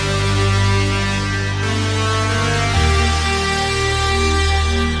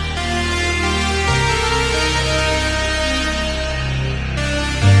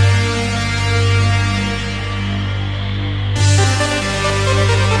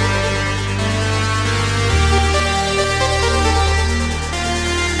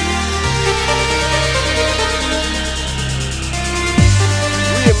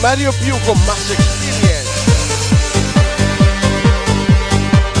Mario Più con Mass Experience.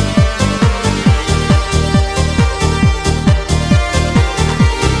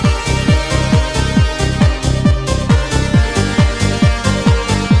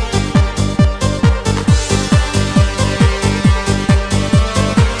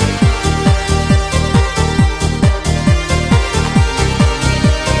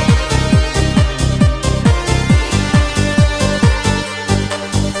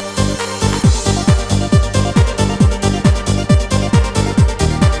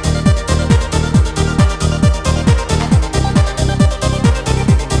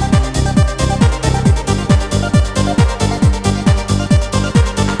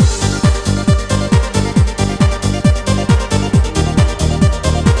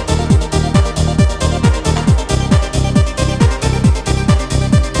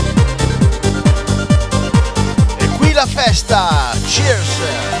 Festa, cheers!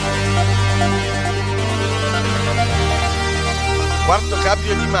 Quarto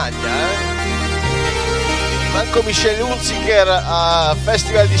cambio di maglia, Manco Michele Hunziker a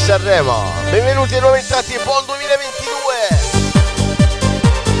Festival di Sanremo. Benvenuti ai nuovi entrati e buon 2022!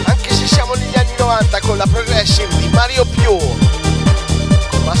 Anche se siamo negli anni 90 con la Progressive di Mario Più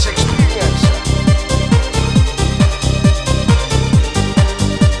con Mass Experience.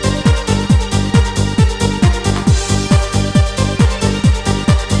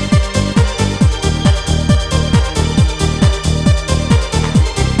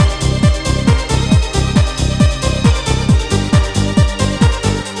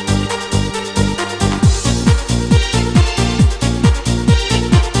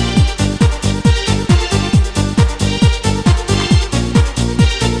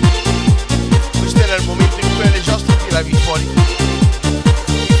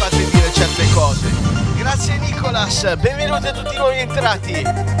 Benvenuti a tutti i nuovi entrati e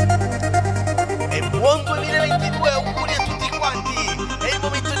buon 2022, auguri a tutti quanti. È il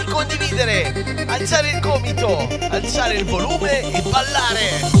momento di condividere, alzare il gomito, alzare il volume e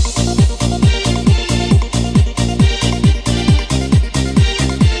ballare.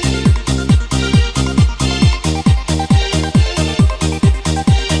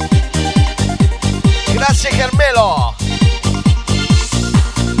 Grazie Carmelo.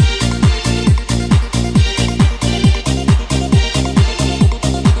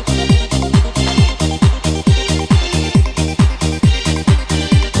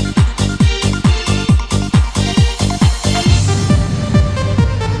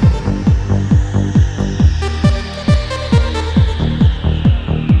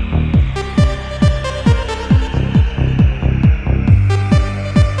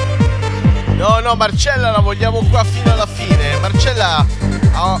 No, Marcella la vogliamo qua fino alla fine. Marcella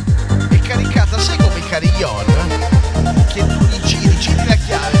è caricata, sai come i carillon? Che tu giri la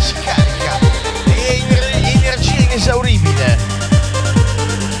chiave, si carica. È energia inesauribile.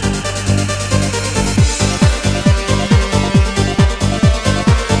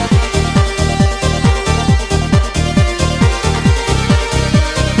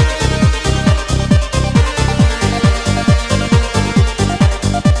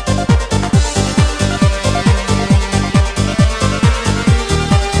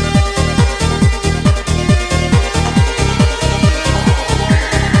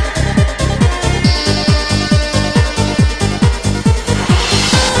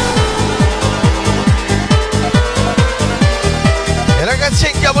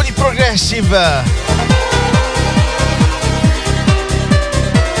 Progressive.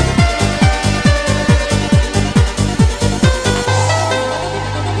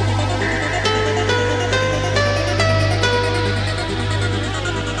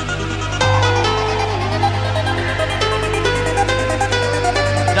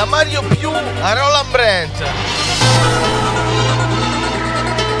 Da Mario Più a Roland Brandt.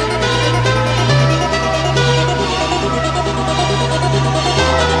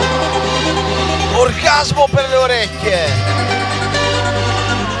 Orgasmo per le orecchie.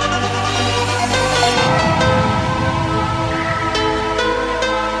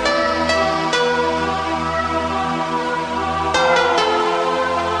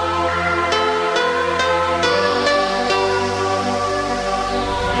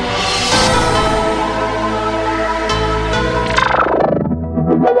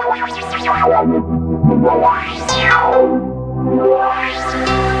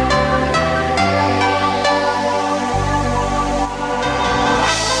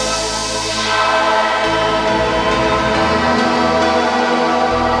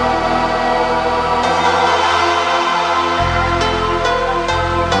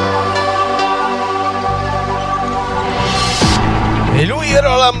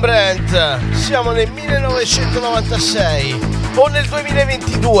 Roland Brandt. Siamo nel 1996 o nel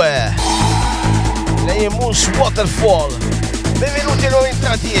 2022. Lei è Moon's Waterfall. Benvenuti ai nuovi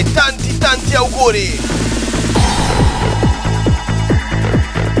entrati e tanti auguri.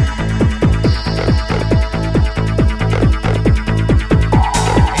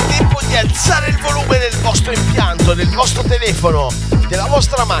 È tempo di alzare il volume del vostro impianto, del vostro telefono, della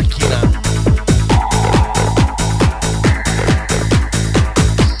vostra macchina.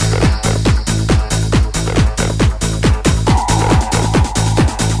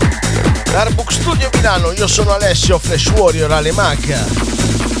 Hardbook Studio Milano, io sono Alessio, Flash Warrior alle Mac.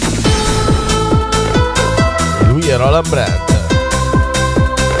 E lui è Roland Brandt.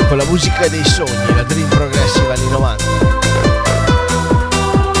 Con la musica dei sogni, la Dream Progressive anni 90.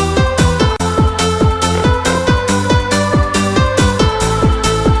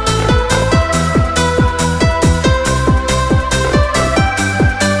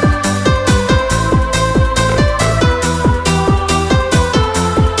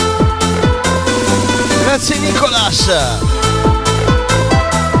 Grazie Nicolas.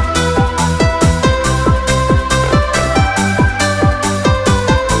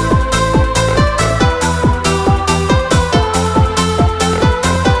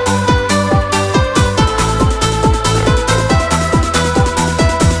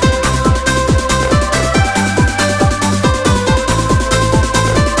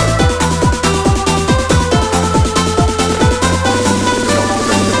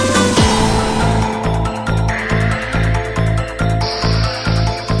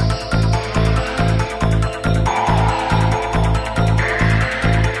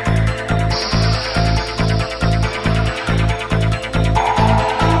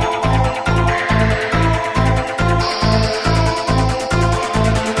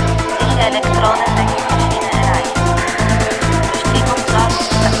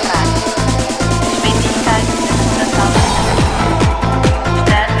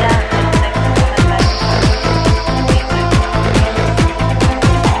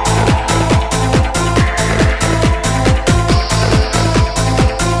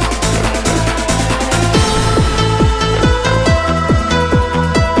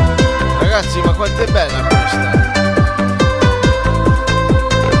 Ma quanto è bella questa!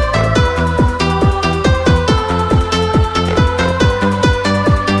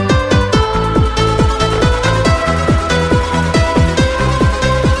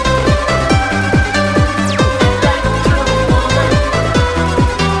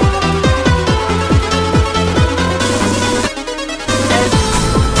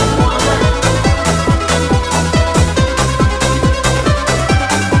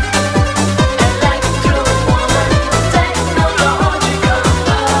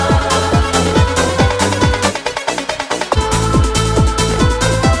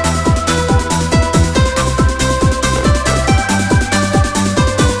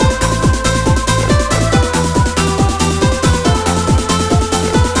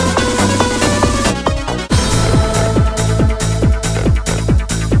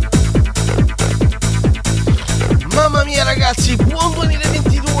 Ragazzi, buon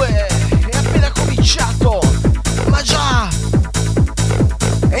 2022, è appena cominciato, ma già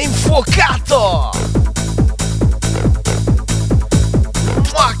è infuocato.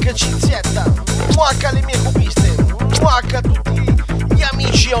 Muacca Cinzietta, muacca le mie cubiste, muacca tutti gli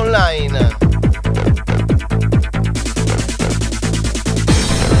amici online.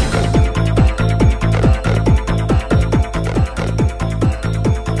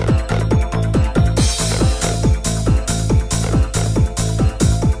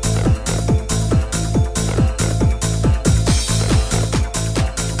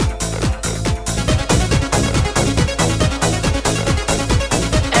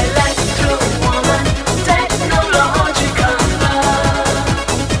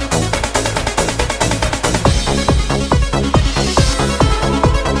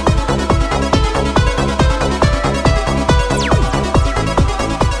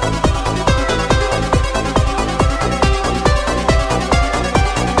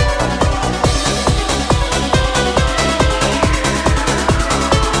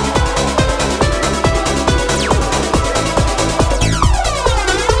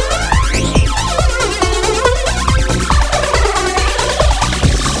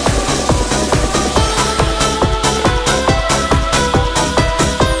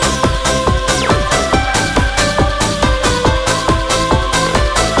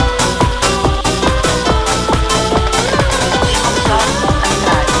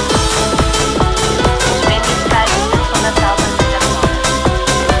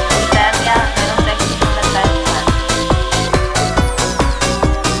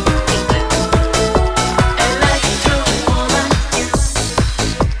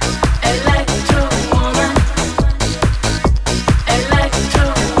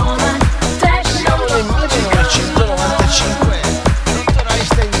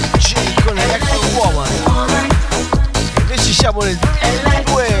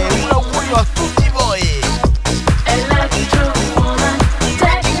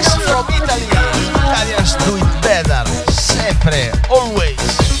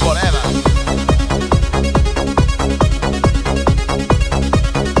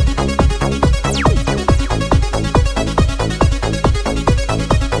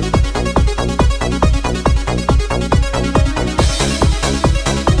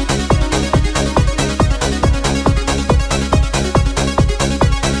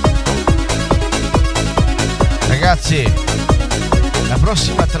 ragazzi, la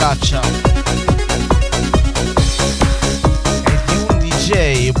prossima traccia è di un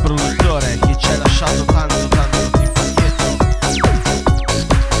DJ, un produttore che ci ha lasciato tanto tempo indietro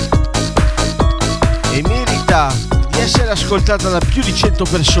e merita di essere ascoltata da più di 100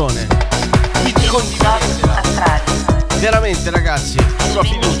 persone. Quindi condividetela. Veramente ragazzi, sulla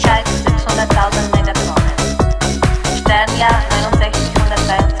fiducia.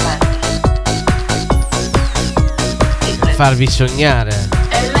 Per farvi sognare.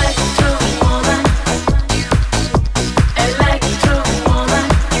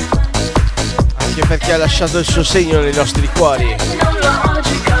 Anche perché ha lasciato il suo segno nei nostri cuori.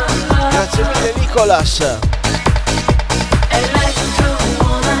 Grazie mille Nicolas.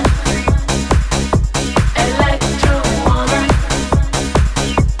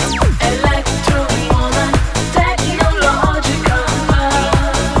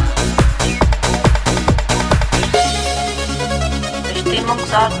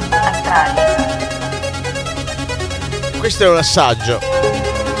 Questo è un assaggio.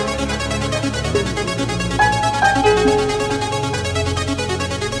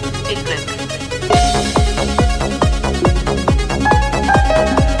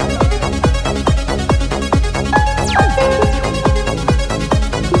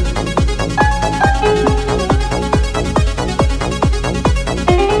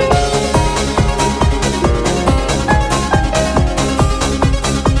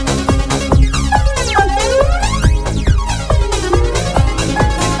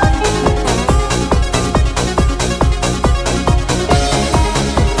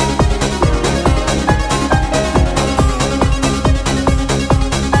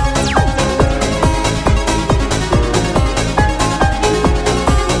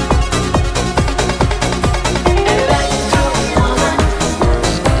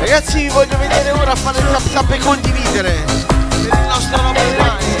 Ragazzi, vi voglio vedere ora fare il tap tap e condividere per il nostro Robert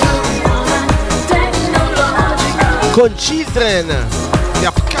Miles con Children. The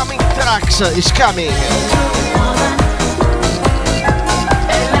upcoming tracks is coming.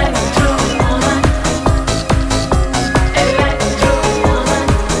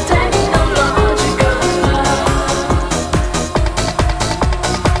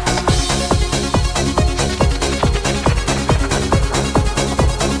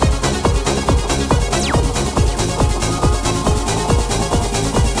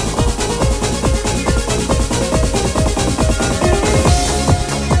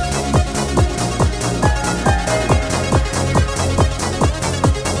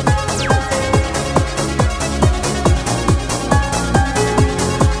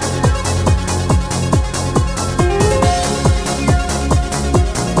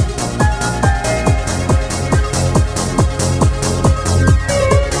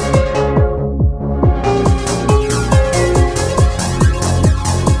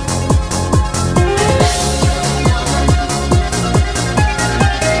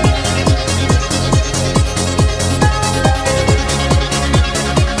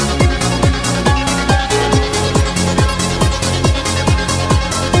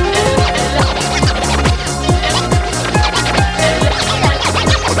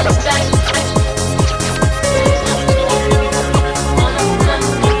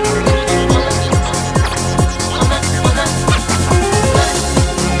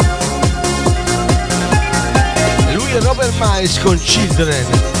 Con Children,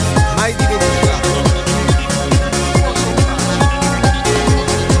 mai dimenticato.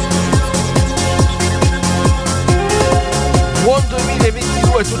 Buon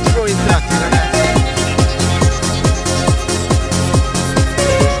 2022 a tutti noi entrati, ragazzi.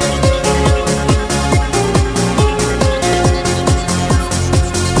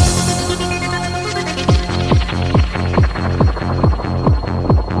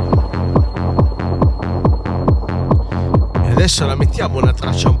 Adesso la mettiamo una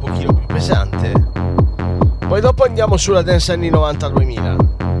traccia un pochino più pesante, poi dopo andiamo sulla dance anni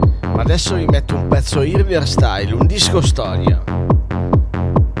 90-2000, ma adesso vi metto un pezzo earlier style, un disco storia.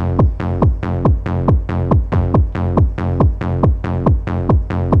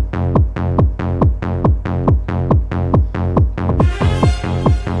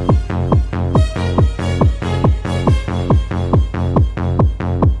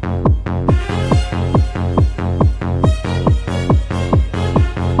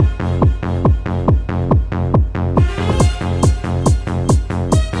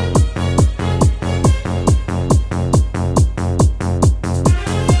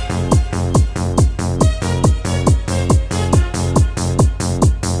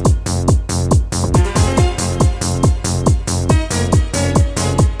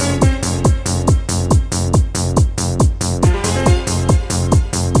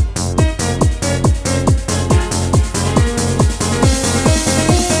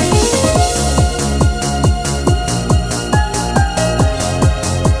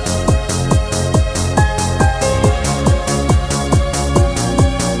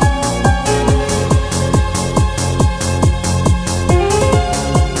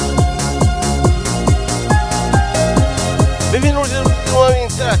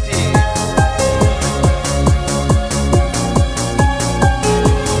 entrati.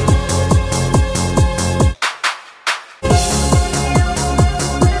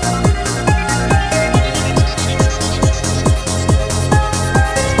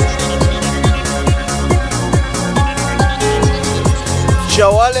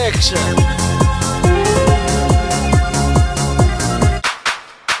 Ciao Alex.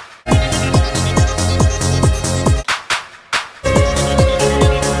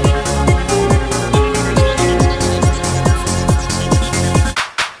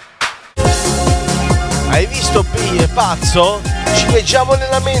 Hai visto P, è pazzo? Ci leggiamo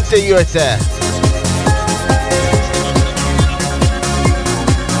nella mente io e te.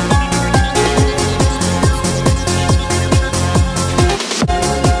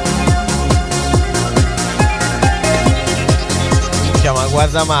 Ma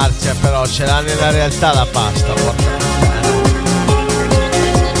guarda Marzia, però ce l'ha nella realtà la pasta, porca puttana.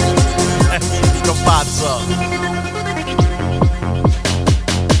 Sto pazzo.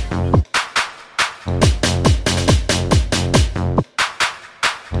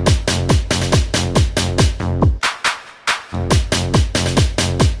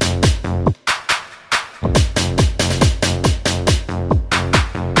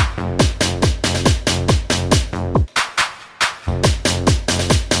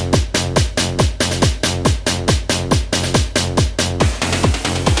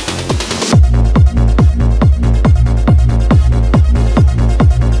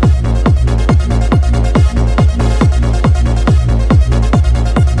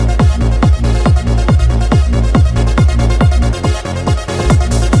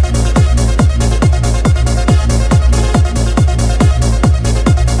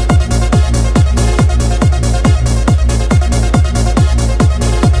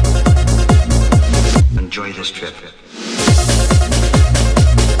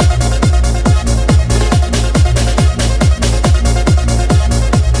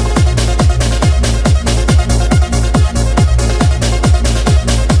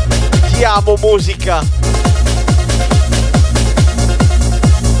 Musica.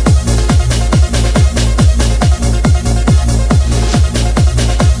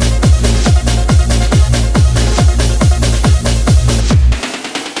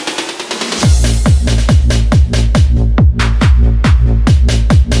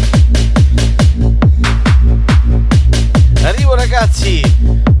 Arrivo ragazzi,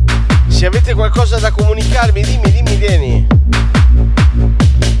 se avete qualcosa da comunicarmi dimmi Deni.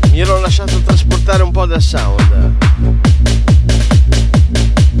 Mi ero lasciato trasportare un po' dal sound.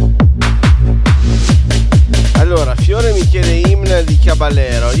 Allora, Fiore mi chiede Hymn di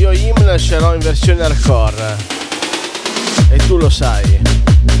Caballero. Io Hymn ce l'ho in versione hardcore e tu lo sai.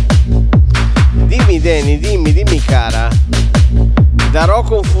 Dimmi Deni, dimmi cara. Darò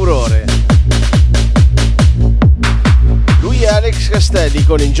con furore. Lui è Alex Castelli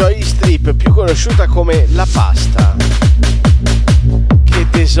con Enjoy Strip, più conosciuta come La Pasta. Che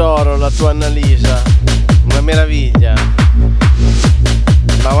tesoro la tua Annalisa, una meraviglia.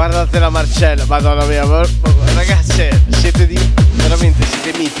 Ma guardate la Marcella, madonna mia, ragazze, siete veramente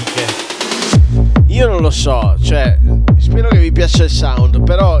siete mitiche. Io non lo so, cioè, spero che vi piaccia il sound,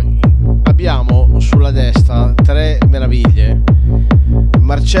 però abbiamo sulla destra tre meraviglie.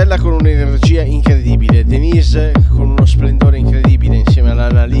 Marcella con un'energia incredibile, Denise con uno splendore incredibile insieme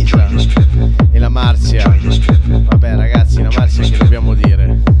all'Annalisa e la Marzia. Vabbè ragazzi, la Marzia che dobbiamo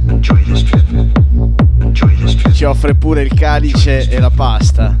dire? Ci offre pure il calice e la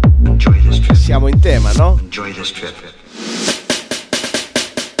pasta. Siamo in tema, no?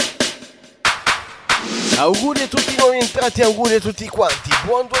 Auguri a tutti i nuovi entrati, auguri a tutti quanti.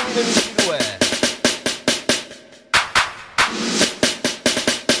 Buon 2022.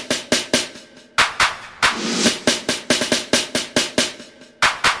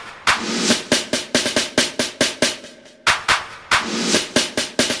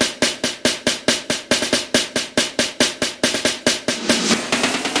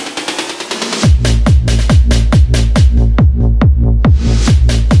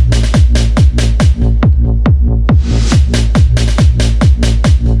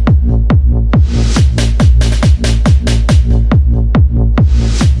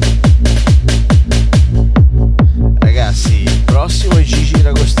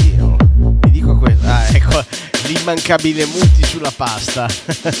 Immancabile Muti sulla pasta.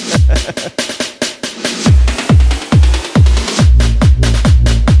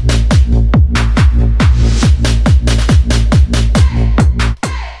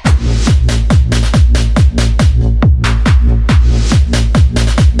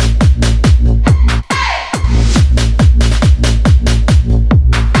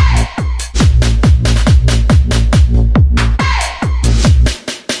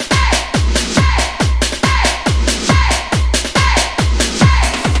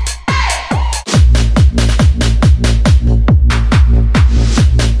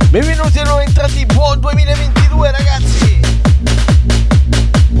 Benvenuti a nuovi entrati, buon 2022 ragazzi!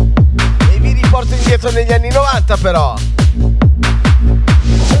 E vi riporto indietro negli anni 90 però!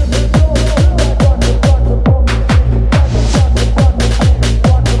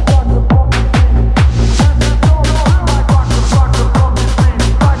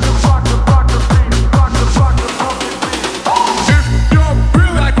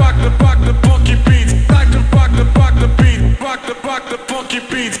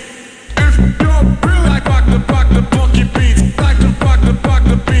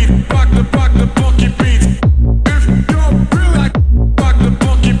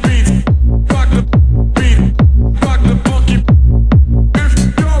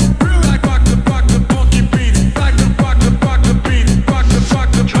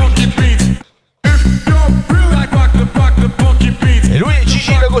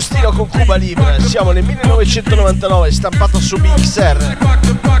 Con Cuba Libre, siamo nel 1999, stampato su BXR.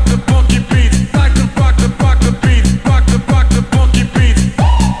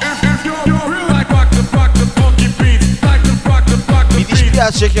 Mi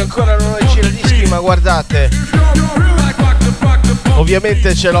dispiace che ancora non ho i giradischi, ma guardate,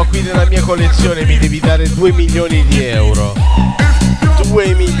 ovviamente ce l'ho qui nella mia collezione, mi devi dare 2 milioni di euro.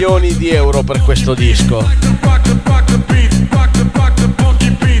 2 milioni di euro per questo disco.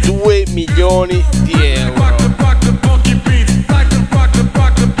 2 milioni di euro.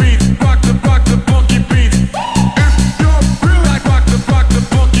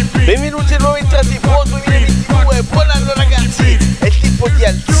 Benvenuti a nuovi entrati, buon 2022, buon anno ragazzi. È il tempo di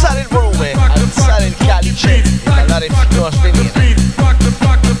alzare il volume, alzare il calice e ballare fino a svenire.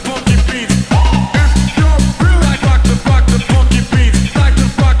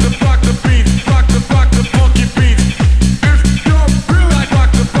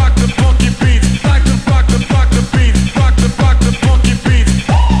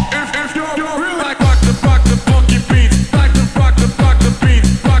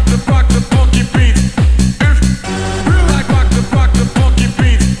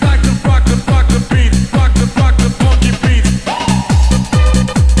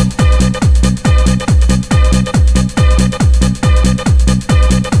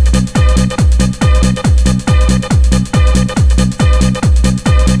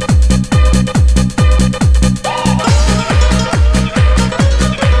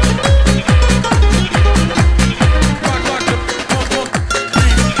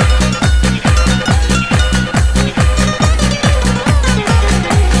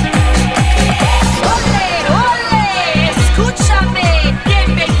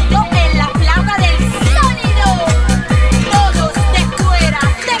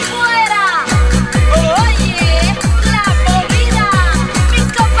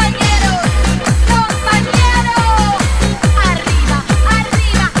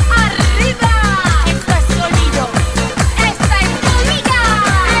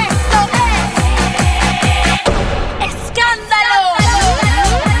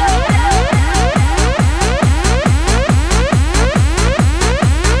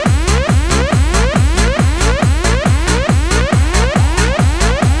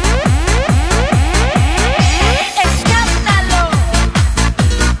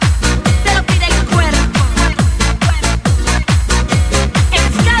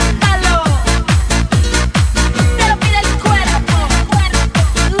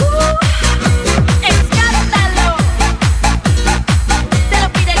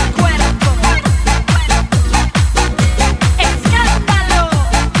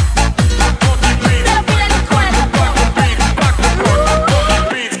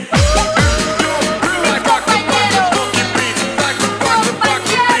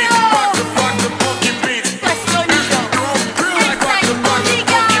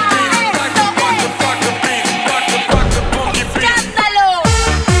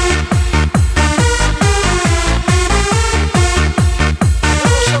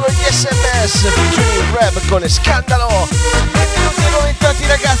 Con Scandalo. Benvenuti a nuovi entrati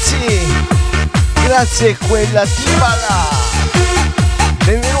ragazzi, grazie quella tipa là,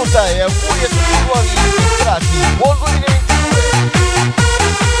 benvenuta e auguri a tutti i nuovi entrati, buon 2022.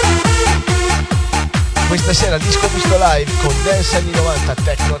 Questa sera disco visto live con Dance anni 90,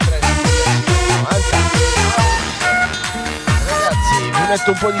 Techno 30 90. Ragazzi, vi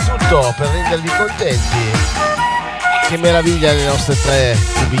metto un po' di tutto per rendervi contenti. Che meraviglia le nostre tre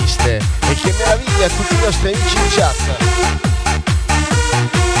cubiste e che meraviglia tutti i nostri amici in chat.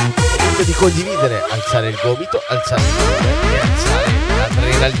 Cerco di condividere, alzare il gomito, alzare il volume e alzare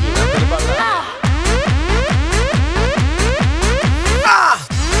l'adrenalina per ballare.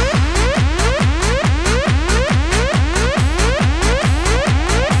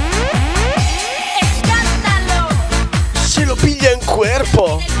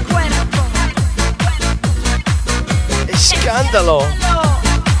 cuerpo. Escándalo.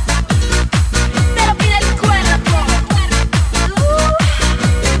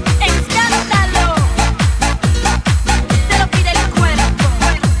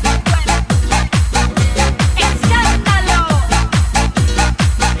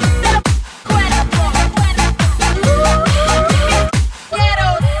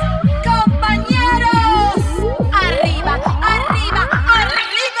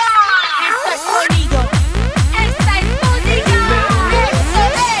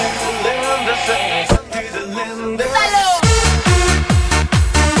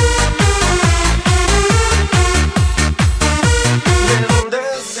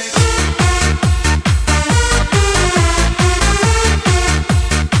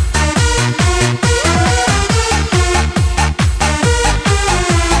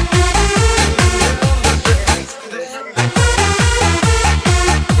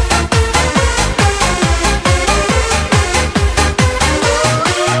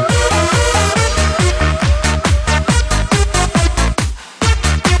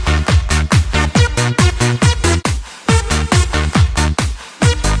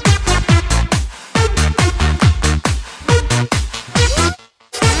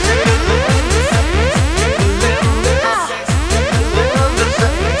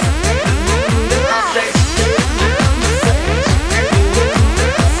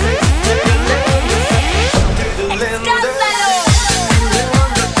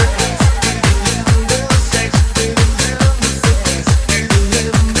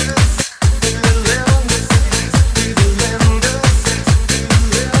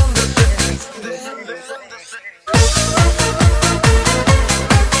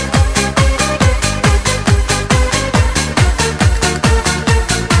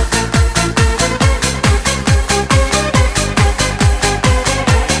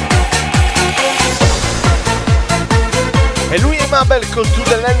 Con To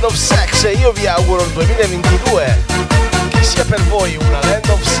The Land of Sex, e io vi auguro il 2022 che sia per voi una Land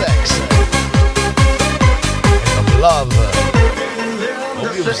of Sex and of love,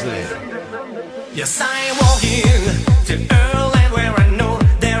 obviously. Yes, I walk in to a land where I know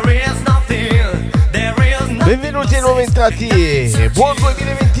there is nothing, benvenuti ai nuovi entrati e buon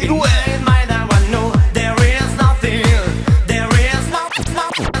 2022.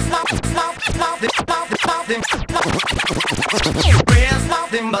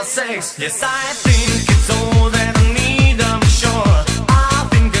 But sex, yes, I think it's all that I need, I'm sure. I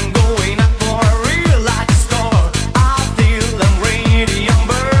think I'm going up for a real life score. I feel I'm ready, I'm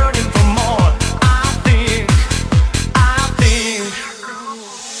burning for more. I think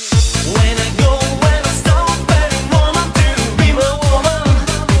when I stop and woman to be my woman,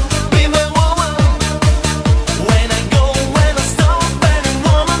 be my woman. When I stop and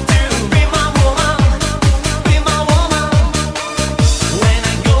woman to be my woman, be my woman. When I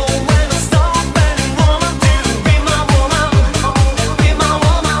stop and woman to be my woman, be my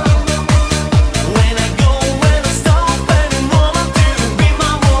woman. When I stop and woman to be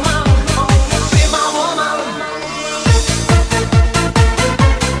my woman, be my woman.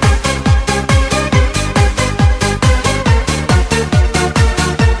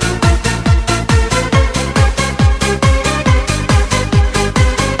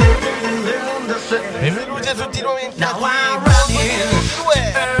 Benvenuti a tutti i nuovi entrati.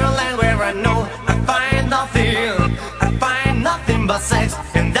 But sex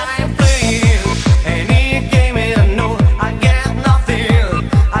and I'm playing any game and I know I get nothing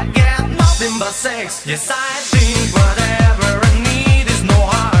but sex. Yes, I think whatever I need is no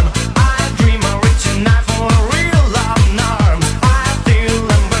harm. I dream of reaching out for a real love and arms. I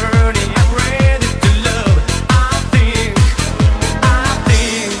feel I'm burning, I'm ready to love. I think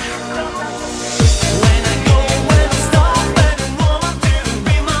when I stop and woman to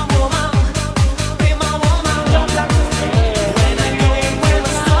be my woman, be my woman.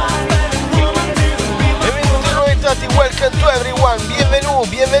 Welcome to everyone,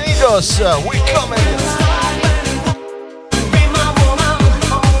 bienvenidos, welcome.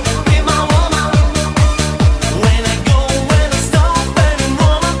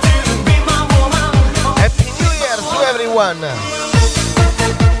 Happy New Year to everyone.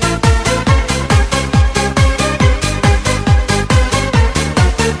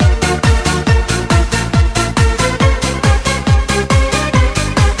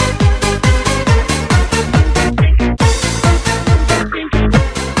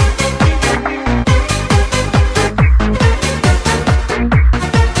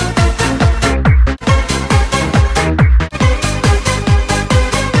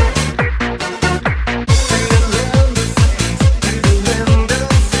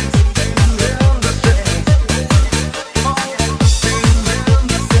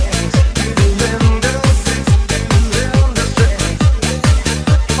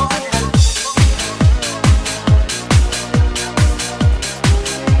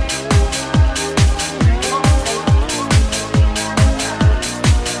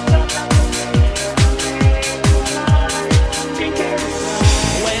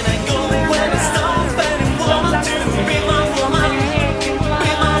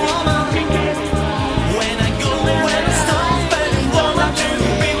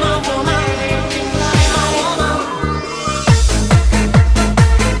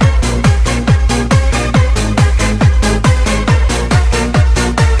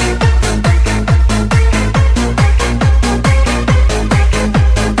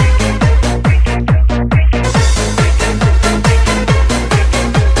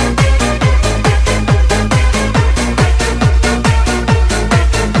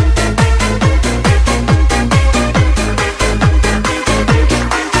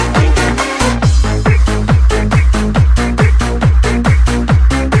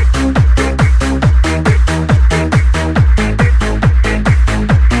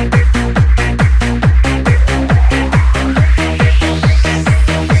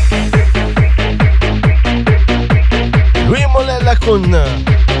 con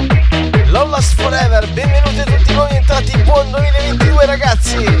Love Lasts Forever. Benvenuti a tutti voi entrati, buon 2022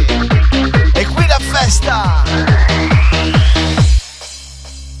 ragazzi. E qui la festa.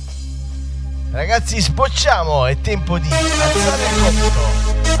 Ragazzi, sbocciamo, è tempo di alzare il gomito,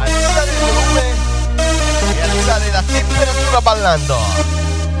 alzare il volume e alzare la temperatura ballando.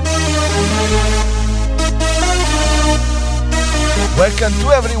 Welcome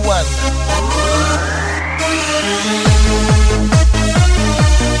to everyone.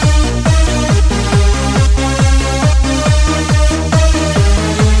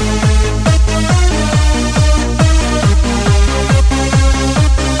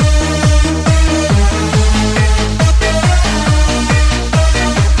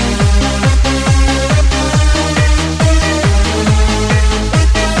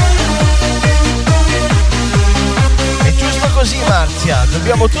 Così Marzia,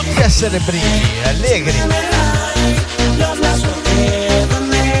 dobbiamo tutti essere brighi, allegri. Love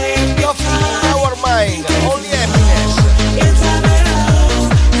our mind, only happiness. We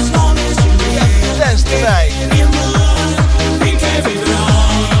have to dance tonight.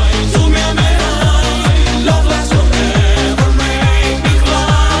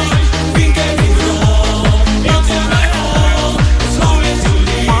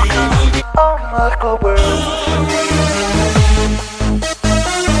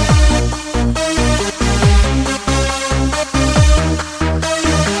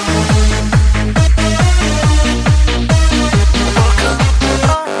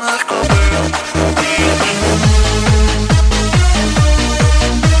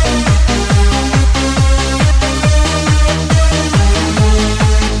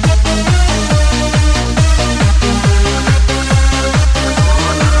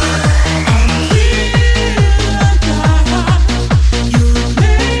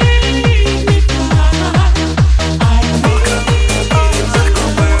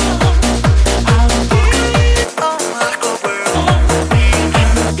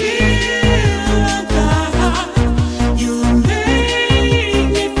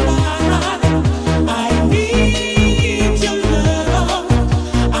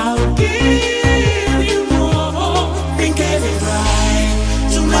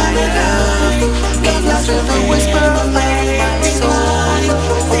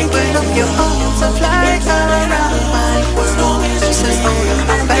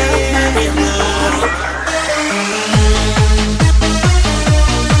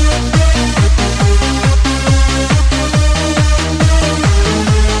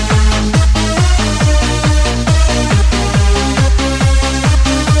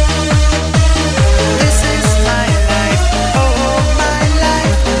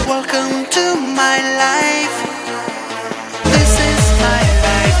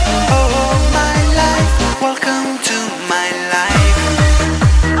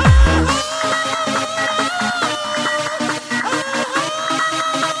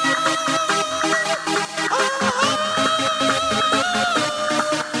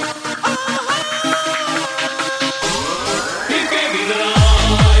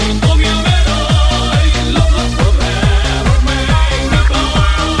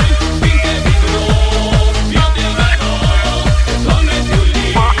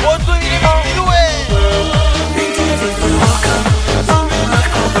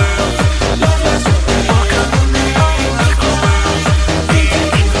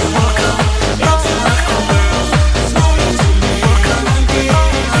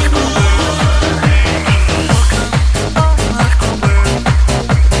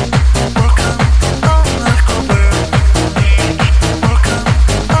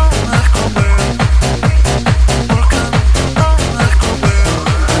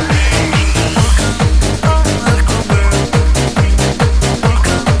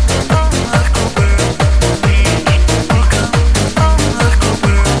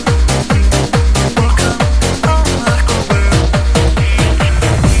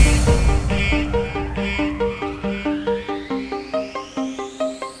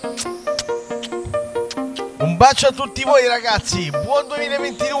 Bacio a tutti voi ragazzi, buon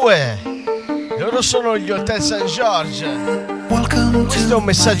 2022. Loro sono gli Hotel St. George. Questo è un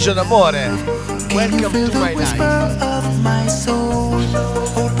messaggio d'amore. Welcome to my life.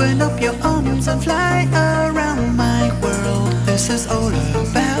 Open up your arms and fly around my world. This is all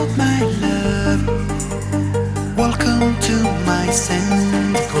about my love. Welcome to my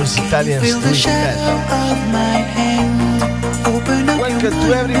sand. Così Italian Street. Welcome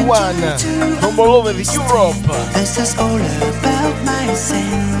to everyone from all over Europe. This is all about my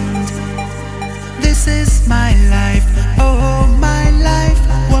sand. This is my life, oh my life.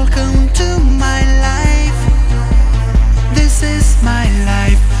 Welcome to my life. This This is my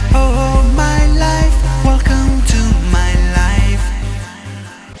life, oh my life. Welcome to my life.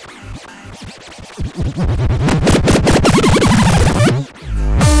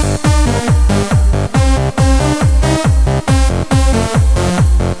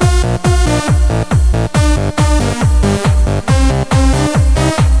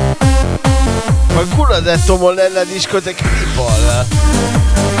 Qualcuno ha detto Molella Discotheque People.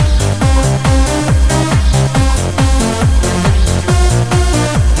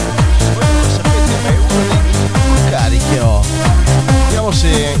 Che ho. Vediamo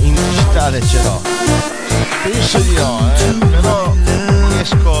se in digitale ce l'ho. Penso di no, però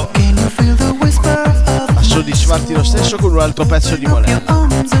riesco a soddisfarti lo stesso con un altro pezzo di Molella.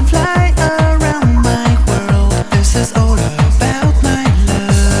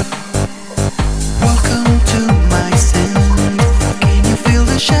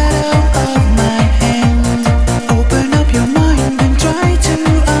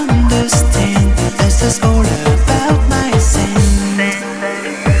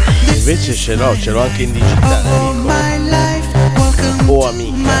 Invece ce l'ho anche in digitale, amico. Oh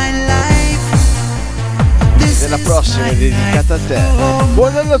amica. E la prossima è dedicata a te.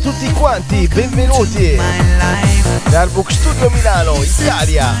 Buon anno a tutti quanti, benvenuti da Hardbook Studio Milano,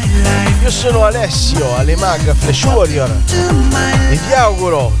 Italia. Io sono Alessio, Alemag, Flash Warrior, e vi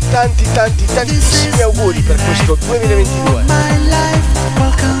auguro tantissimi auguri per questo 2022.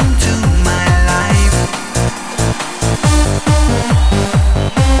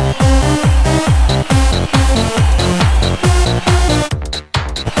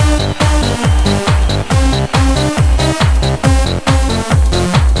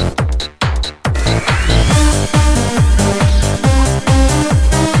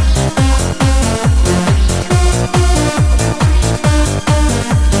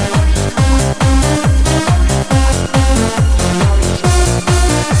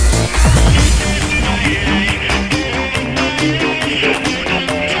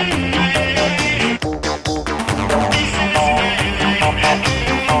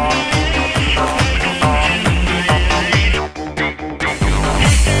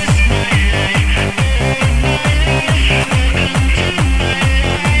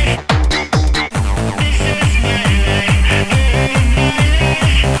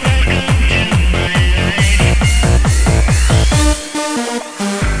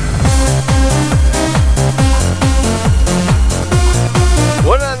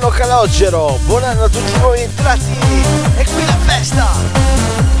 Buon anno a tutti voi entrati, e qui la festa!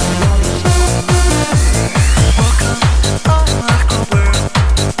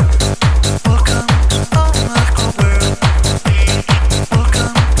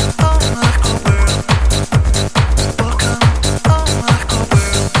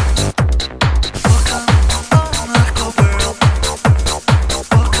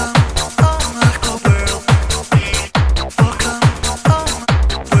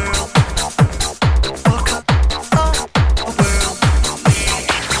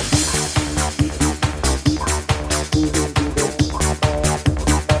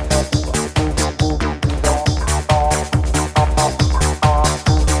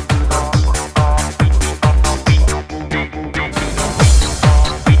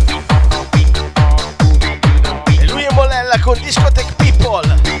 Con Discotheque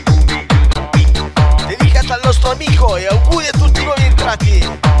People, dedicata al nostro amico, e auguri a tutti i nuovi entrati.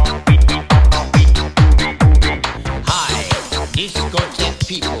 Hi, Discotheque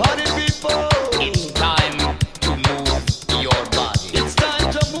People. Party people, it's time to move your body. It's time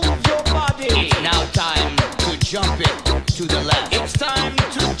to move your body. It's now time to jump it to the left. It's time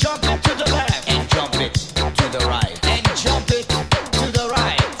to jump it to the left. And jump it to the right. And jump it to the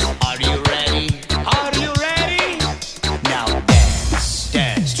right. Are you ready? Are you ready? Now dance,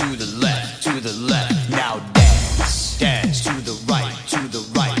 dance to the left, to the left. Now dance, dance to the right, to the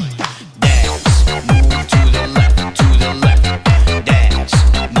right. Dance, move to the left, to the left. Dance,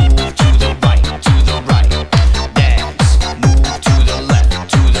 move to the right, to the right. Dance, move to the left,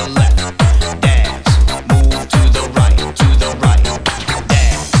 to the left. Dance, move to the right.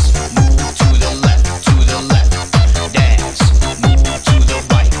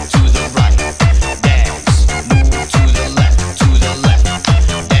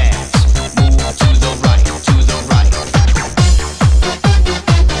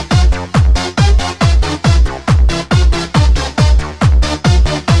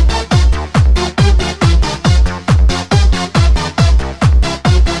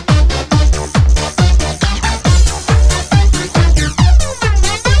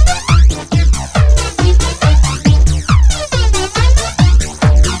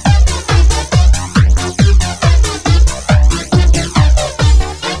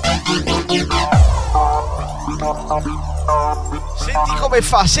 Senti come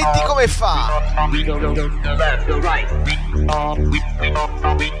fa, senti come fa. We go to the left, the right. The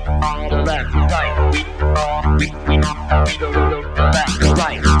left, right. We go to the left, the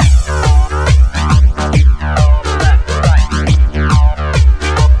right.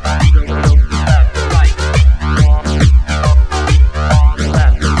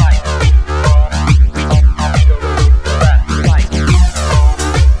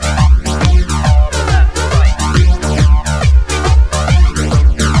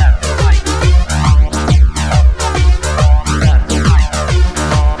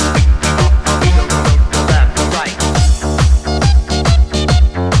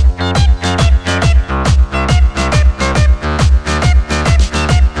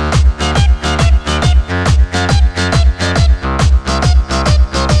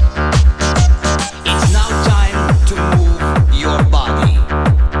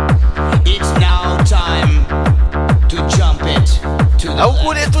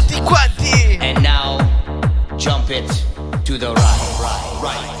 Auguri a tutti quanti! And now jump it to the right.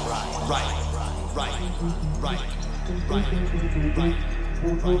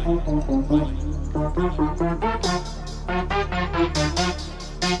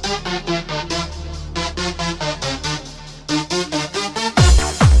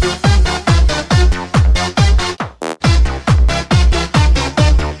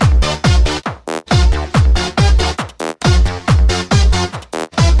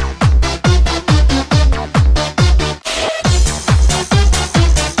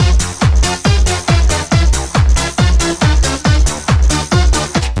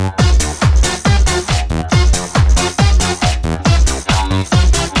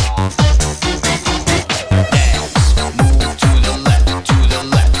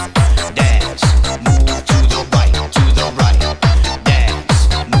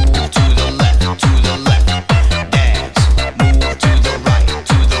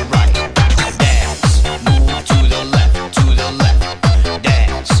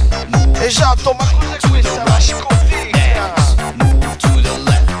 Esatto, ma cos'è questa? La scoteca!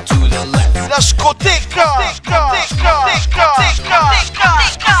 La scoteca!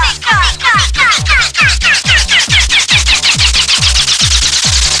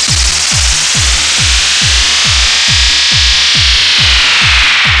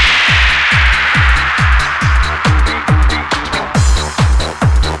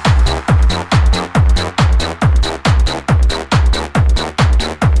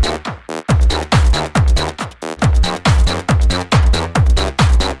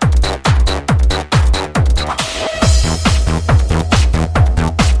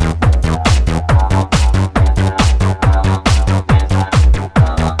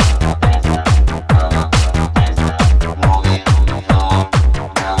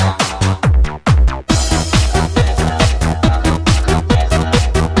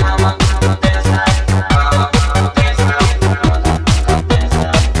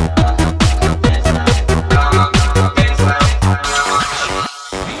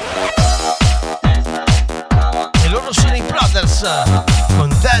 Con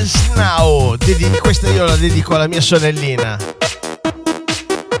Dance Now. Questa io la dedico alla mia sorellina.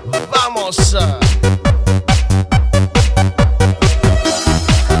 Vamos!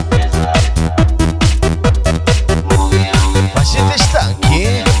 Ma siete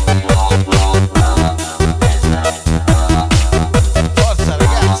stanchi? Forza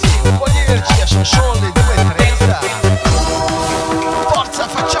ragazzi, un po' di energia, sono solo le 2:30. Forza,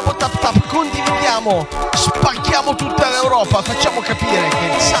 facciamo tap tap, condividiamo, spacchiamo tutta l'Europa, facciamo capire che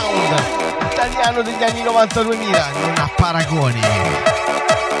il sound italiano degli anni 90-2000 non ha paragoni.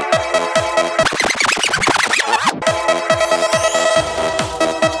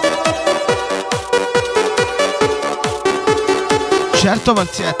 Certo,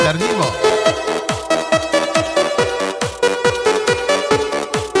 Manzietta, arrivo.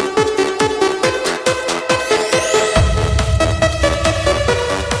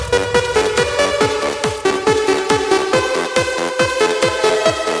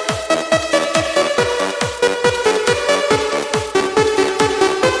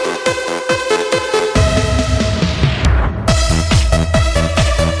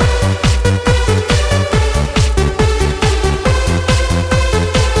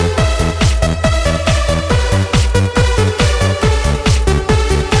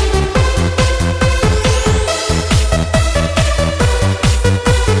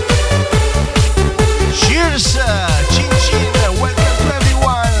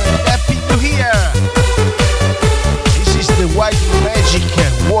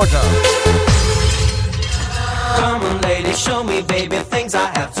 Come on, lady, show me, baby, things I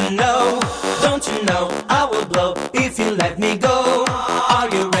have to know. Don't you know I will blow if you let me go. Are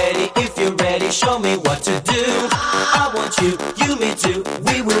you ready? If you're ready, show me what to do. I want you, you me too,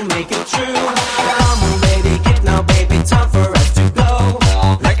 we will make it true. Come on baby, get now baby, time for us to go.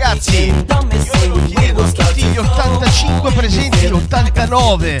 Ragazzi, io ve lo chiedo, tutti gli 85 presenti,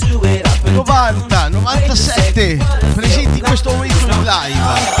 89, 90, 97 presenti in questo momento in live.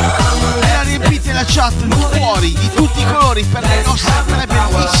 E la riempite la chat di cuori di tutti i colori per le nostre tre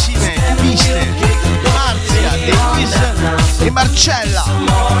bellissime piste, Marzia, Denise e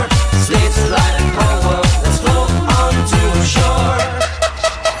Marcella.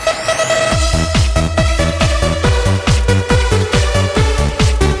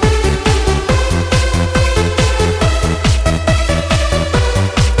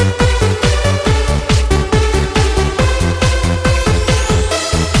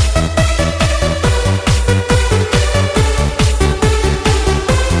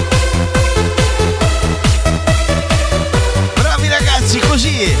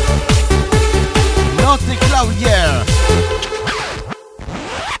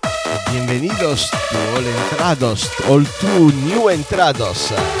 Bienvenidos all entrados, all true new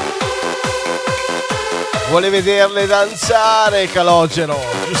entrados. Vuole vederle danzare, Calogero,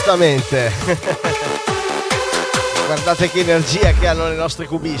 giustamente. Guardate che energia che hanno le nostre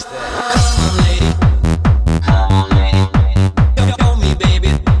cubiste.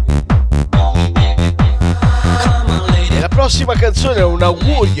 E la prossima canzone è un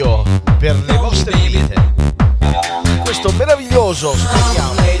augurio per le vostre vite. Questo meraviglioso,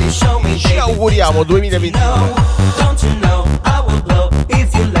 speriamo, ci auguriamo 2021.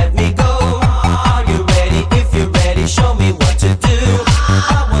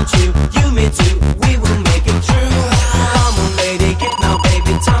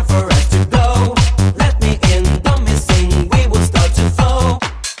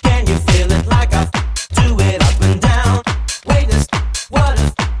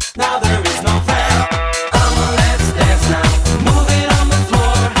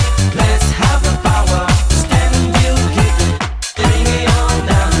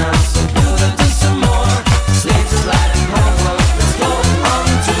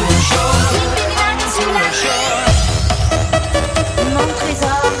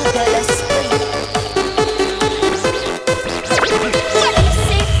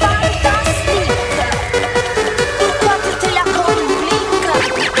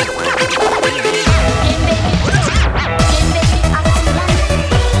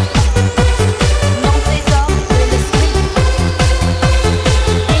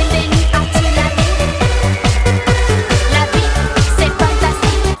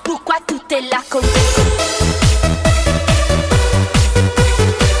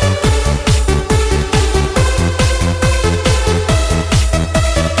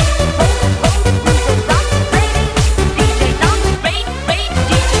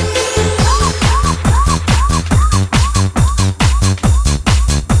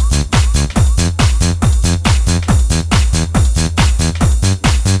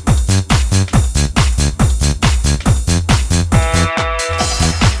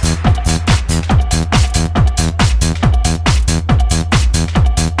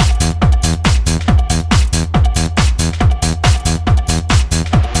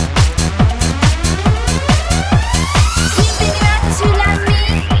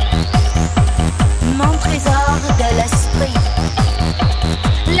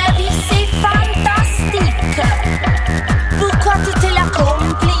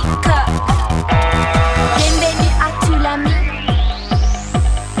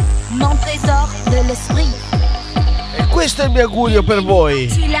 Questo è il mio augurio per voi,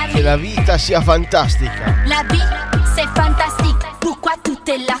 che la vita sia fantastica. La vie c'est fantastique. Pourquoi tout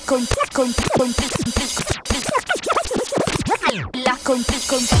est là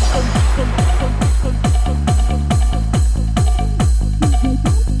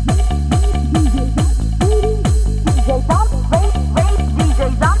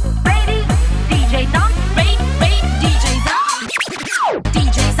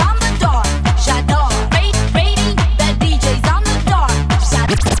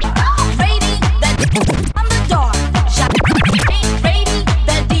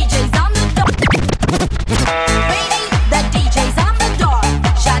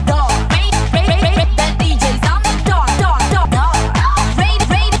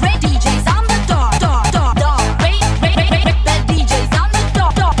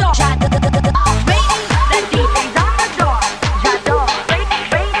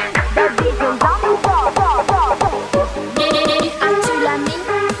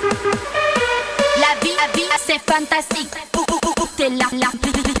c'est fantastique. T'es là.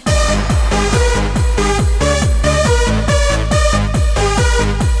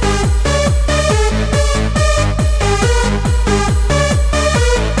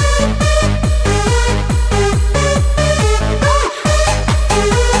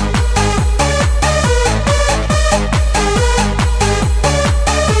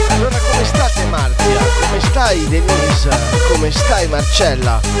 come stai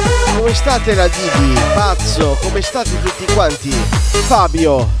Marcella? Come state la Didi? Pazzo, come state tutti quanti?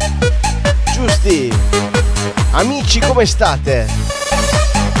 Fabio, Giusti, amici come state?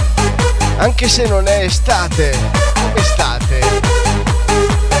 Anche se non è estate, come state?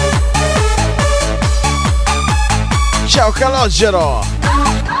 Ciao Calogero!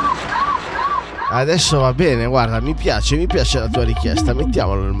 Adesso va bene, guarda, mi piace la tua richiesta,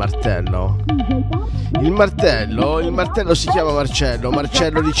 mettiamolo il martello. Il martello si chiama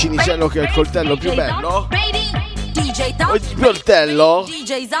Marcello di Cinisello che è il coltello più bello. O il coltello?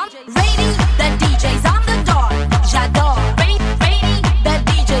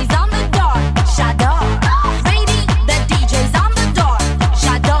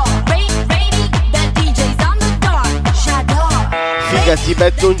 Figa, ti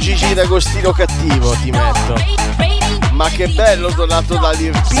metto un Gigi D'Agostino cattivo, ti metto. Ma che bello donato da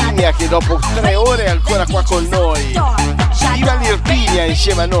Lirpinia che dopo 3 ore è ancora qua con noi. Viva Lirpinia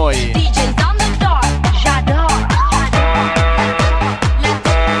insieme a noi.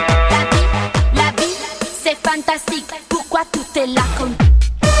 La vie, c'est fantastique. Pourquoi tout est là comme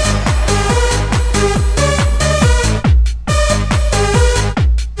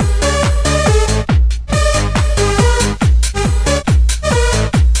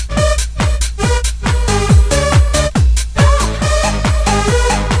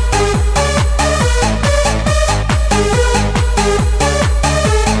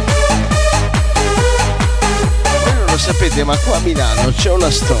Ma qua a Milano c'è una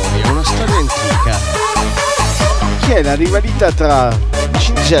storia antica, che è la rivalità tra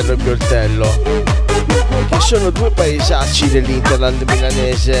Cinisello e Pioltello, che sono 2 paesacci dell'Interland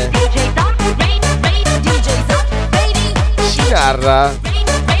milanese. Si narra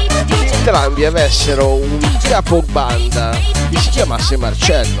che entrambi avessero un capobanda che si chiamasse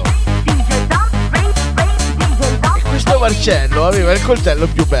Marcello, e questo Marcello aveva il coltello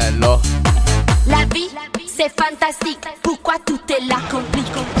più bello. La vie, c'est fantastique. Pourquoi tout est là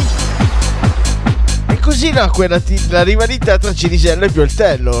compliqué? E così nacque la rivalità tra Cinisello e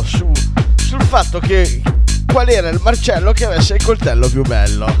Pioltello sul fatto che qual era il Marcello che avesse il coltello più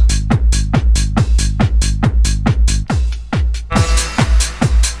bello.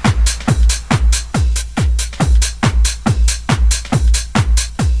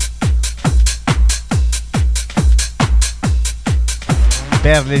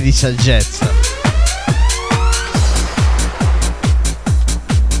 Perle di saggezza.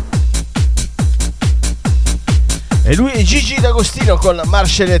 E lui è Gigi D'Agostino con la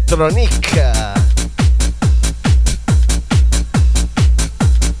Marche Electronique.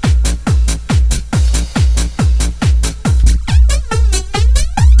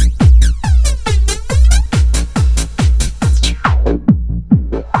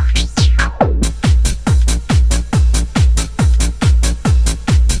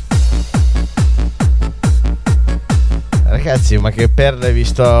 Ragazzi, ma che perle vi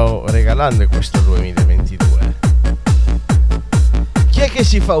sto regalando in questo 2022? Chi è che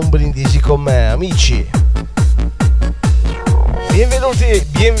si fa un brindisi con me, amici?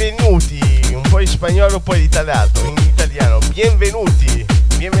 Benvenuti, un po' in spagnolo, poi in italiano.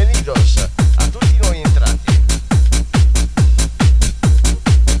 Bienvenidos a tutti noi entrati.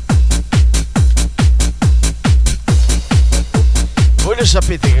 Voi lo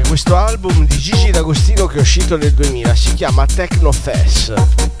sapete che questo album di Gigi D'Agostino che è uscito nel 2000 si chiama Techno Fest.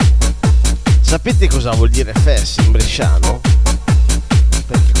 Sapete cosa vuol dire fest in bresciano?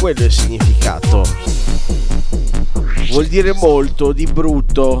 Perché quello è il significato. Vuol dire molto, di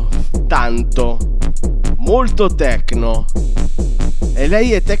brutto, tanto, molto techno. E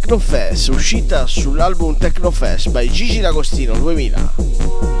lei è Techno Fest, uscita sull'album Techno Fest by Gigi D'Agostino 2000.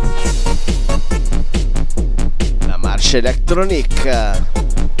 La Marche Electronique.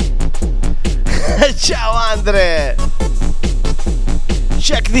 Ciao Andre.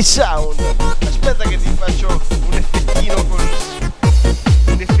 Check the sound. Aspetta che ti faccio un effettino col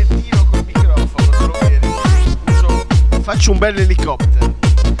microfono, te lo vedi? Faccio un bel elicottero.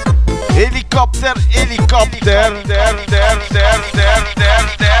 Helicopter.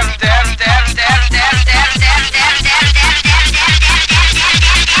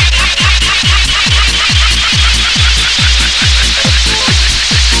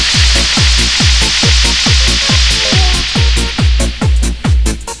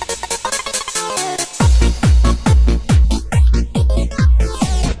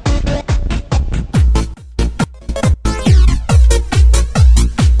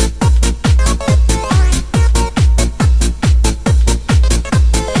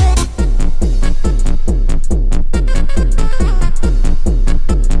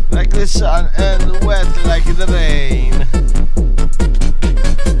 Sun and wet like the rain.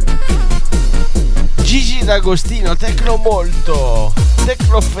 D'Agostino, Tecno molto,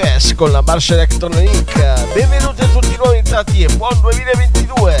 Tecnofest con la Marcia Electronic. Benvenuti a tutti i nuovi entrati e buon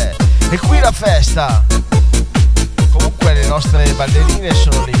 2022. E qui la festa. Comunque le nostre ballerine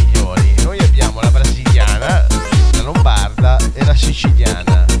sono le migliori. Noi abbiamo la brasiliana, la lombarda e la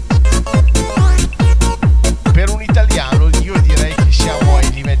siciliana. Per un italiano io direi che siamo ai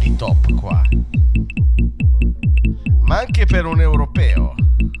livelli top qua. Ma anche per un europeo.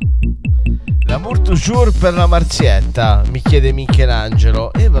 L'amour toujours per la Marzietta, mi chiede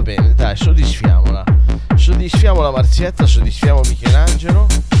Michelangelo. E va bene, dai, soddisfiamola. Soddisfiamo la Marzietta, soddisfiamo Michelangelo.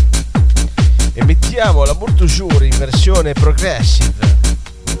 E mettiamo l'amour toujours in versione progressive.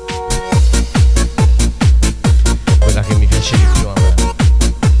 Quella che mi piace di più a me.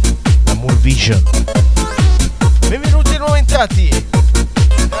 L'amour vision. Benvenuti e nuovi entrati.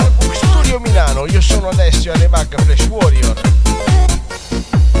 Hardbook Studio Milano, io sono Alessio Alemag Flash Warrior.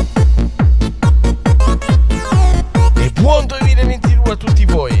 Buon 2022 a tutti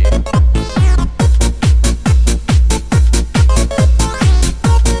voi!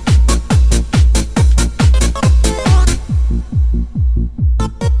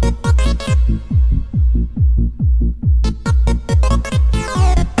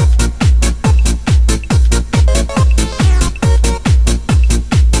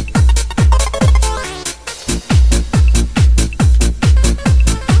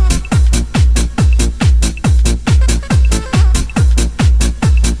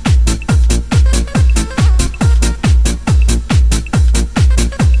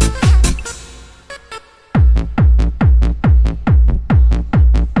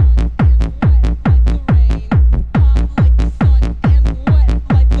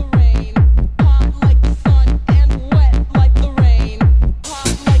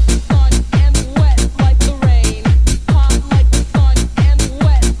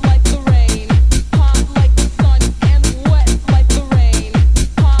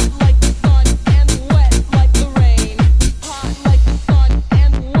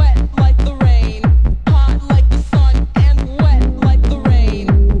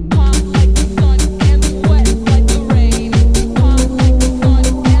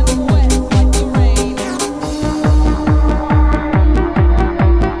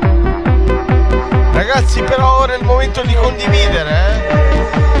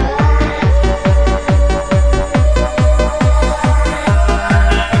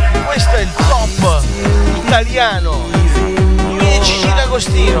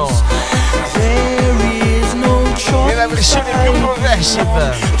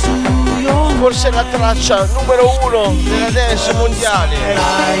 Numero 1 della dance mondiale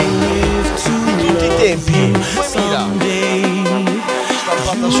di tutti i tempi, 2000,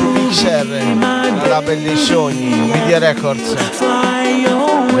 stampata su mixer, la label dei sogni, Media Records.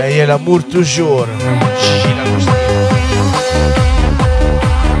 Lei è l'amour toujours, Gigi D'Agostino.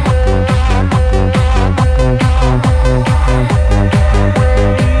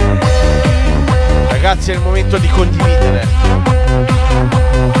 Ragazzi, è il momento di condividere.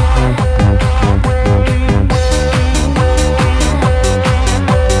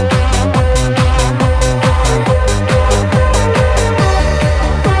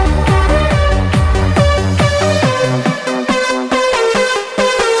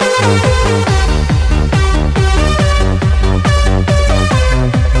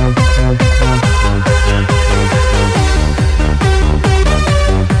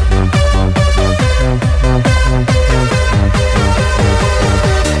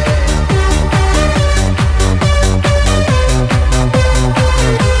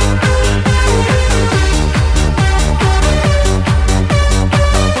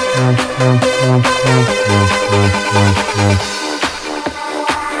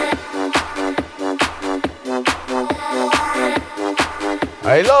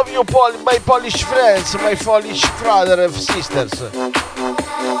 I love you, my Polish friends, my Polish brothers and sisters.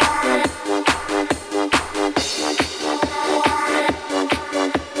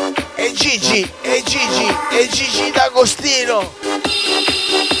 E Gigi D'Agostino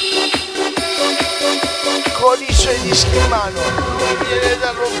con i suoi dischi in mano, mi viene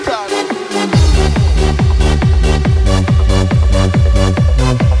da lontano.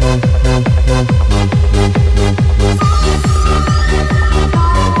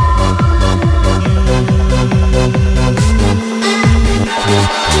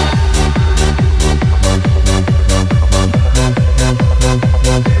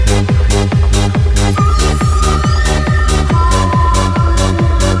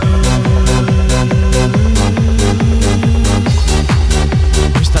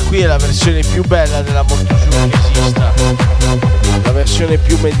 Questa qui è la versione più bella della Montogiù che esista. La versione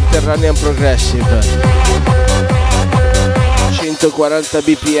più Mediterranean Progressive. 140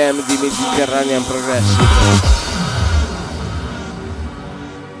 bpm di Mediterranean Progressive.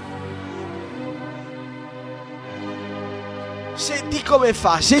 Senti come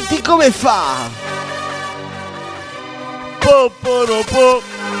fa, senti come fa. Po.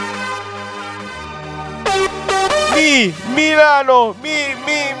 Milano,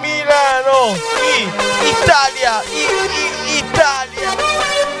 Milano, Italia, Italia.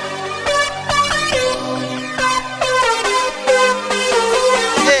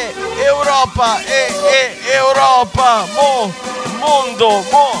 Europa, Europa, mondo.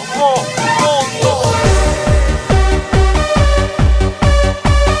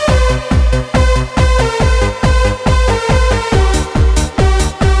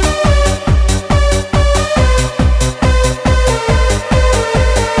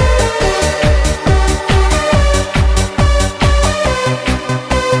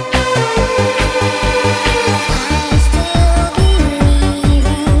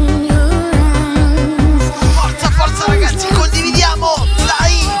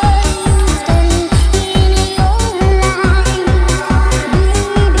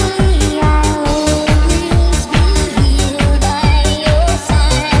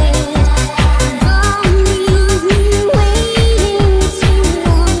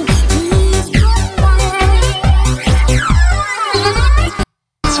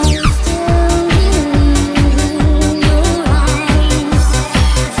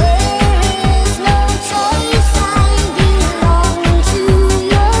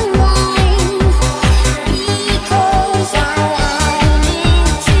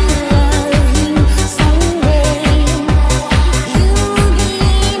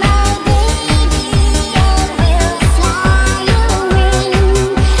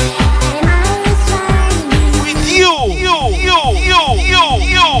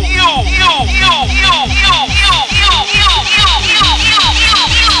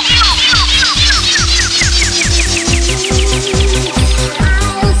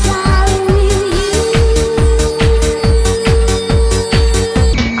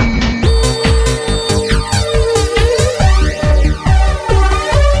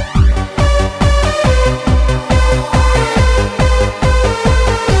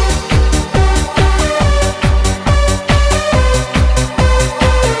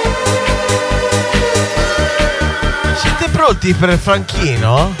 Per il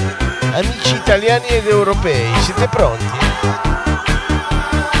Franchino? Amici italiani ed europei, siete pronti?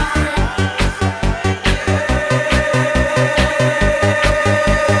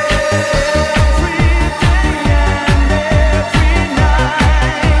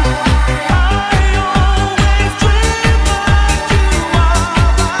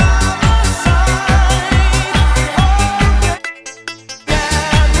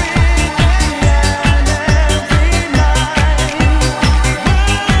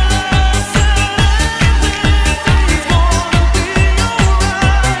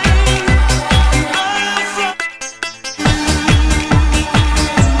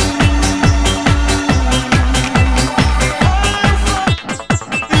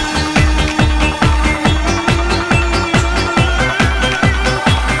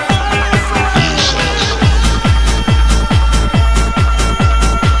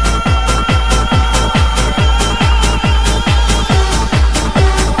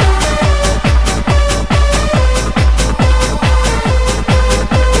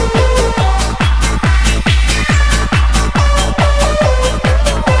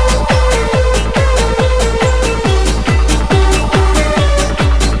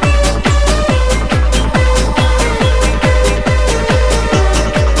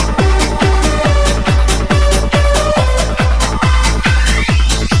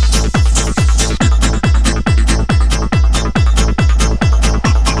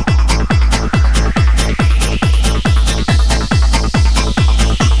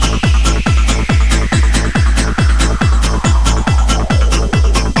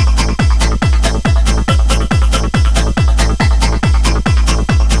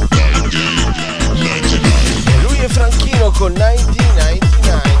 con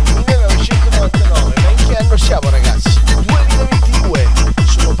 1999. Ma in che anno siamo, ragazzi? 2022.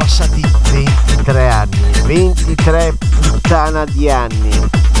 Sono passati 23 anni, 23 puttana di anni.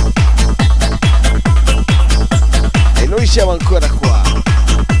 E noi siamo ancora qua.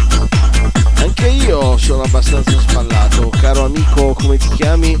 Anche io sono abbastanza spallato, caro amico, come ti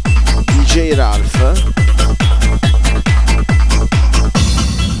chiami? DJ Ralph.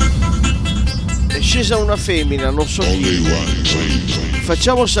 È scesa una femmina, non so chi.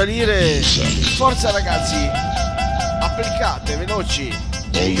 Facciamo salire. Forza ragazzi, sbricate, veloci.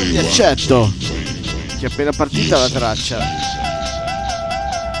 E io vi accetto. Che è appena partita la traccia.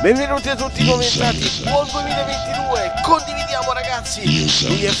 Benvenuti a tutti i nuovi entrati. Buon 2022. Condividiamo ragazzi.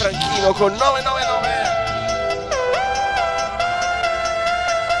 Lui è Franchino con 999.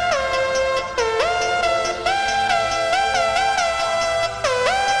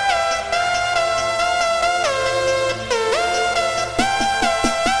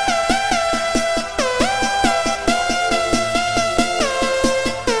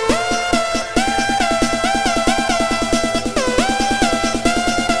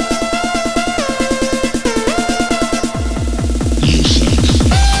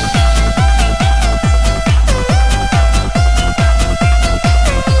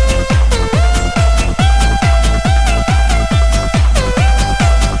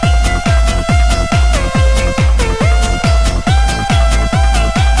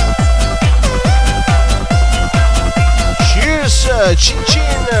 Chin chin!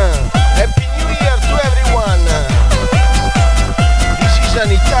 Happy New Year to everyone! This is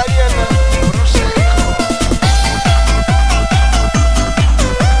an Italian Prosecco.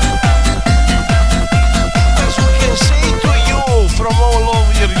 As we can say to you from all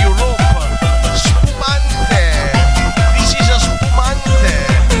over Europe, spumante! This is a spumante!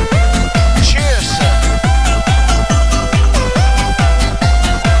 Cheers!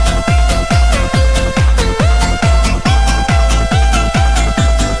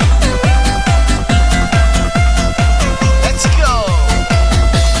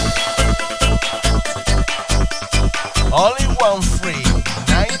 Only one free,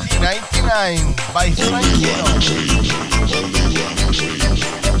 1999 by Franchino.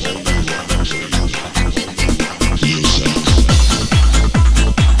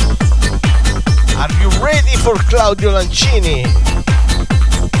 Are you ready for Claudio Lancini?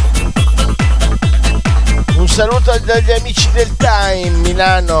 Un saluto dagli amici del Time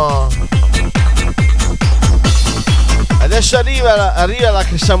Milano. Adesso arriva la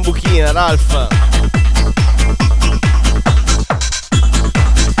Sambuchina, Ralph.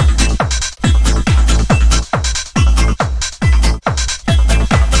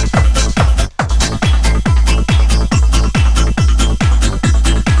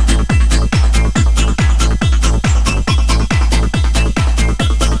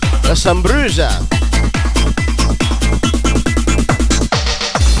 La Sambrusa.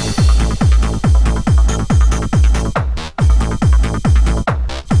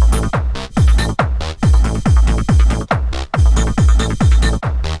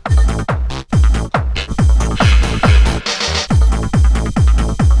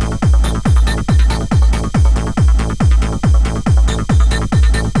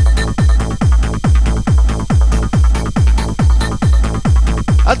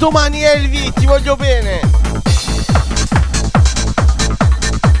 A domani Elvi, ti voglio bene.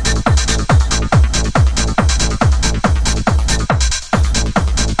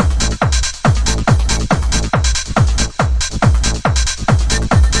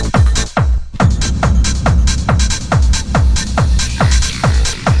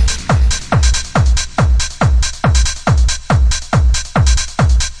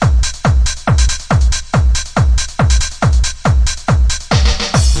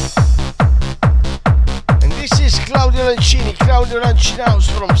 Claudio Lancini House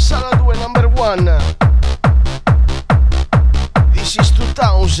from Sala 2 number 1. This is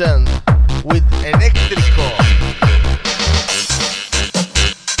 2000 with Electrico.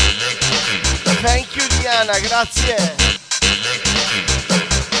 Thank you Diana, grazie.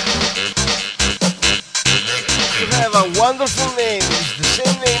 You have a wonderful name, it's the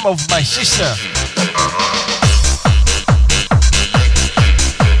same name of my sister.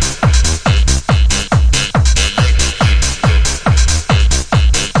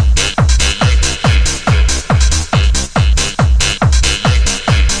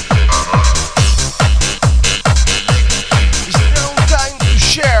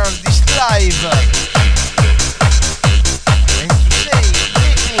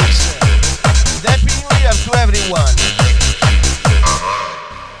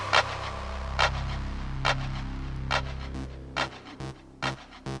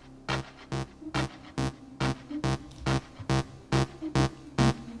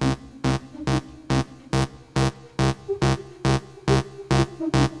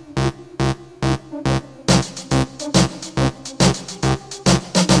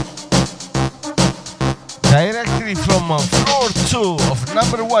 Directly from floor 2 of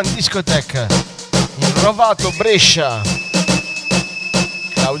number 1 discotheque in Rovato, Brescia.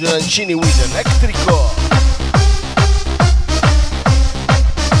 Claudio Lancini with Electrico.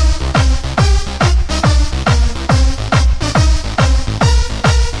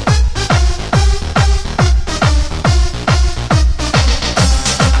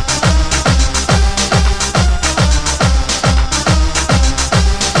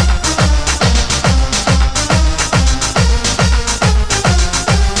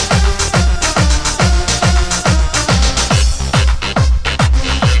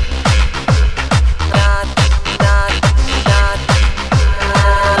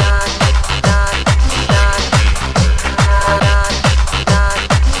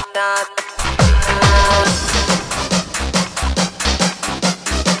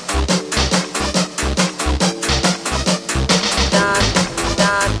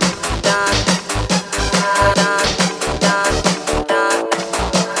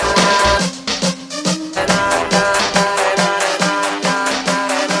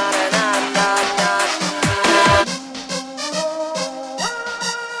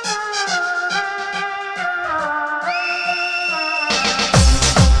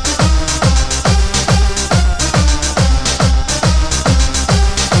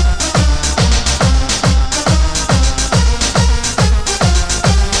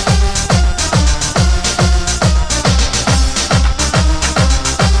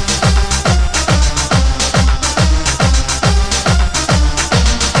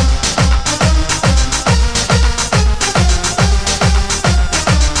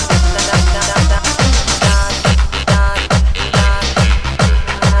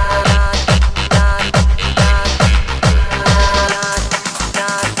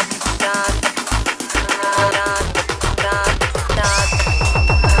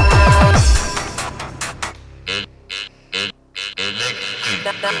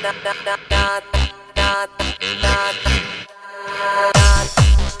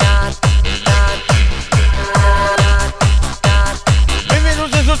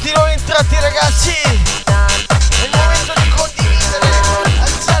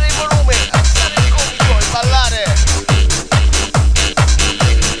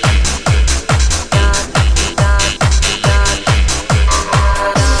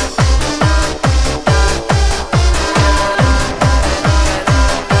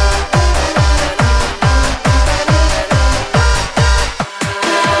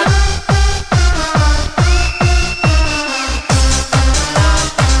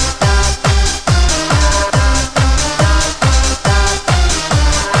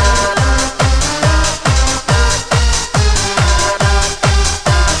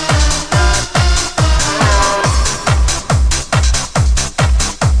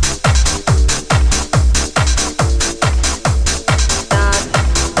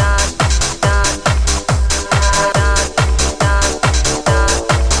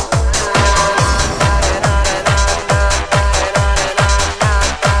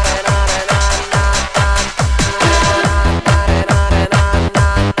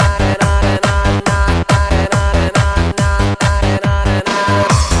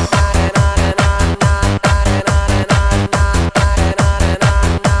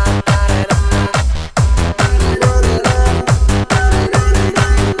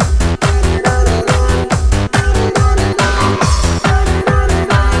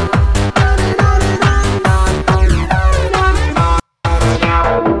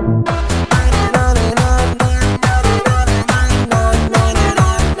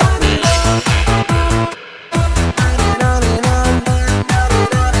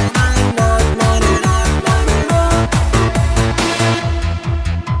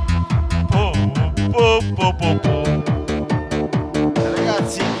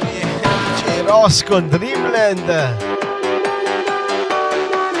 House con Dreamland.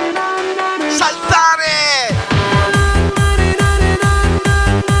 Saltare!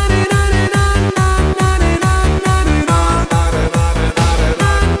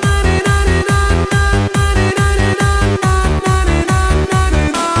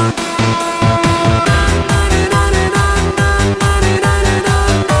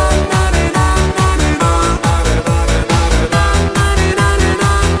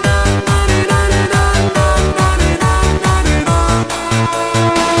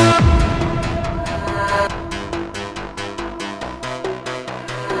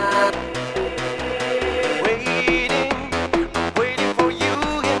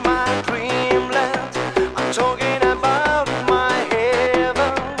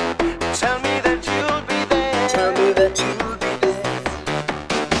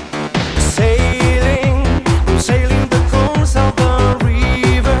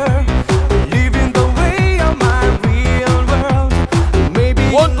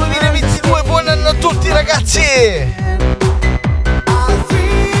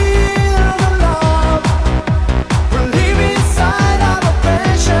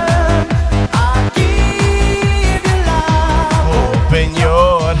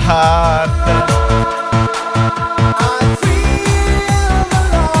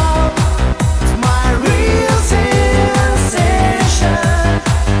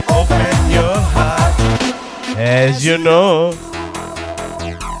 As you know.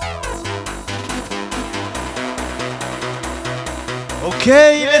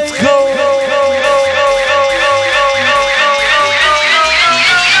 Okay, let's go.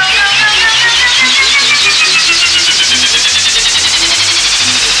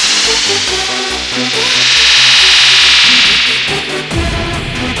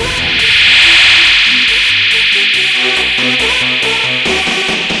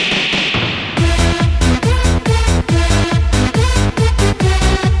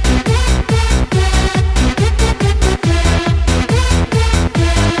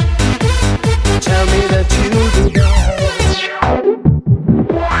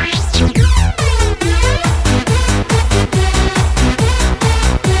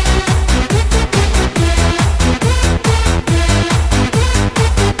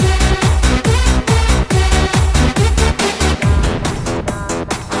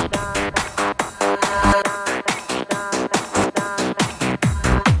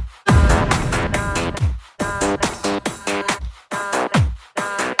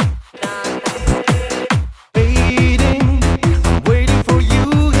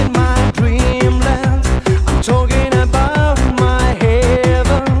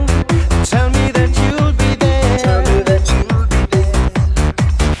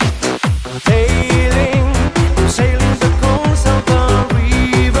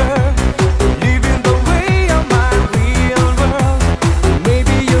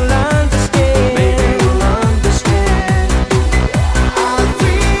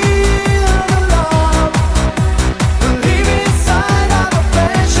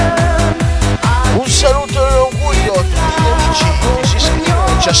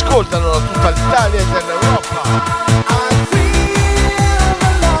 Ascoltano tutta l'Italia e dell'Europa.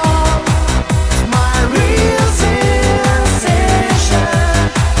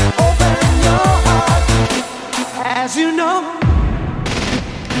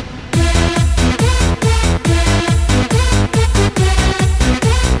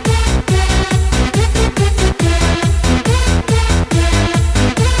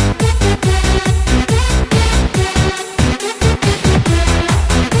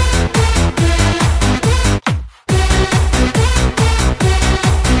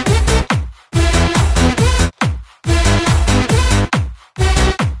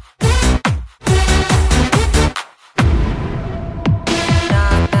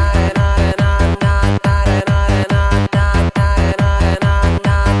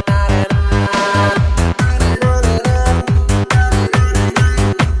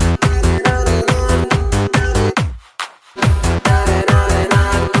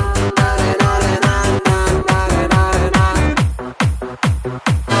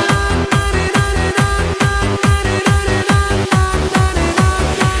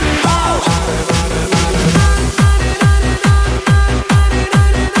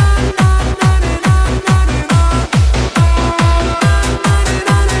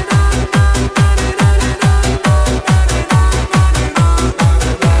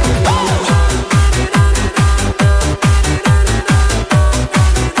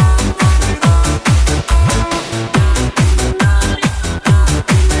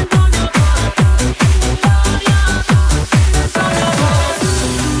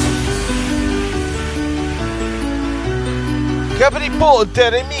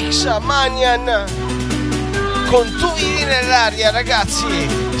 Walter e Mixa Manian con Tu vivi nell'aria, ragazzi.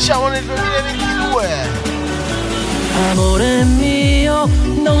 Siamo nel 2022. Amore mio,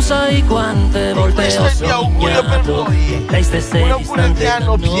 non sai quante volte Questo ho è il mio augurio per sognato voi. lei stessa Un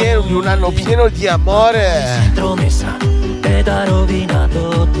augurio di un anno pieno di amore. Promessa ed ha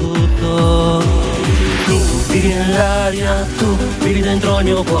rovinato tutto. Tu vivi nell'aria, tu vivi dentro il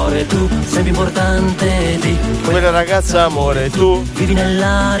mio cuore, tu sei più importante di Quella ragazza amore, tu vivi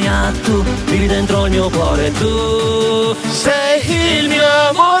nell'aria, tu vivi dentro il mio cuore, tu sei il mio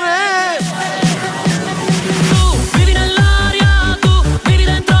amore.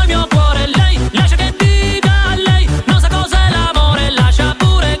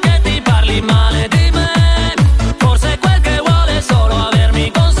 Male di me, forse quel che vuole solo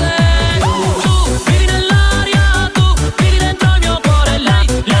avermi con sé. Tu vivi nell'aria, tu vivi dentro il mio cuore. Lei,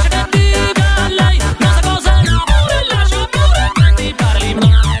 lascia che dica lei, non sa cos'è l'amore. Lascia pure che ti parli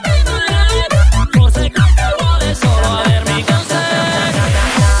male di me, forse quel che vuole solo avermi con sé.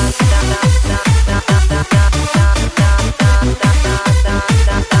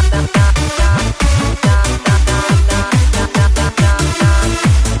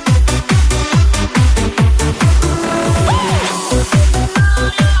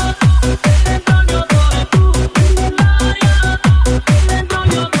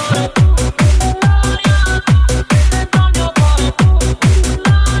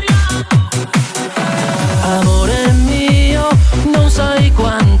 Amore mio, non sai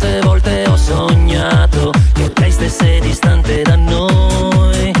quante volte ho sognato che lei stesse distante da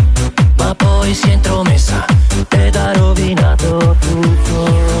noi, ma poi si è intromessa ed ha rovinato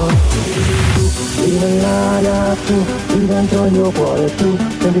tutto. Tu vivi nell'aria, tu vivi dentro il mio cuore, tu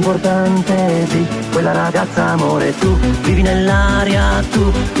sei più importante di quella ragazza amore, tu vivi nell'aria,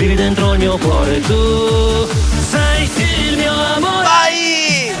 tu vivi dentro il mio cuore, tu sei il mio amore. Vai!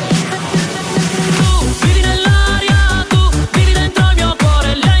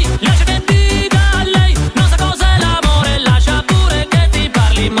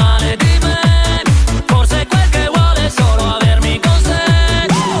 Male di me, forse quel che vuole solo avermi con sé.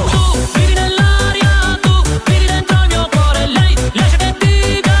 Tu vivi nell'aria, tu vivi dentro il mio cuore. Lei, lascia che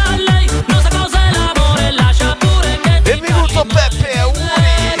dica lei, non sa cos'è l'amore. Lascia pure che ti Benvenuto Peppe,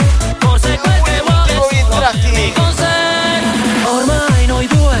 auguri. forse quel che vuole solo avermi con sé. Ormai noi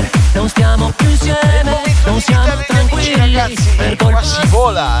due non stiamo più insieme, non siamo tranquilli, ragazzi. per Qua colpa si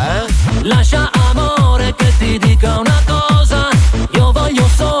vola, lascia amore che ti dica una cosa, io voglio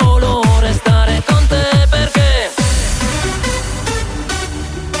solo restare con te perché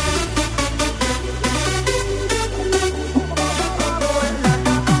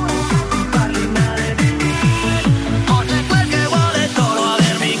forse quel che vuole solo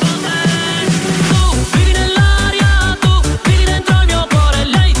avermi con te. Tu vivi nell'aria, tu vivi dentro il mio cuore.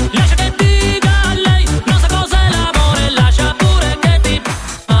 Lei, lascia che dica lei, non sa cos'è l'amore. Lascia pure che ti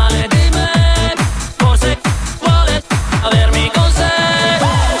male di me, forse vuole avermi con sé.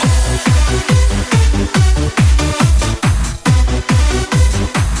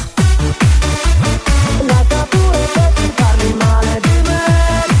 Lascia pure che ti parli male di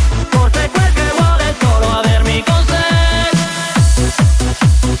me, forse quel che vuole solo avermi con sé.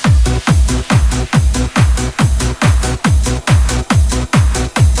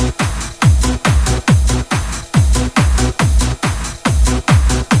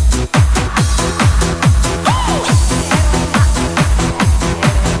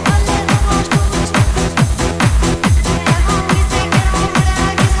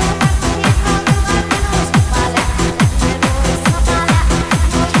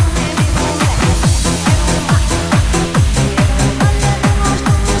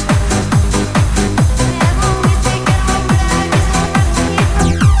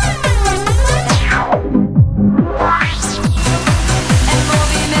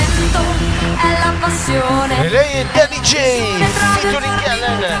 E lei è Danny J, featuring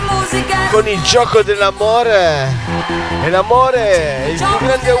Ellen, con il gioco dell'amore. E l'amore è il più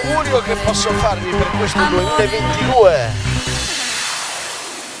grande augurio che posso farvi per questo 2022.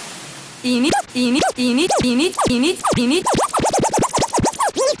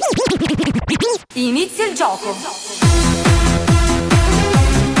 Inizia il gioco.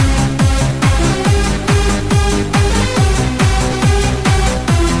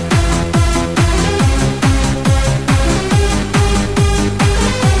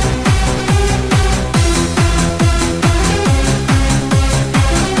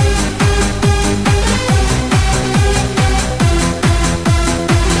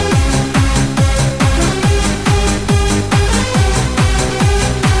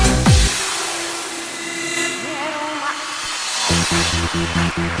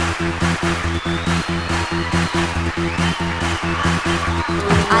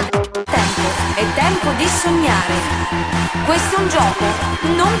 tempo di sognare. Questo è un gioco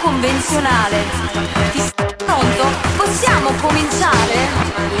non convenzionale. Pronto? Possiamo cominciare?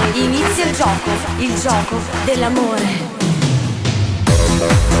 Inizia il gioco dell'amore.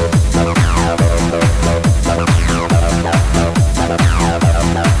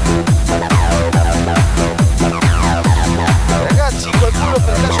 Ragazzi, qualcuno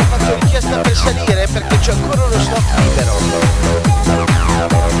per caso ha fatto richiesta per salire perché c'è ancora uno stop libero.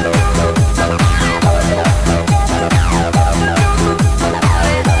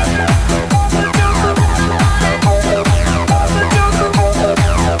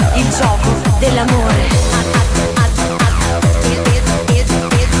 Il gioco dell'amore.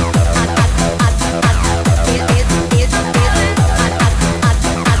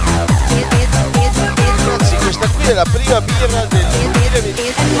 Ragazzi, questa qui è la prima birra del 2020.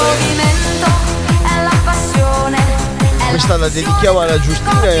 È il movimento, è la passione. Questa la dedichiamo alla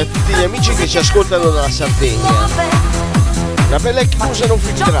Giustina e a tutti gli amici che ci ascoltano dalla Sardegna. Una bella chiusa non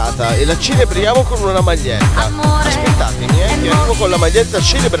filtrata e la celebriamo con una maglietta. Aspettatemi, che arrivo con la maglietta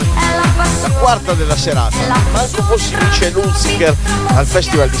celebre, la quarta della serata. Manco fossi Michel Hunziker al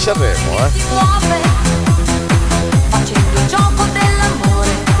Festival di Sanremo, Facendo il gioco dell'amore.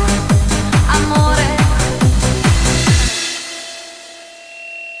 Amore.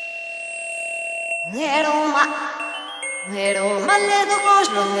 Roma ledo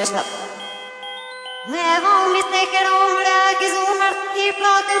košlo nešta. Nevo mi steker umra, ki zumar ti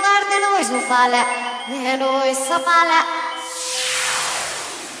plote varte noi su fale. Noi sapale.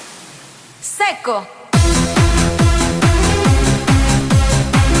 Secco.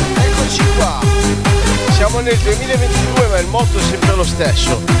 Eccoci qua. Siamo nel 2022 ma il motto è sempre lo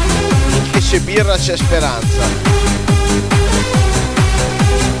stesso. Finché c'è birra c'è speranza.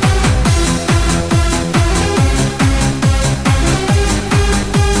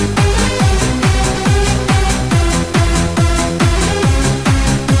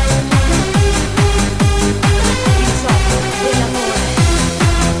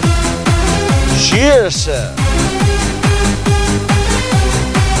 Cheers!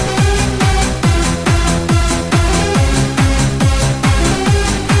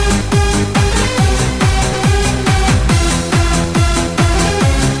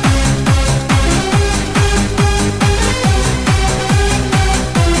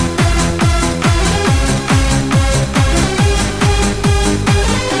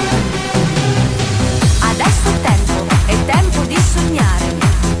 Adesso è tempo di sognare.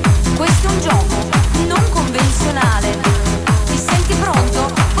 Questo è un gioco non convenzionale. Ti senti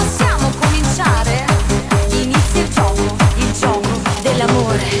pronto? Possiamo cominciare? Inizia il gioco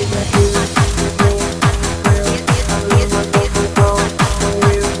dell'amore.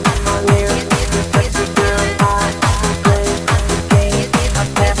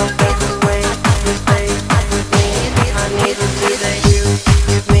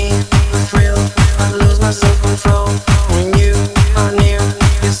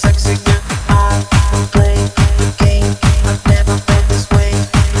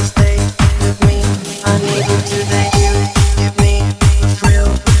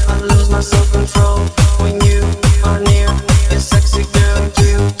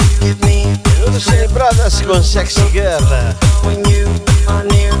 Con Sexy Girl.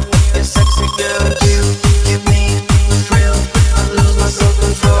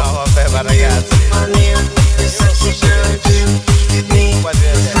 No vabbè, ma ragazzi,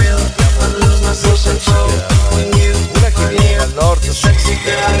 una che viene dal nord, Sexy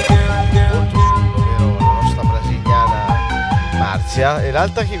Girl, molto vero, la nostra brasiliana Marzia, e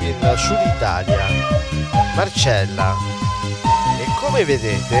l'altra che viene dal sud Italia, Marcella. E come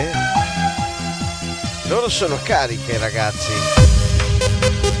vedete loro sono cariche, ragazzi,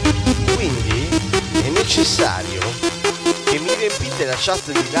 quindi è necessario che mi riempite la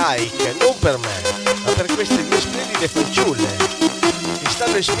chat di like, non per me, ma per queste due splendide fanciulle che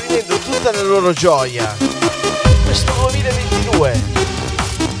stanno esprimendo tutta la loro gioia questo 2022.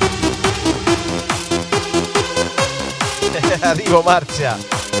 Arrivo, Marzia.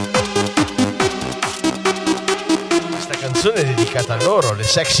 Questa canzone è dedicata a loro, le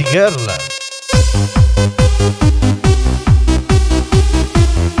Sexy Girl.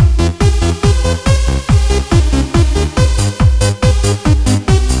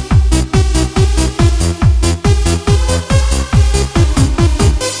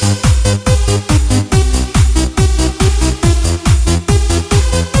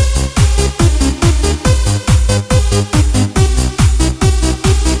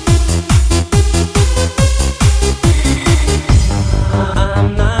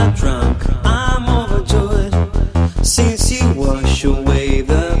 I'm not drunk.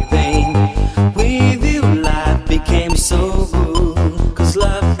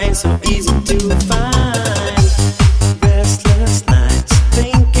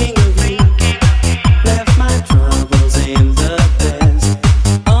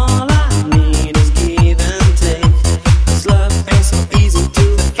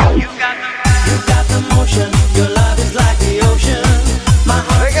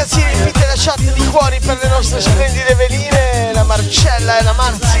 nostre splendide veline, la Marcella e la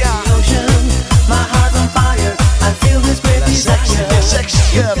Marzia. La sexy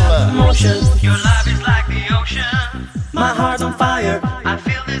girl. Your love is like the ocean. My heart's on fire. I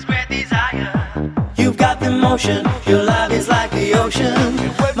feel this great desire. You've got the motion. Your love is like the ocean.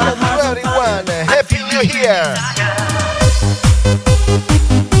 My Welcome to everyone. Happy New Year.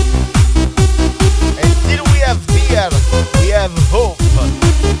 And till we have beer, we have hope.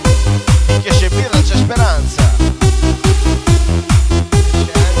 Finché c'è birra c'è speranza.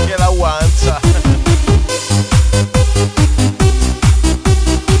 C'è anche la guanza.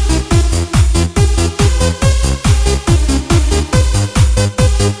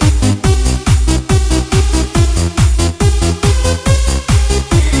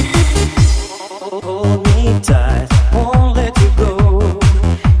 hold me tight, won't let you go.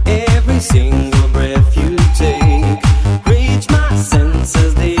 Every single breath you take, reach my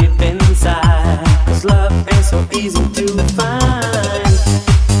senses deep inside. 'Cause love ain't so easy to find.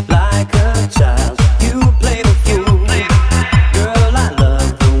 Like a child, you play the fool. Girl, I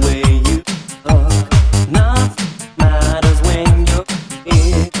love the way you talk. Nothing matters when you're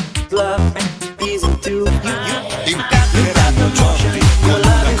here. Love ain't easy to you got the motion. Your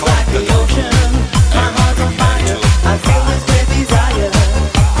love is like the ocean. My heart's on fire. I feel this great desire.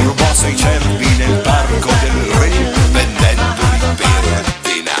 Rubò sei cervi nel parco del re, vendendoli per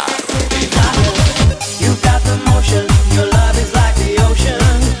denaro. You got the motion. Your love is like the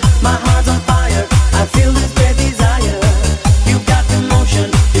ocean. My heart's on fire. I feel this great desire. You got the motion.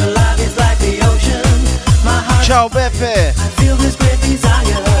 Your love is like the ocean. My heart's Ciao Beppe. I feel this great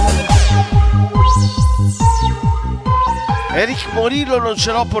desire. Eric Morillo non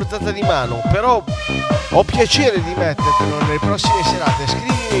ce l'ho a portata di mano, però ho piacere di mettertelo nelle prossime serate.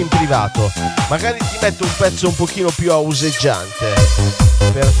 Scrivimi in privato, magari ti metto un pezzo un pochino più auseggiante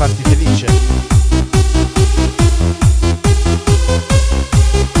per farti felice.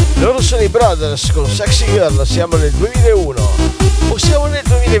 Loro sono i Brothers con Sexy Girl. Siamo nel 2001 o siamo nel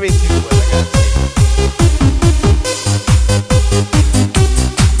 2022, ragazzi?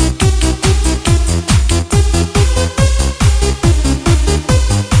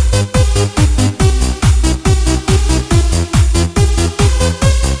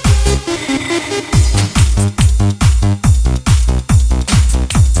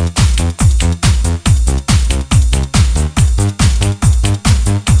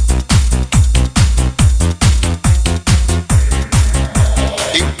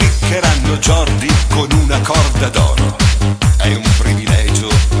 Impiccheranno Jordi con una corda d'oro. È un privilegio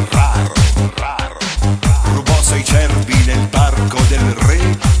raro, raro. Rubò 6 cervi nel parco del re,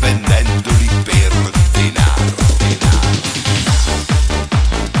 vendendoli per denaro, denaro.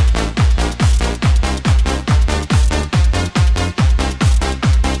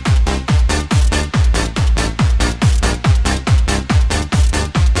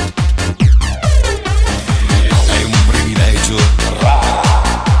 È un privilegio raro.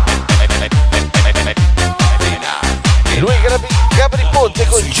 E lui Gabri Ponte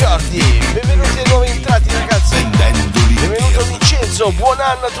con Jordi. Benvenuti ai nuovi entrati, ragazzi. Vendendoli Benvenuto per Vincenzo, buon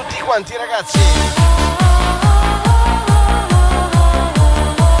anno a tutti quanti, ragazzi.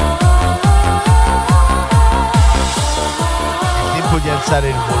 È tempo di alzare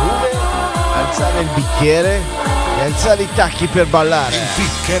il volume, alzare il bicchiere e alzare i tacchi per ballare.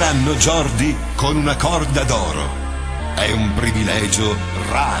 Impiccheranno Jordi con una corda d'oro. È un privilegio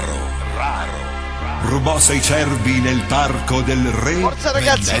raro, raro. Rubò 6 cervi nel parco del re. Forza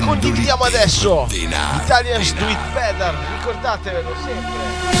ragazzi, vendendoli condividiamo per adesso. denaro, Italians do denaro. it better, ricordatevelo sempre.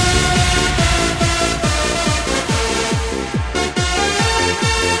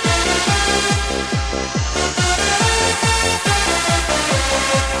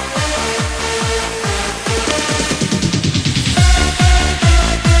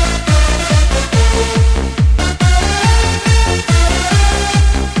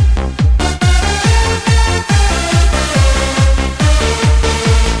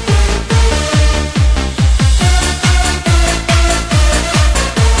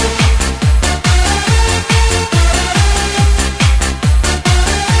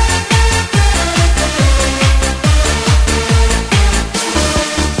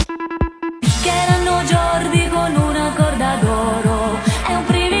 Picchieranno Jordi con una corda d'oro, è un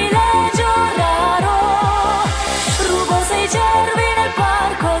privilegio raro. Rubo 6 cervi nel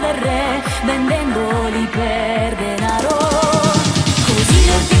parco del re, vendendoli per denaro. Così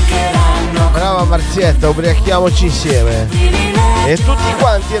non piccheranno. Brava Marzietta, ubriachiamoci insieme. E tutti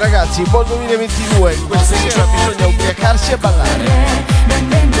quanti ragazzi, buon 2022. Questa sera bisogna ubriacarsi e ballare.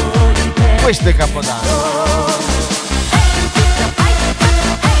 Questo è Capodanno.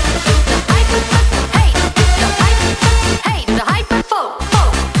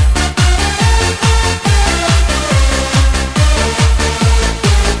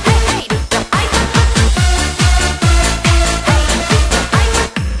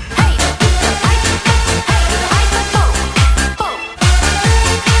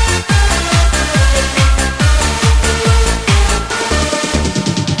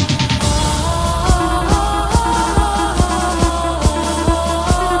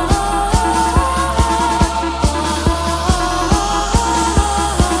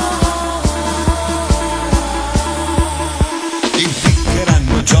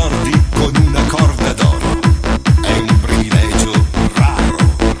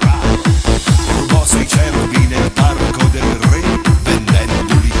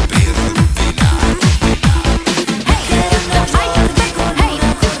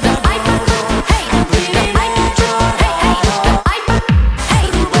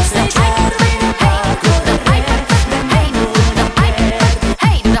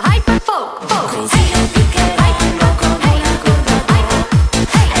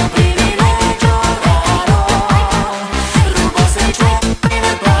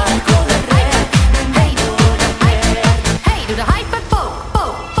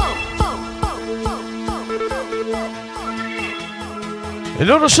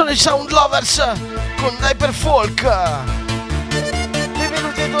 loro sono i Sound Lovers con Hyperfolk.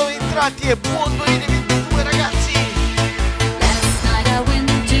 Benvenuti ai nuovi entrati e buon 2022 ragazzi. Last night I went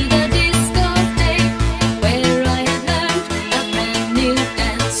to the discotheque where I had learned a brand new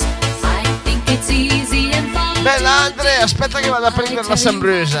dance. I think it's easy and fun. Bella Andre, aspetta che vado a prendere la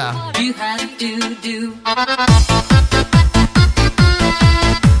Sambrusa. You have to do.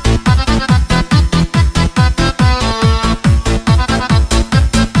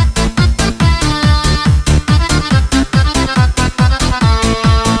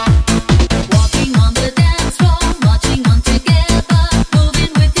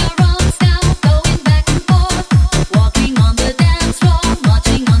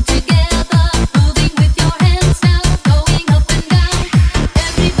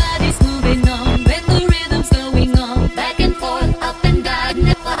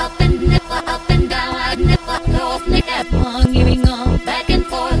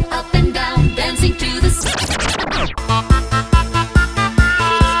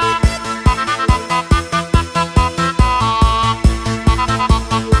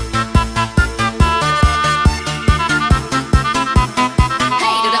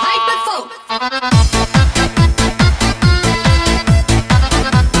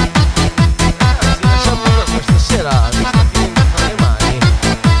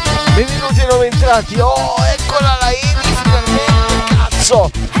 Oh, eccola la Emi finalmente, cazzo!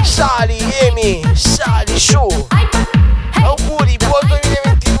 Sali, Emi, sali su! Auguri, buon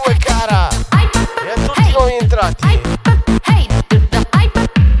 2022 cara! E a tutti i nuovi entrati!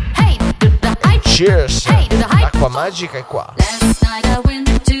 Cheers! L'acqua magica è qua! Last night I went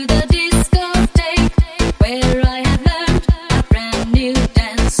to the discotheque where I had learned a brand new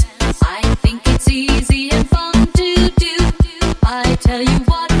dance. I think it's easy and fun to do. I tell you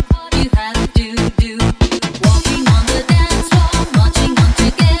what.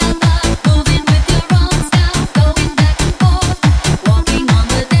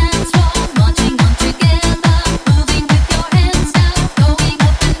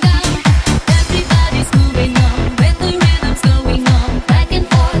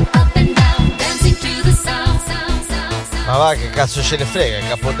 Ma va, che cazzo ce ne frega,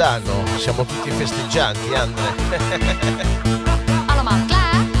 Capodanno, siamo tutti festeggianti, Andre.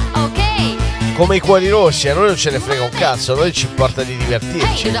 Come i cuori rossi, a noi non ce ne frega un cazzo, a noi ci importa di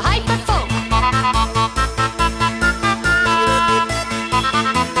divertirci.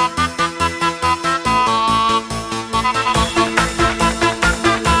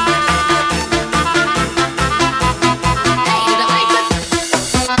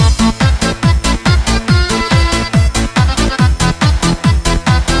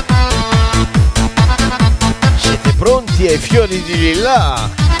 ai fiori di lilla.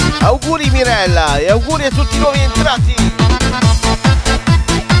 Auguri Mirella e auguri a tutti i nuovi entrati.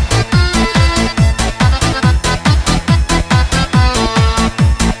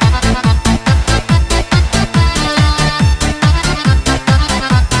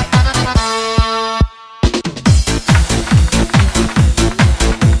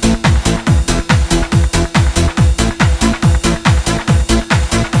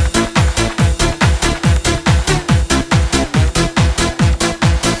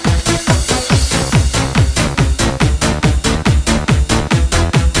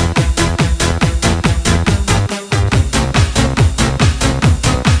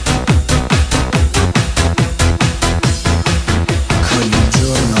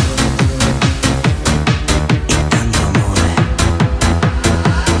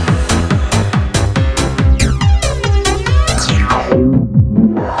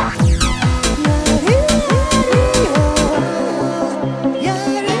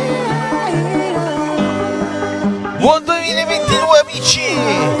 Buon 2022 amici!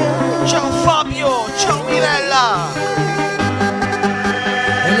 Ciao Fabio, ciao Mirella!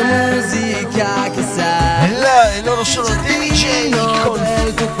 È una musica che sa. E loro sono DJ con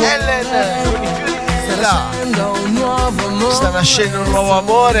Ellen, con i fiori di là. Sta nascendo un nuovo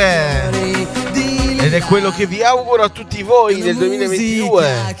amore. Ed è quello che vi auguro a tutti voi nel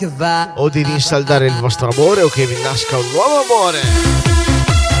 2022. O di rinsaldare il vostro amore o che vi nasca un nuovo amore.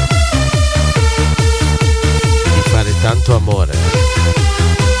 Fare tanto amore.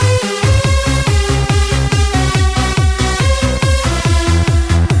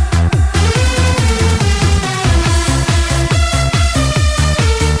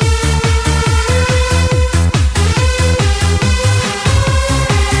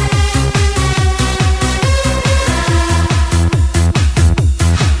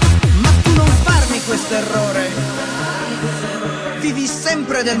 Ma tu non farmi questo errore. Vivi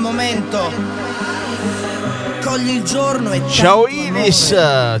sempre del momento. togli il giorno e Ciao tanto Iris,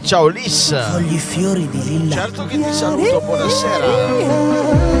 amore. ciao Liz. Togli i fiori di lilla. Certo che ti saluto, buonasera.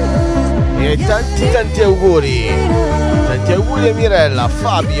 E tanti auguri. Tanti auguri a Mirella,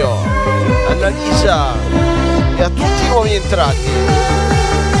 Fabio, Annalisa e a tutti i nuovi entrati.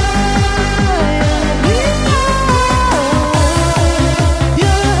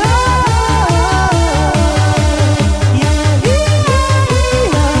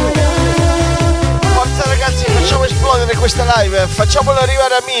 Questa live, facciamolo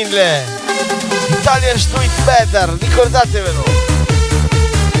arrivare a 1000. Italian Street Better, ricordatevelo.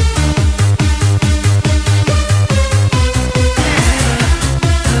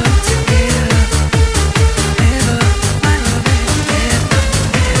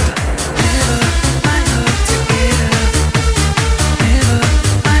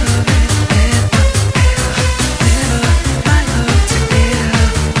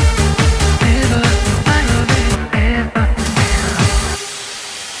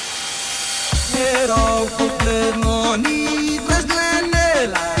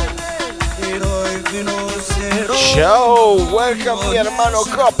 Ciao, welcome mi hermano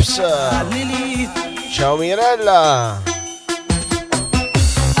Cops. Ciao Mirella.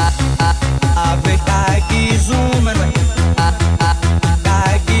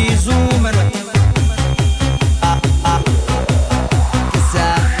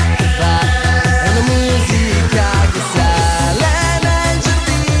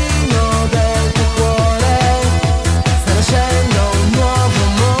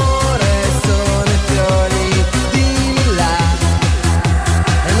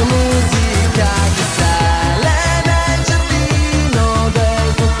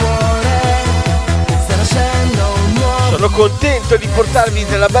 Contento di portarvi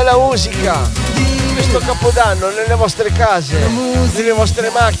della bella musica questo Capodanno nelle vostre case, nelle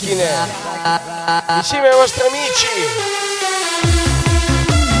vostre macchine, insieme ai vostri amici.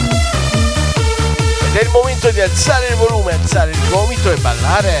 Ed è il momento di alzare il volume, alzare il gomito e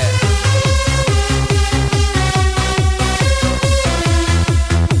ballare.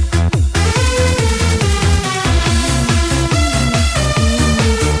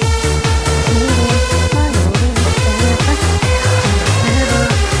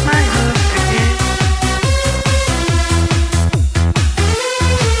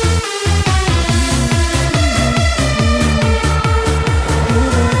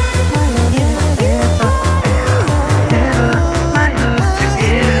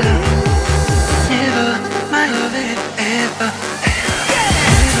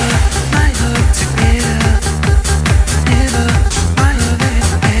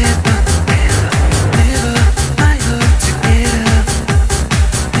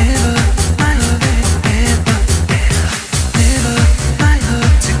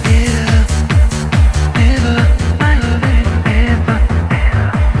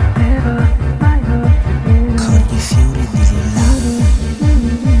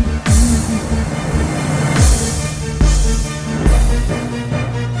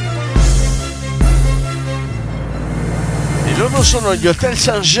 Sono gli Hotel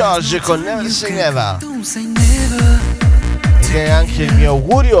St. George con Never Say Never. Ed è anche il mio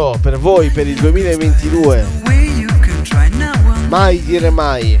augurio per voi per il 2022. Mai dire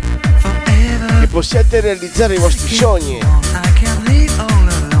mai. Che possiate realizzare i vostri sogni.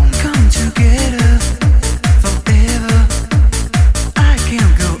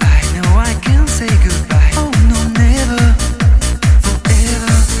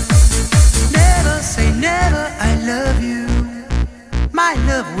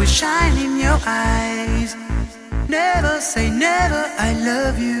 Shine in your eyes. Never say never, I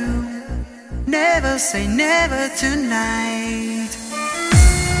love you. Never say never tonight.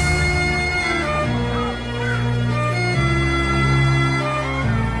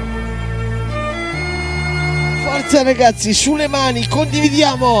 Forza ragazzi, sulle mani,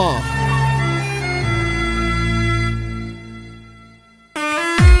 condividiamo!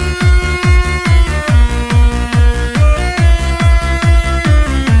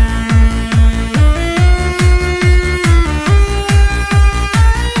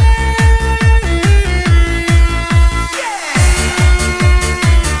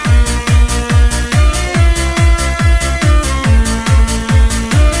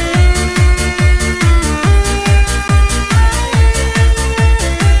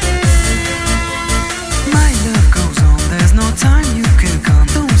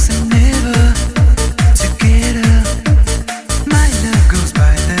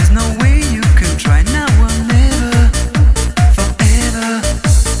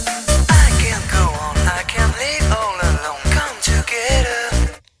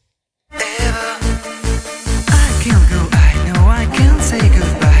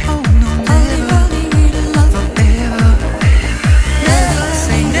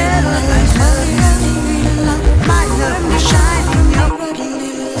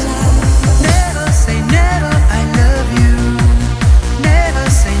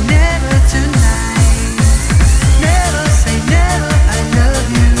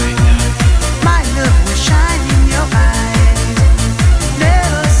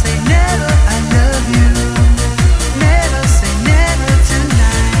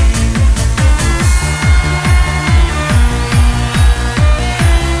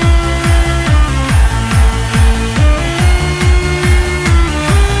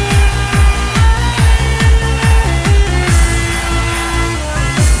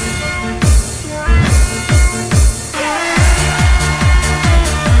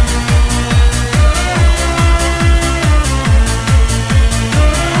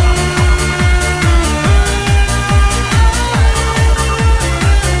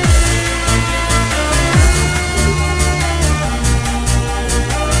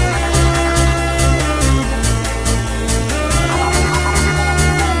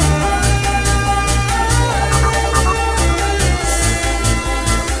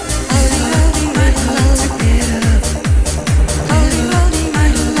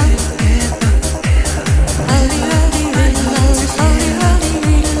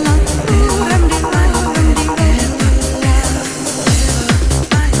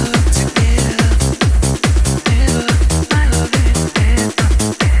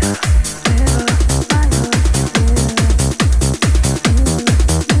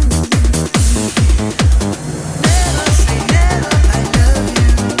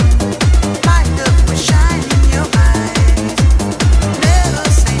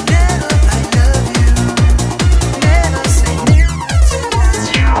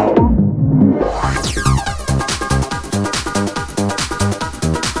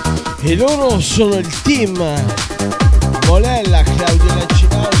 loro sono il team Molella, Claudio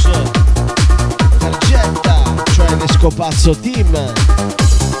Lancinaus, Targetta, cioè l'Escopazzo Team,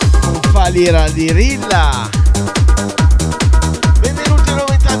 con Falira di Rilla. Benvenuti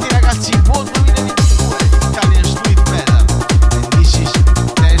noventati ragazzi, buon 2022, Italian Street Metal, and this is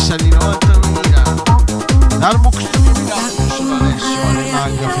Dance anni 90 2000, Hardbook Studio Milano, sono Alessio, Ale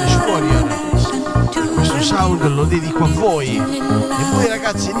Manga, Flash Warrior. Questo sound lo dedico a voi e voi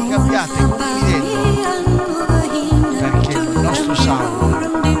ragazzi ricambiate condividendo, perché il nostro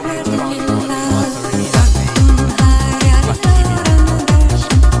sound è elettronico anni 90 2000 e attivi.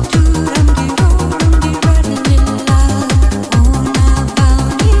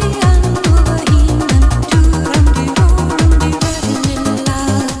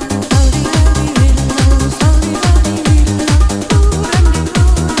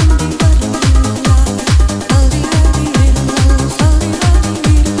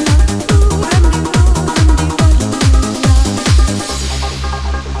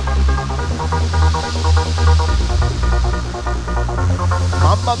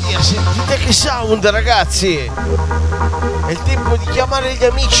 Mamma mia, sentite che sound ragazzi! È il tempo di chiamare gli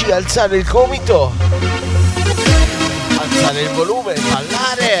amici, alzare il gomito, alzare il volume,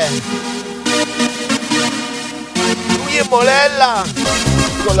 ballare. Lui è Molella,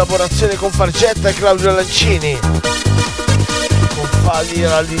 in collaborazione con Fargetta e Claudio Lancini, con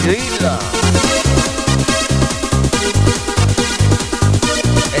Falira di Rilla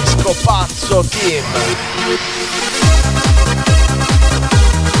e Scopazzo Team.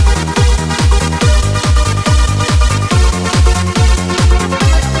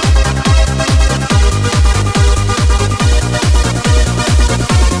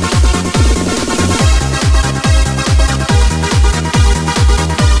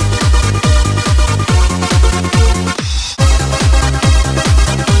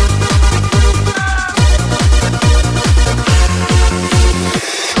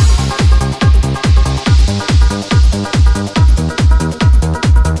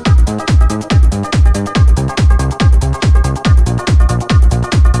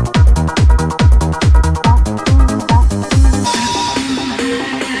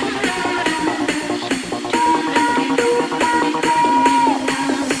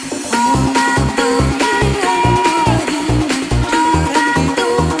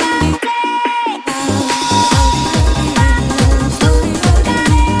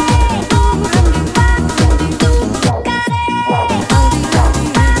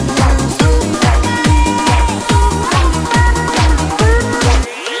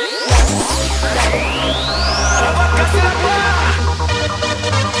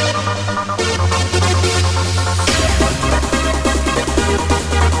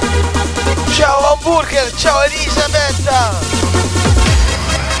 Ciao Elisabetta!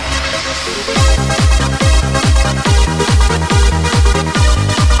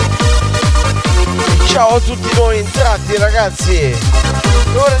 Ciao a tutti noi entrati ragazzi!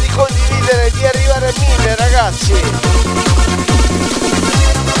 L'ora di condividere e di arrivare a 1000 ragazzi!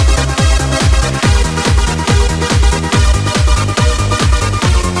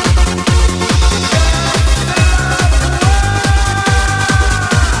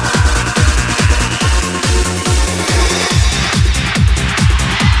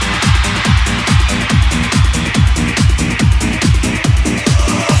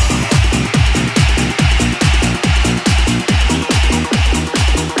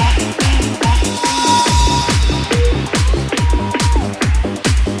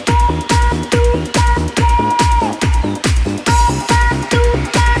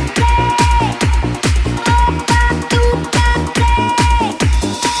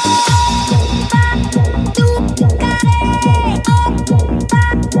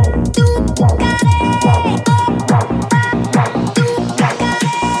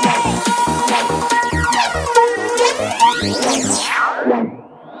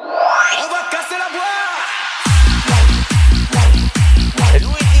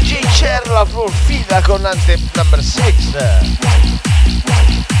 Fila con Anthem number 6.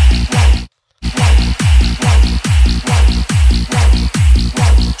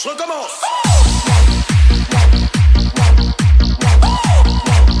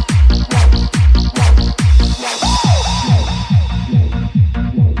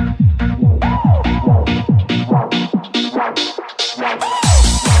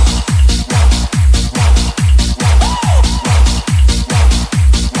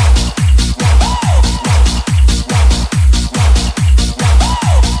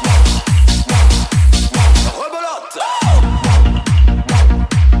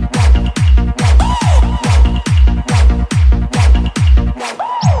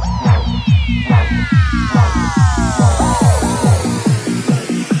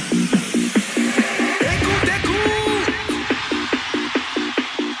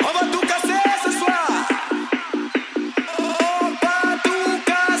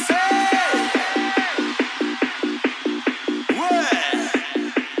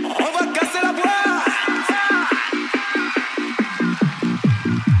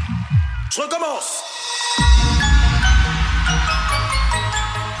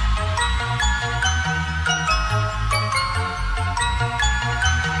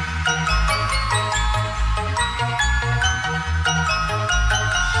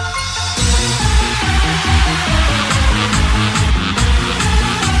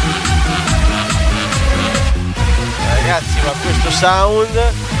 Ragazzi, ma questo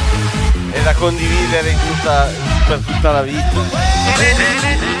sound è da condividere per tutta la vita.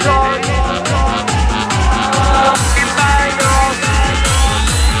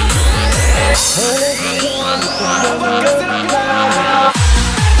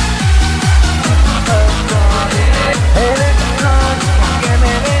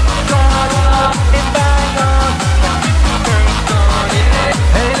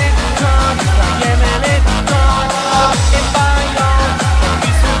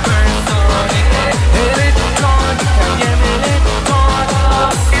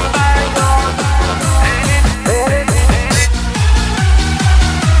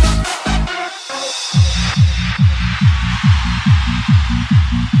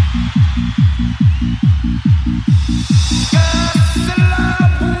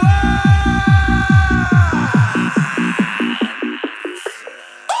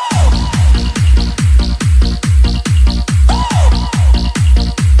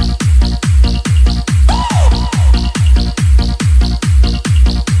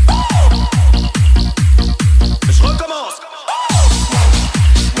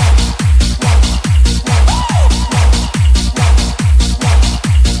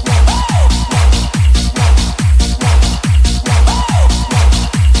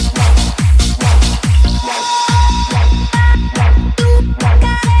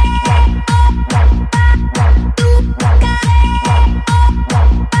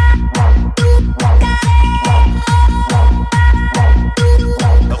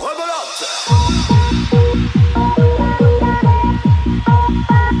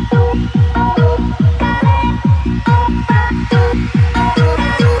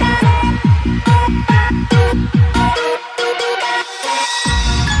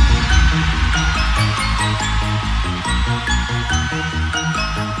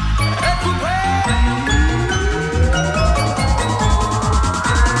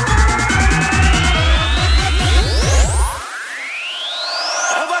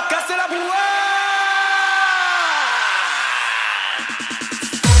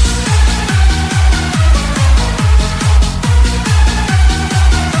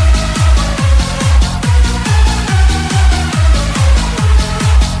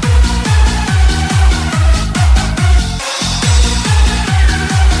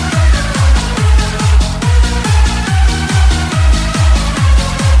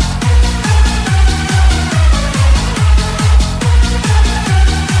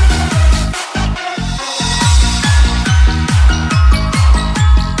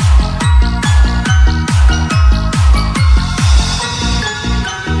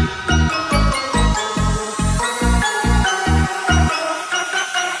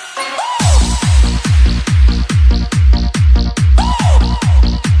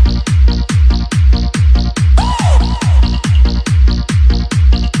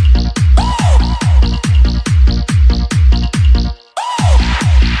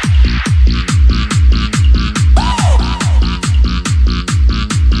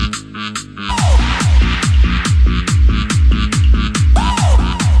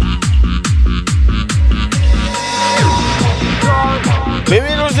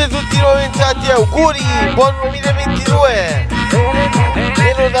 Benvenuti a tutti i nuovi entrati, auguri, buon 2022,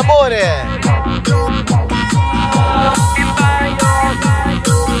 pieno d'amore.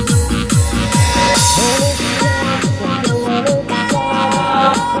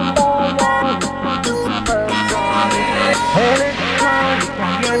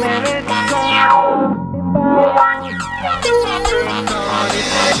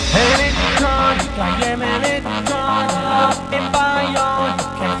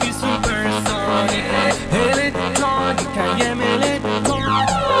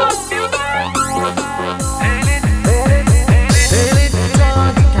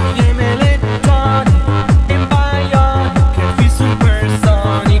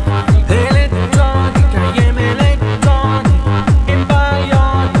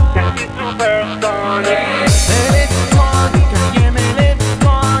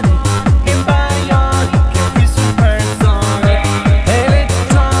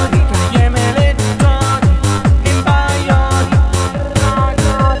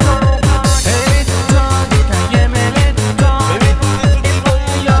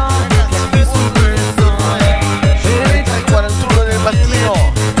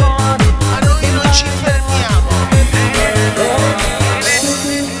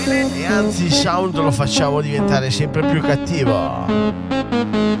 facciamo diventare sempre più cattivo.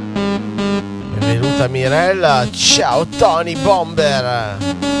 Benvenuta Mirella, ciao Tony Bomber,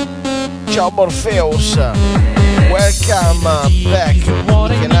 ciao Morpheus, welcome back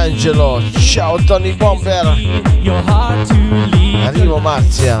Michelangelo, ciao Tony Bomber, arrivo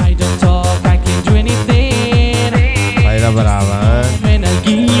Marzia, fai la brava,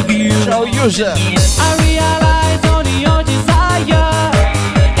 ciao user.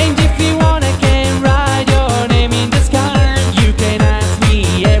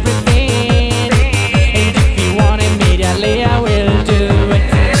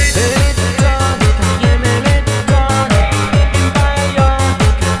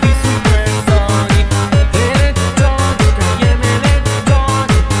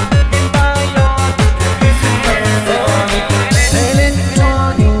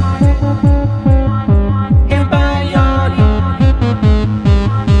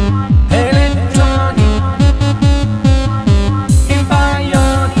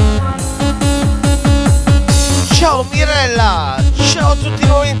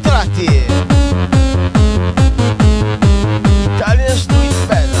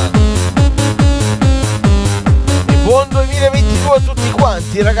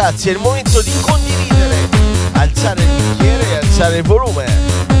 Ragazzi, è il momento di condividere, alzare il bicchiere e alzare il volume.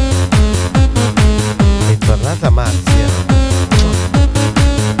 Bentornata Marzia.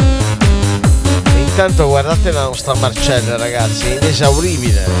 E intanto guardate la nostra Marcella, ragazzi, è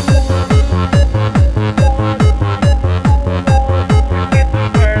inesauribile.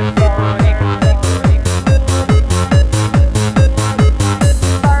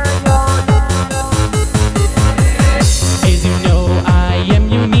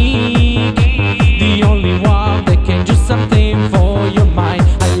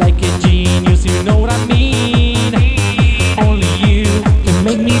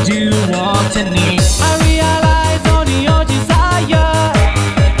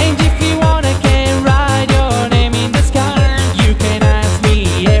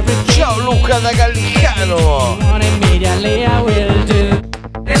 Da Gallicano.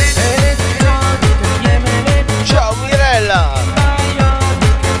 Ciao Mirella.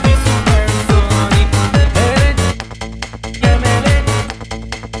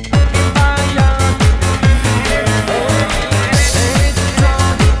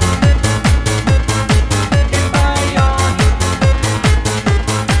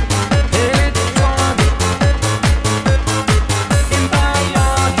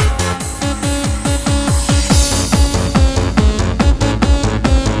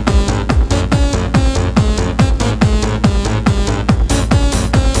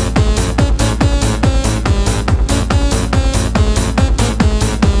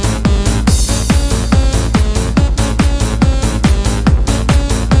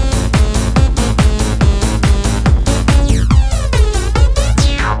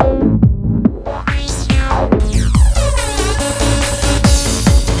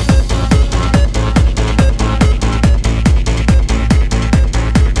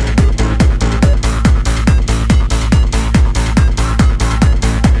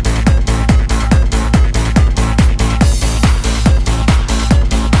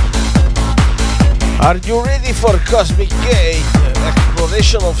 Are you ready for Cosmic Gate,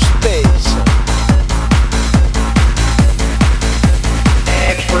 exploration of space?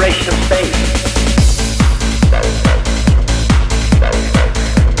 Exploration of space.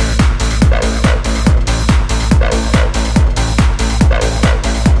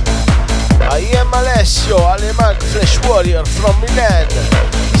 I am Alessio, Aleman Flash Warrior from Milan.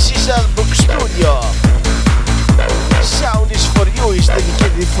 This is Hardbook Studio. Sound is for you, is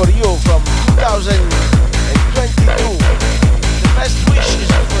dedicated for you from 2022. The best wishes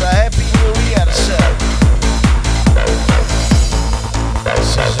for a happy new year, sir.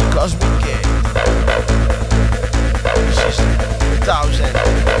 This is a Cosmic Gate. This is 2000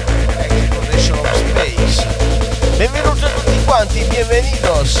 exploration of space. Benvenuti a tutti quanti,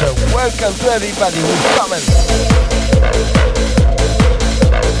 bienvenidos. Welcome to everybody who comment.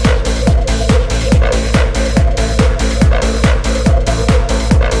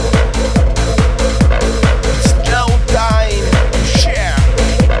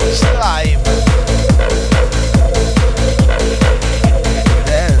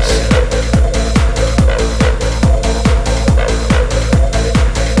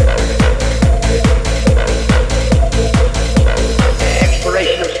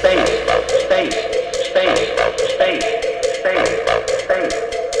 Space.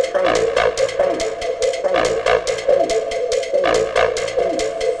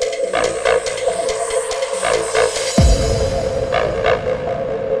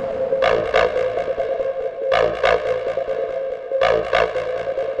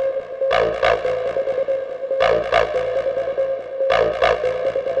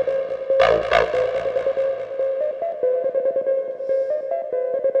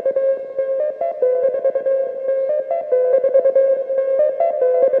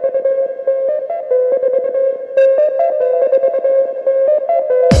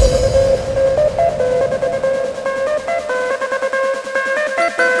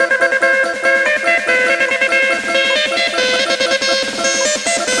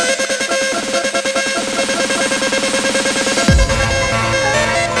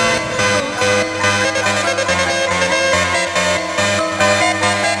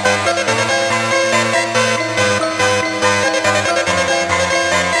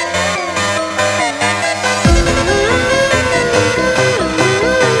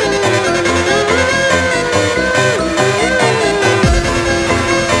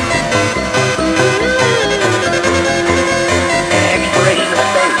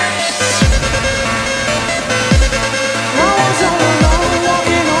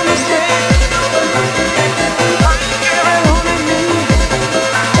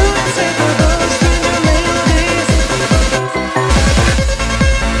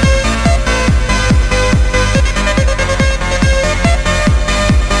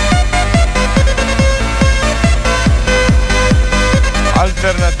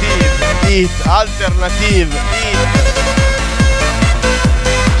 Alternative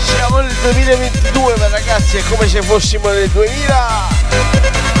Siamo nel 2022, ma ragazzi, è come se fossimo nel 2000.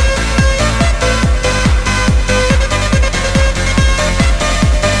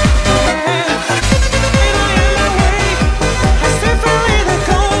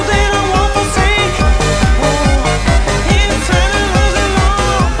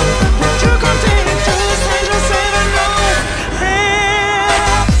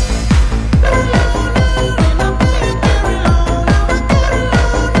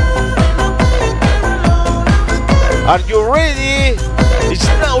 Are you ready? It's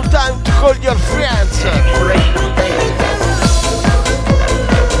now time to call your friends.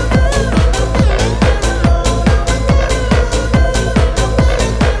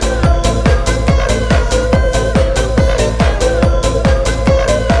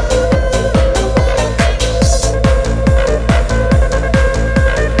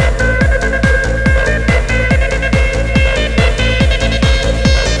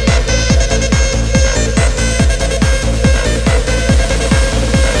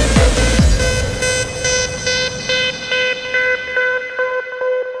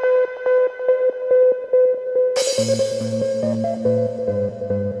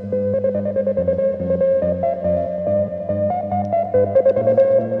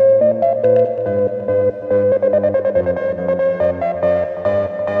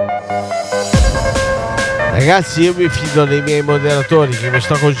 Ragazzi, io mi fido dei miei moderatori, che mi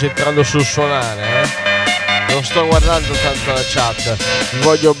sto concentrando sul suonare, non sto guardando tanto la chat. Vi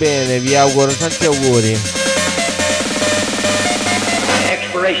voglio bene, vi auguro tanti auguri.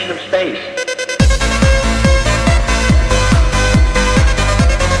 Exploration of space.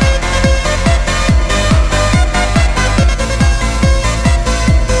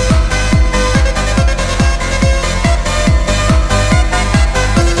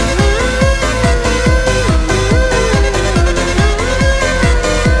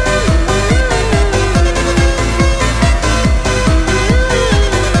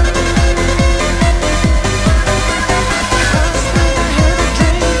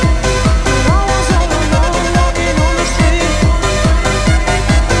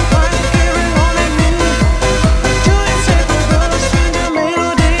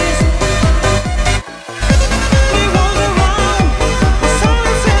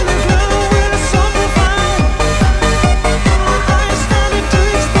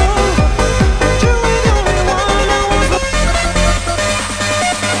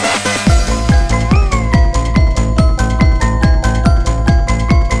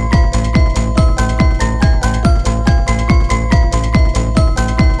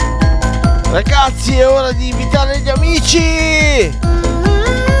 Ragazzi, è ora di invitare gli amici!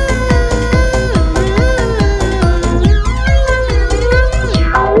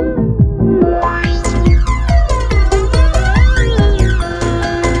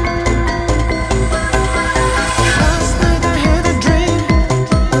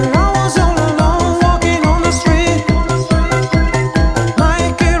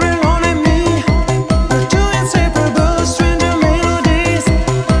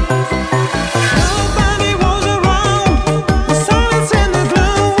 Nobody was around.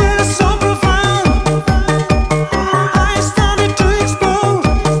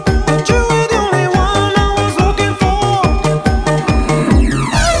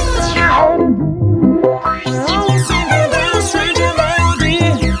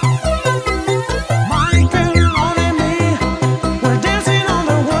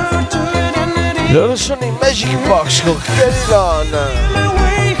 Magic Box con Carry On.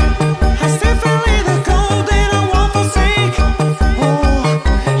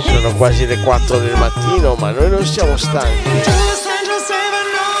 Sono quasi le 4 del mattino, ma noi non siamo stanchi.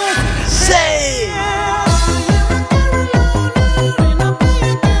 Sì!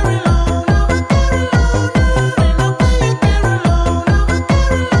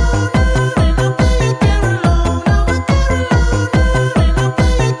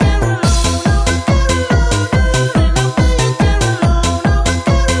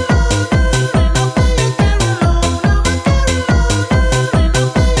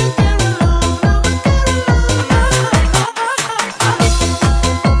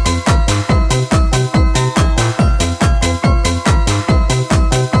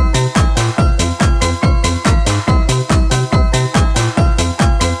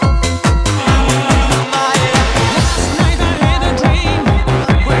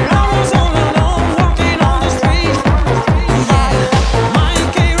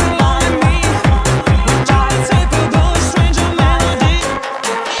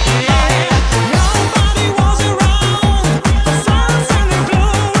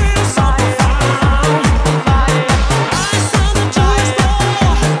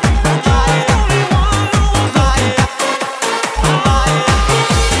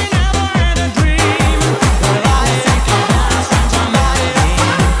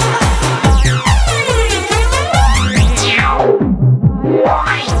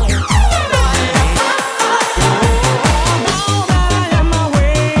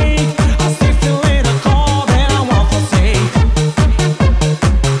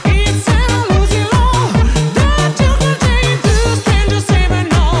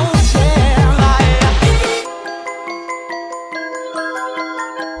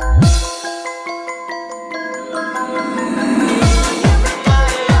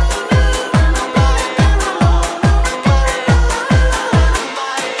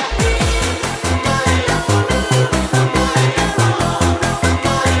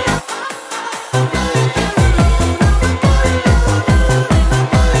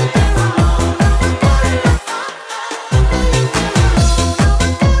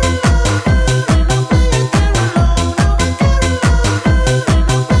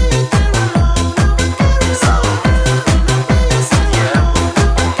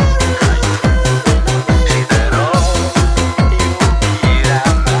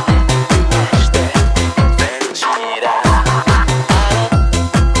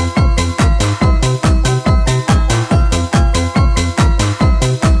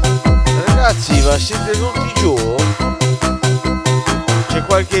 Siete tutti giù? C'è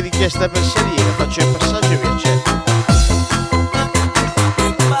qualche richiesta per salire? Faccio il passaggio e vi accetto.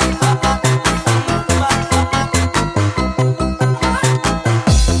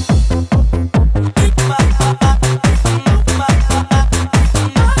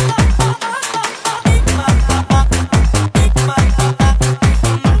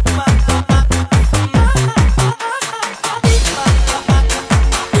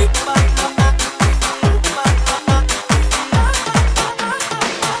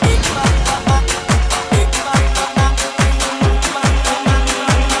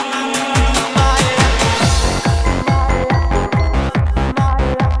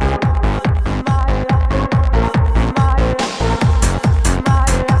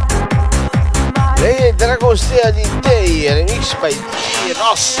 Stea di Day, remix by DJ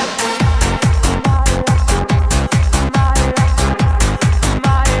Ross.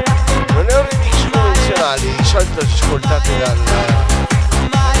 Non è un remix convenzionale, di solito si ascoltate dal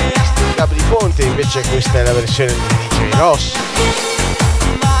Capri Ponte, invece questa è la versione di DJ Ross.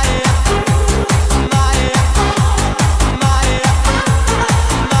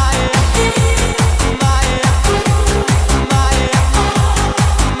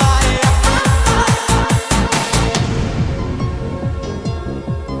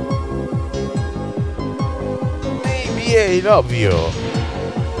 I love you.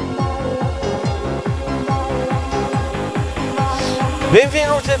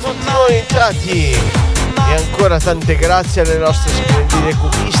 Benvenuti a tutti noi entrati e ancora tante grazie alle nostre splendide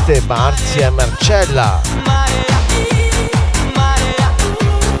cubiste Marzia e Marcella.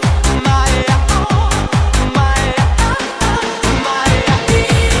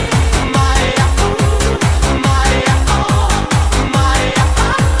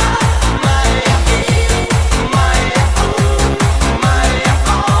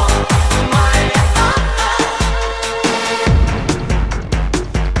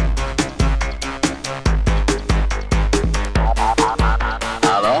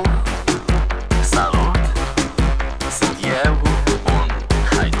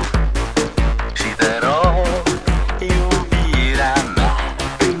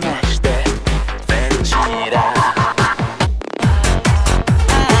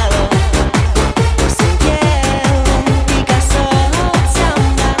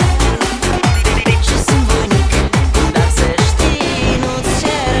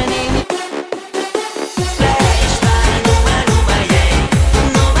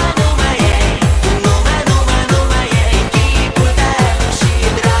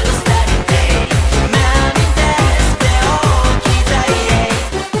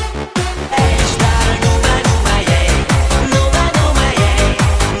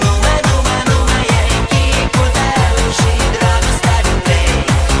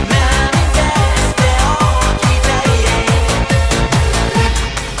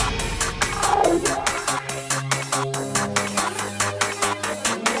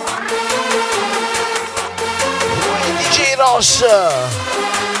 Boss.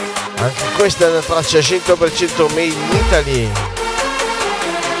 Anche questa è una traccia 100% made in Italy.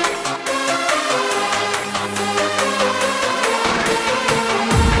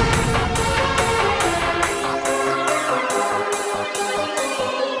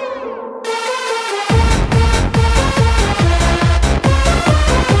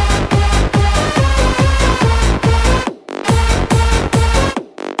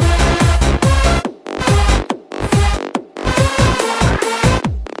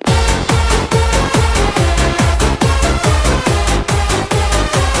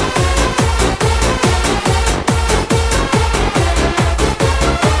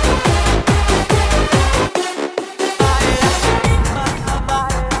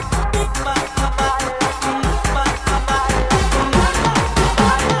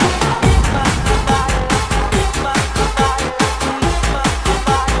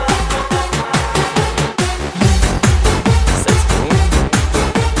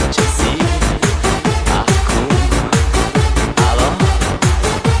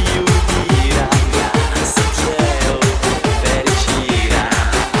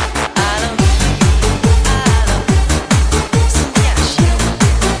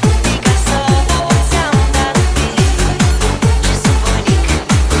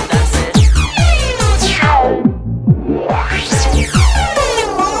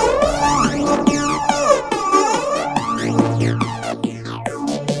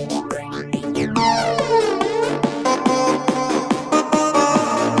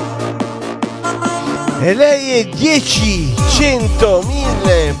 E lei è 10, 100,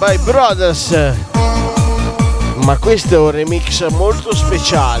 1000 by Brothers. Ma questo è un remix molto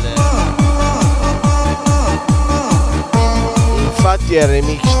speciale. Infatti è il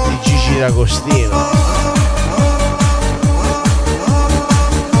remix di Gigi D'Agostino.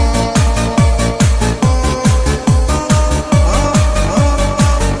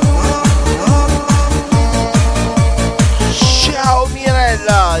 Ciao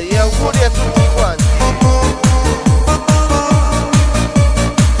Mirella, gli auguri a tutti quanti.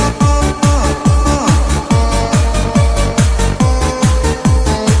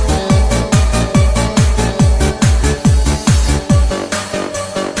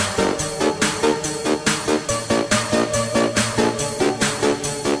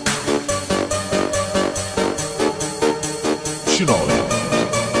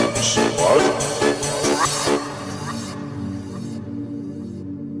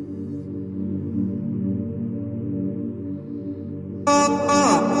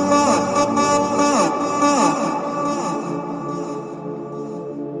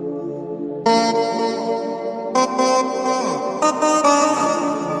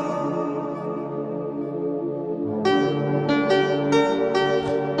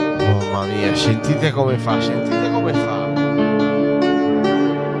 Mamma mia, sentite come fa, sentite come fa.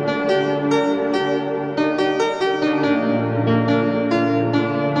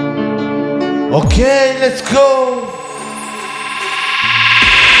 Ok, let's go.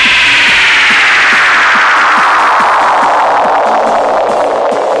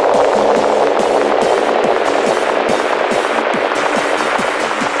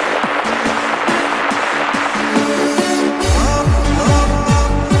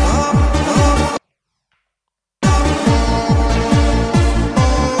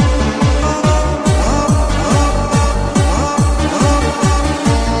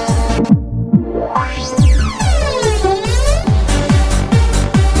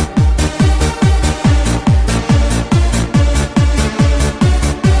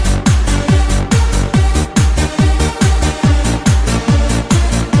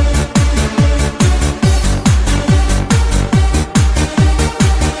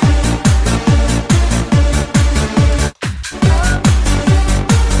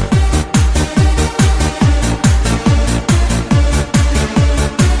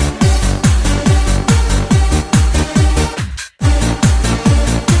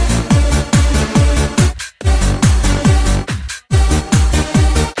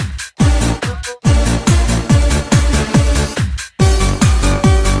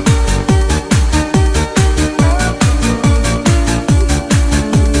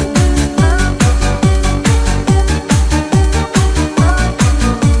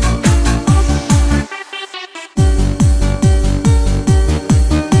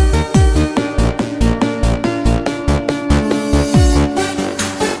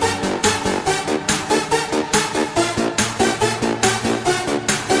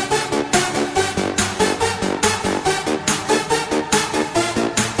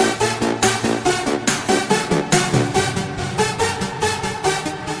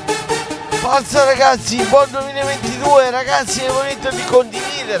 Forza ragazzi, buon 2022 ragazzi, è il momento di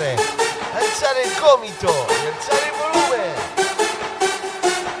condividere, alzare il gomito e alzare il volume.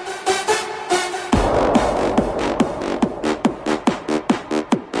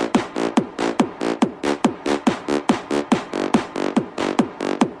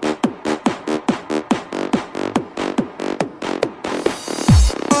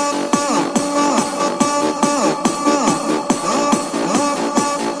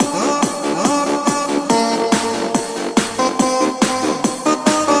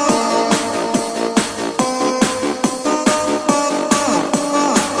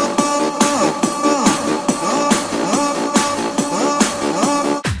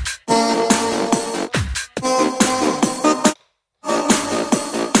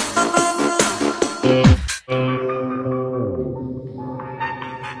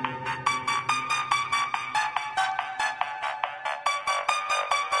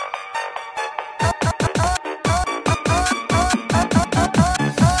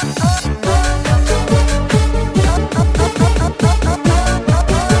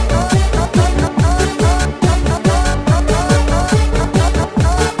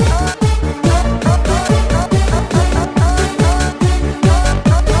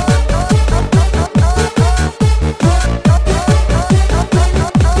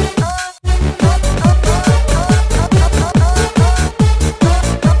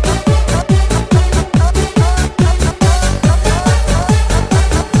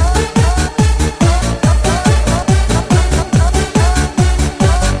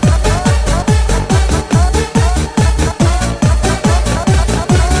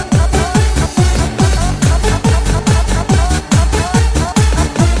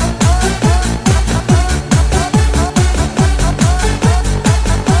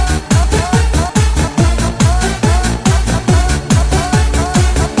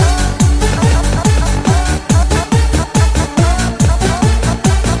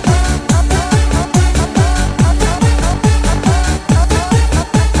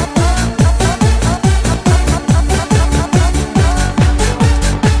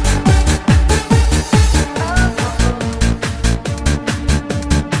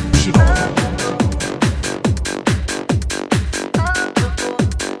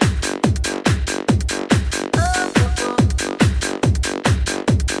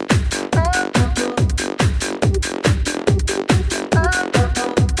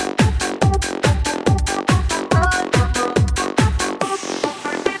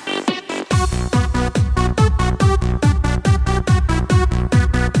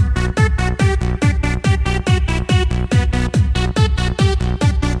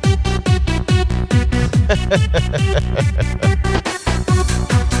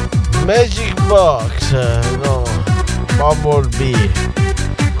 Magic Box, no, Bumblebee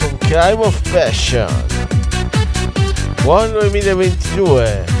con Crime of Passion. Buon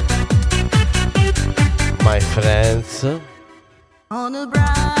 2022, my friends. On a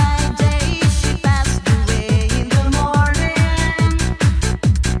bright day she passed away in the morning.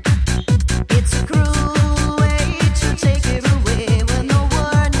 It's a cruel way to take it away with no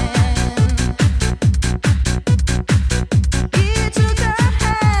warning. He took her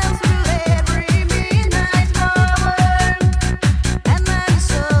hand through every midnight hour, and I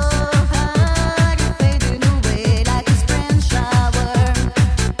saw her fading away like a spring shower.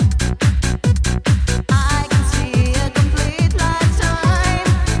 I can see a complete lifetime,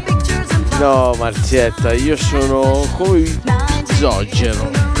 pictures and No Marzietta, io sono come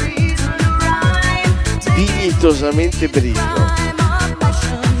Zogero, dignitosamente brillo.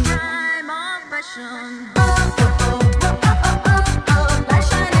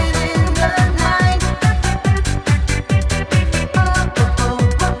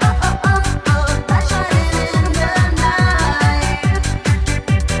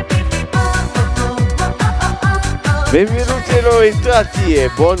 Benvenuti e nuovi entrati e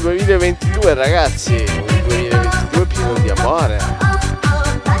buon 2022 ragazzi, un 2022 pieno di amore.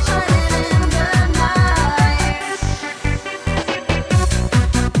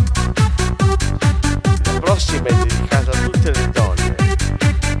 La prossima è dedicata a tutte le donne.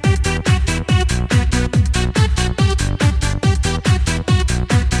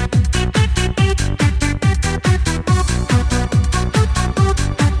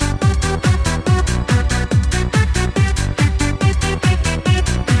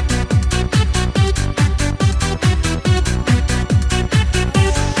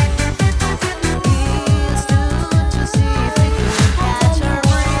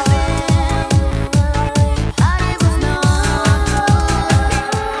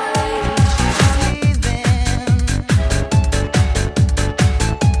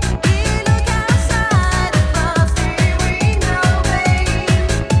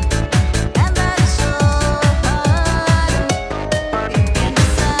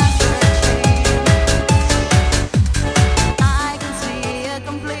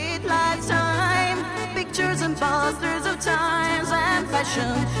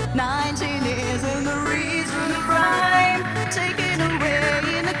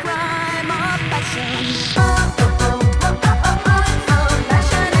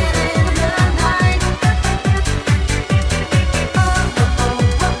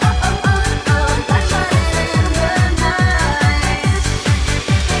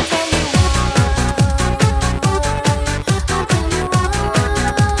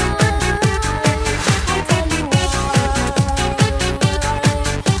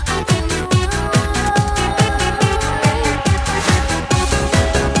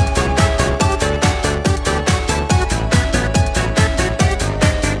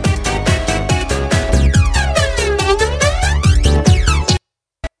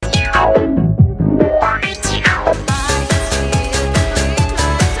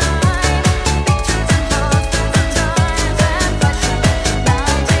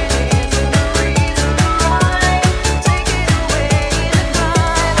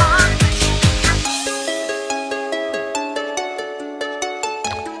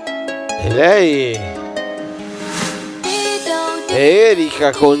 E lei è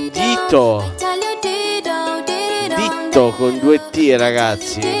Erika con Dito. Ditto con 2 T,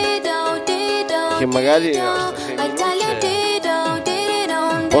 ragazzi. Che magari le nostre femminucce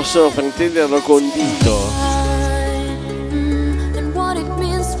possono fraintenderlo con Dito.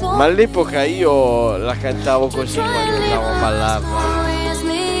 Ma all'epoca io la cantavo così quando andavo a ballarla.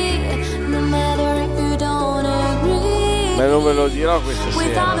 Ma non ve lo dirò questa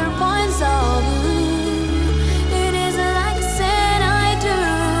sera.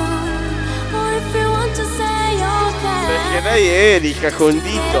 Perché lei è Erika con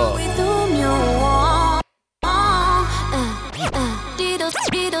Dito.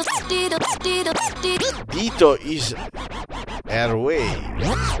 Dito is Airway.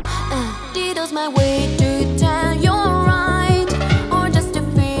 Dito's my way to tell you're right, or just to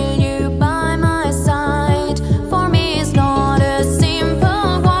feel you by my side. For me it's not a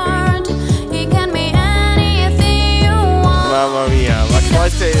simple word, it can be anything you want. Mamma mia, ma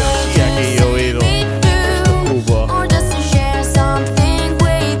quanta energia che io vedo questo cubo. Or just to share something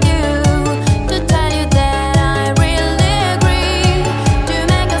with you, to tell you that I really agree, to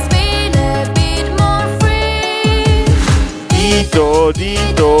make us feel a bit more free. Dito,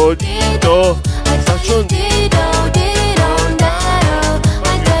 Dito, Dito, faccio un dito.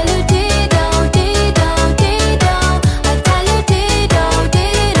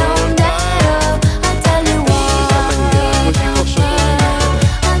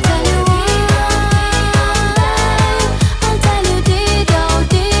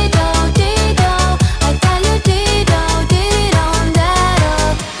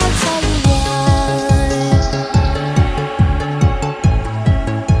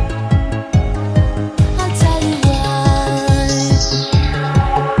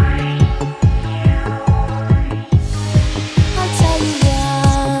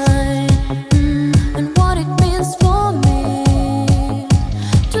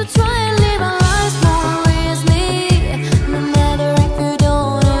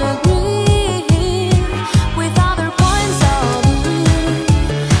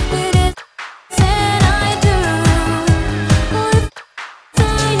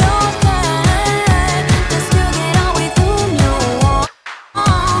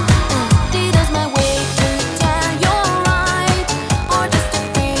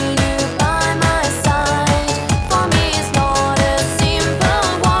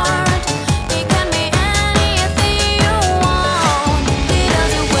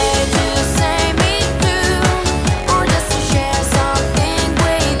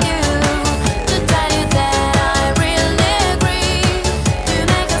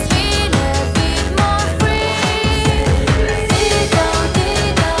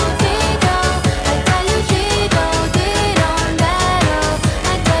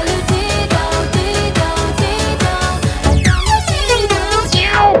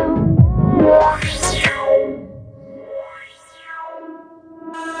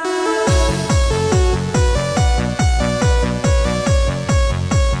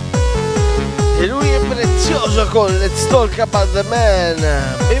 Con Let's Talk About the Man.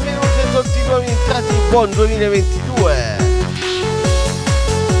 Benvenuti a tutti i nuovi entrati, buon 2022.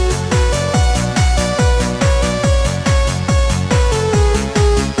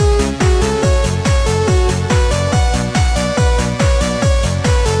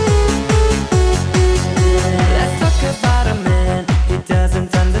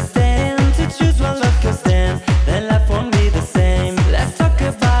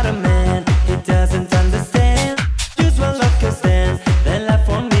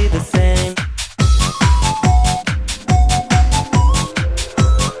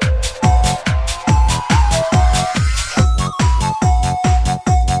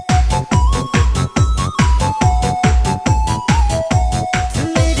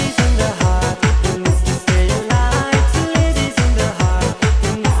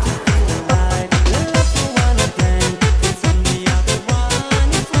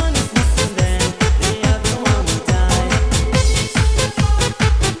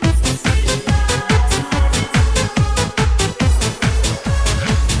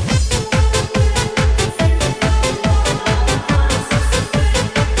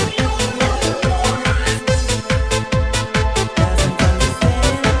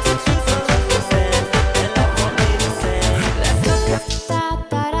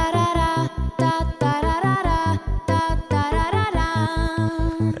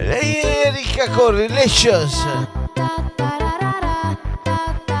 con Relations.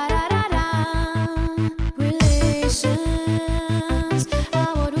 Relations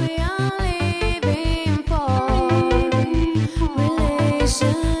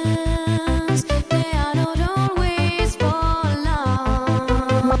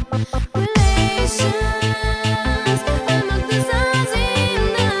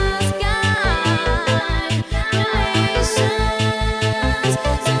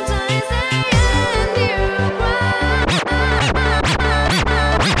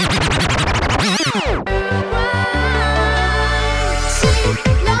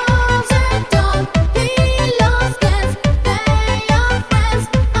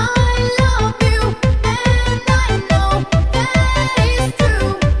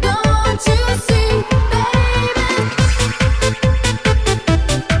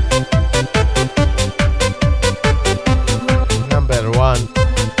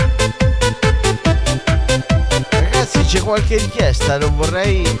c'è qualche richiesta, non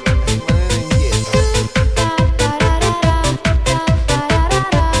vorrei rimanere indietro.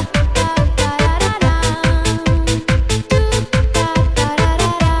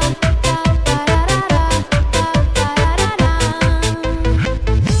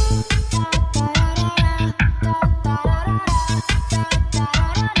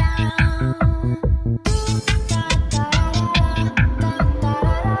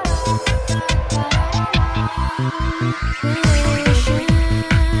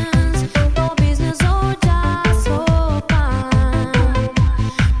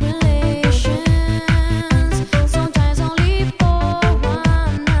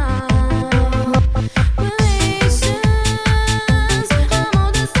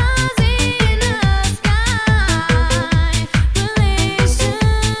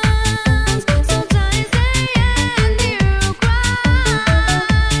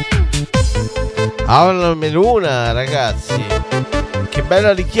 Alla meluna, ragazzi, che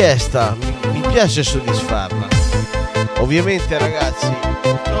bella richiesta, mi piace soddisfarla. Ovviamente, ragazzi,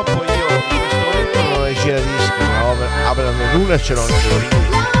 purtroppo io in questo momento non ho i giradischi, ma alla meluna ce l'ho anche io.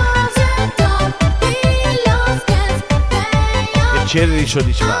 Piacere di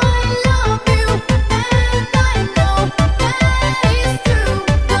soddisfarla.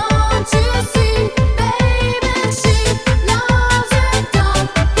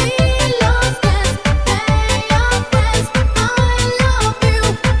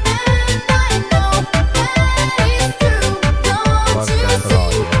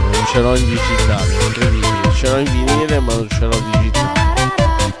 Ce l'ho in digitale, incredibile, ce l'ho in vinile ma non ce l'ho digitale.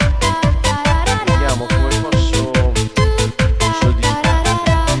 Vediamo come posso soddisfare.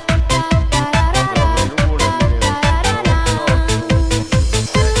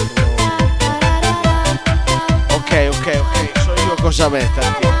 Ok, so io cosa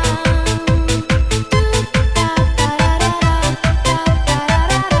metterti.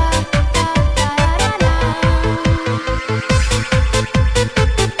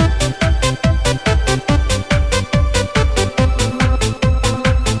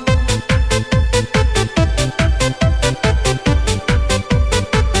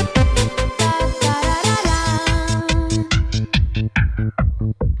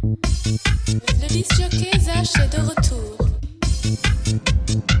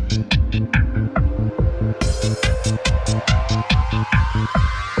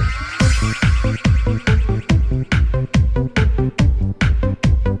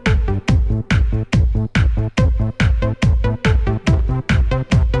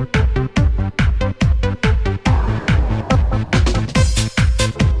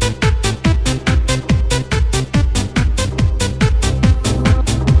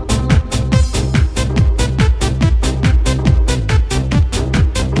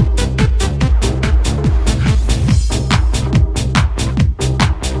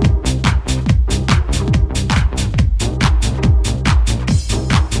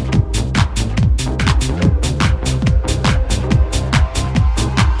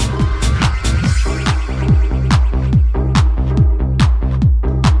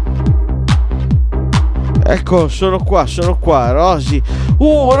 Ecco, sono qua, Rosy.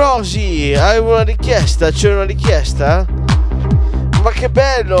 Rosy, hai una richiesta? C'è una richiesta? Ma che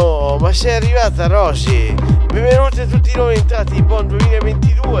bello, ma sei arrivata, Rosy. Benvenuti a tutti i nuovi entrati, buon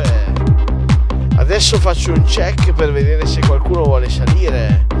 2022. Adesso faccio un check per vedere se qualcuno vuole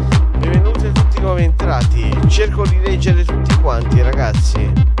salire. Benvenuti a tutti i nuovi entrati. Cerco di leggere tutti quanti,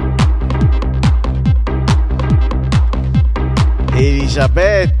 ragazzi.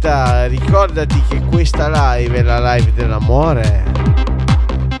 Elisabetta, ricordati che questa live è la live dell'amore.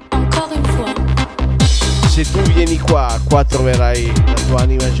 Se tu vieni qua troverai la tua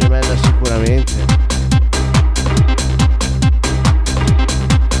anima gemella sicuramente.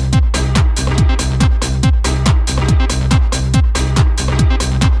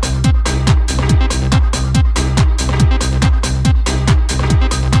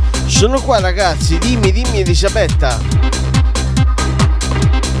 Sono qua, ragazzi, dimmi Elisabetta.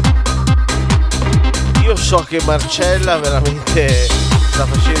 Io so che Marcella veramente sta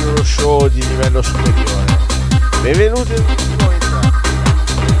facendo uno show di livello superiore. Benvenuti a tutti i nuovi entrati,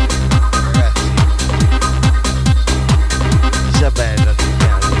 ragazzi. Isabella, ti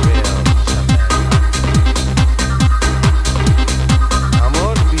chiami, vero? Isabella.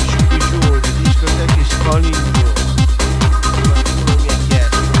 Amor, bijou, le discoteche Scoli News. Qualcuno mi ha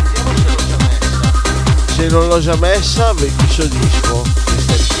chiesto, vediamo se l'ho già messa. Se non l'ho già messa, vi soddisfo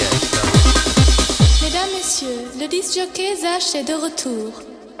questa richiesta. Mesdames, messieurs, le disc jockey Zach est de retour.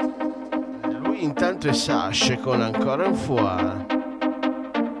 Lui intanto è Sash con ancora un foie.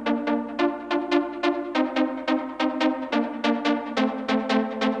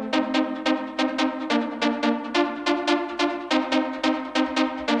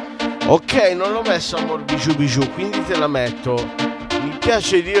 Ok, non l'ho messo Amor Bijou Bijou, quindi te la metto. Mi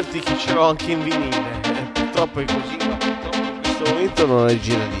piace dirti che ce l'ho anche in vinile. Purtroppo è così, ma purtroppo in questo momento non è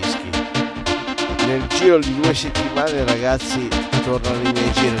giradischi. Nel giro di 2 settimane, ragazzi, tornano i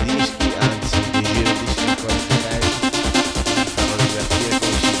miei giradischi, anzi i giradischi di questi lei mi fanno divertire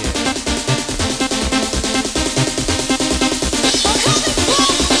come si deve.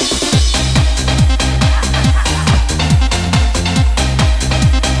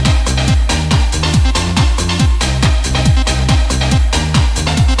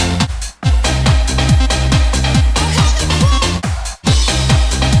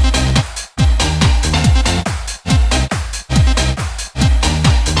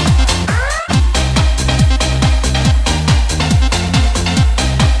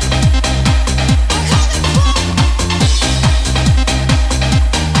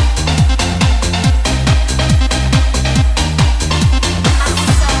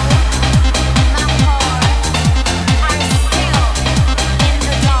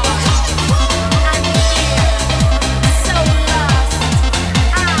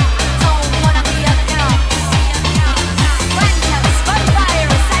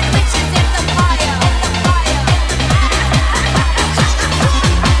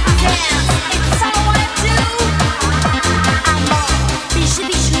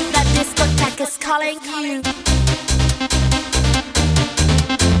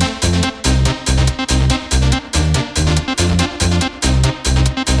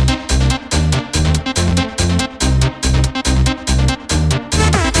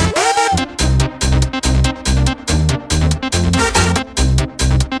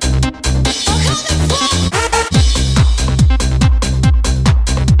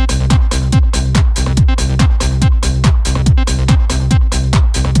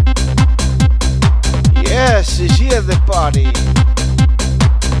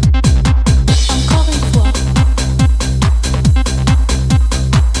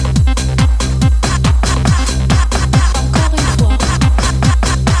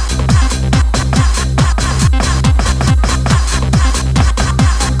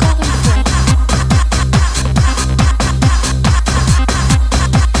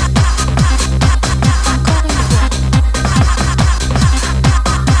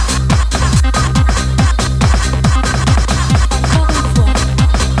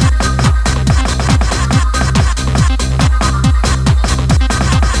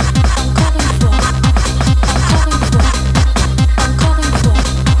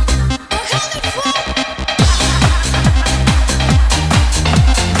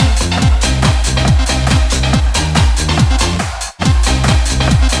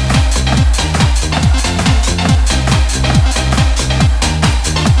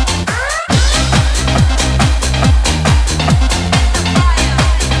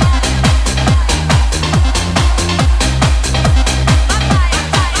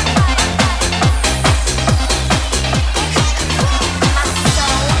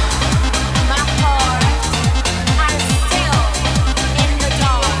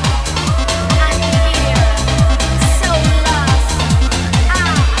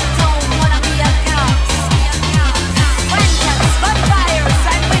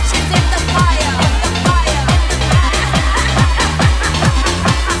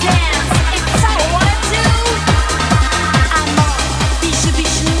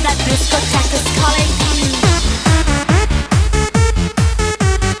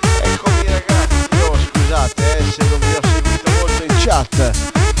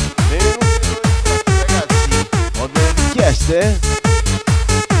 richieste?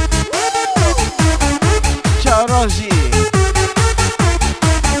 Ciao Rosy.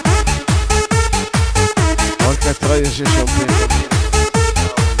 Porca troia se sono preso.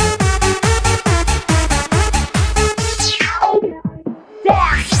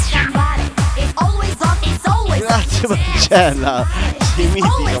 Grazie Marcella, sei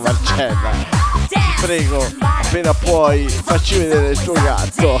mitica Marcella. Ti prego, appena puoi, facci vedere il tuo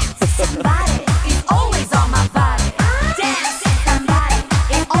gatto.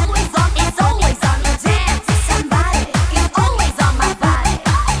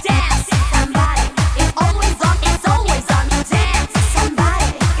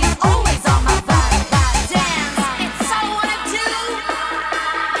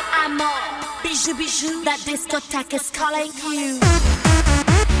 That discotheque is calling you.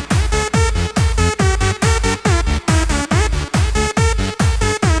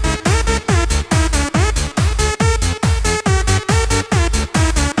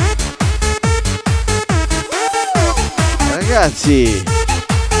 Ragazzi,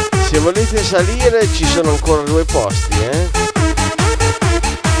 se volete salire ci sono ancora 2 posti,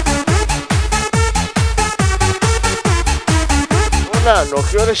 Capodanno,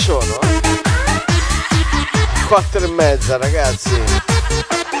 che ore sono? 4:30, ragazzi.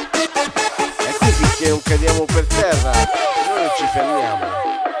 E qui finché non cadiamo per terra, noi non ci fermiamo.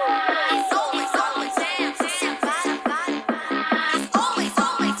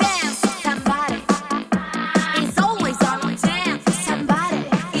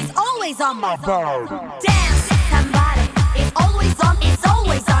 On my phone. Dance, somebody is always on. It's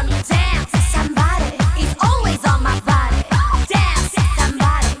always on. Dance, somebody is always on my body. Dance,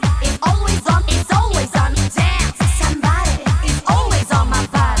 somebody is always on. It's always on. Dance, somebody is always on my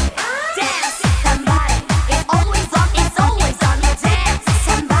body. Dance, somebody is always on. It's always on. Dance,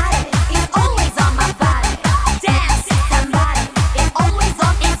 somebody is always on my body. Dance, somebody is always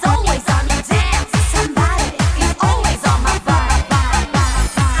on. It's always on. Dance, somebody is always on my body.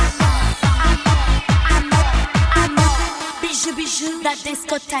 Bijou, that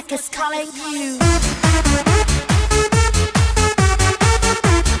discotheque is calling you.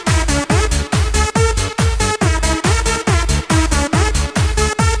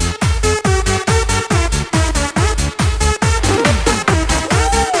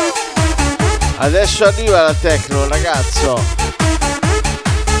 Adesso arriva la techno, ragazzo.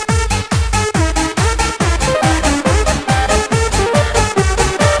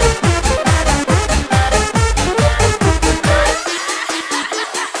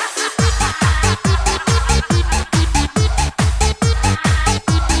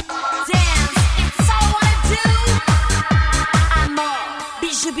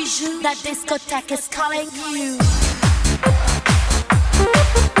 That discotheque is calling you.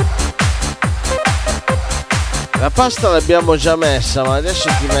 La pasta l'abbiamo già messa, ma adesso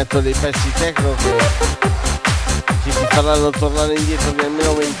ti metto dei pezzi techno che ti faranno tornare indietro di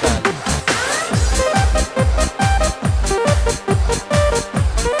almeno 20 anni.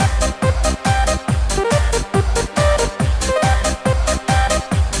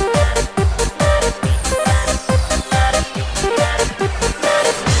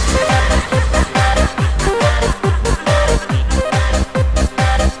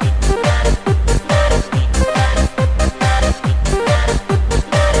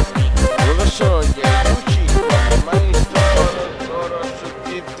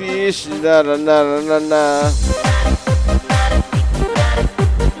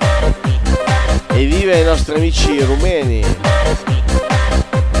 E viva i nostri amici rumeni.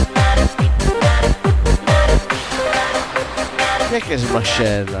 Chi è che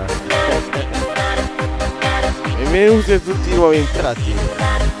smascella? Benvenuti a tutti i nuovi entrati.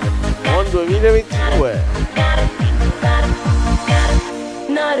 Buon 2022.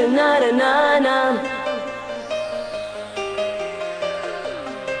 Na na na na na.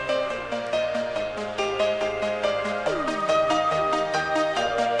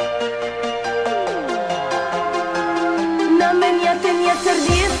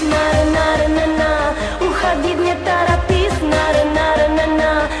 Уходи, не торопись,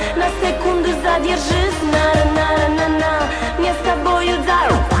 на секунду задержись, на мне с тобою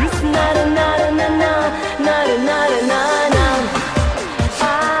зарубись, на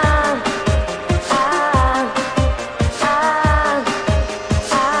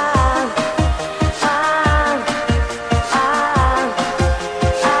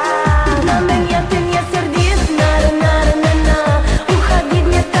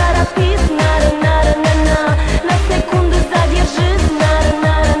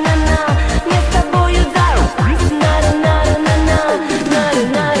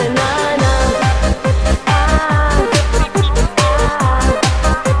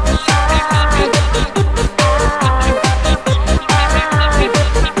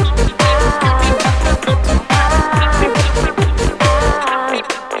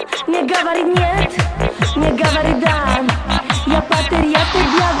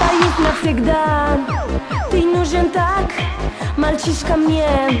Мальчишка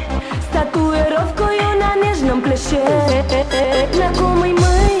мне с татуировкою на нежном плече. Знакомый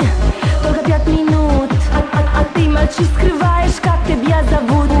мы только 5 минут, а ты, мальчик, скрываешь, как тебя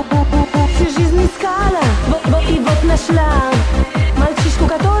зовут. Всю жизнь искала, вот и вот нашла мальчишку,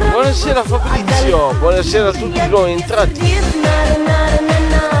 которого... Buonasera Fabrizio, buonasera a tutti i nuovi entrati.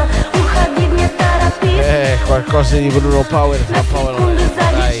 Qualcosa di Bruno Power fa Paolo.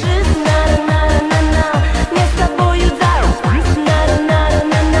 Dai.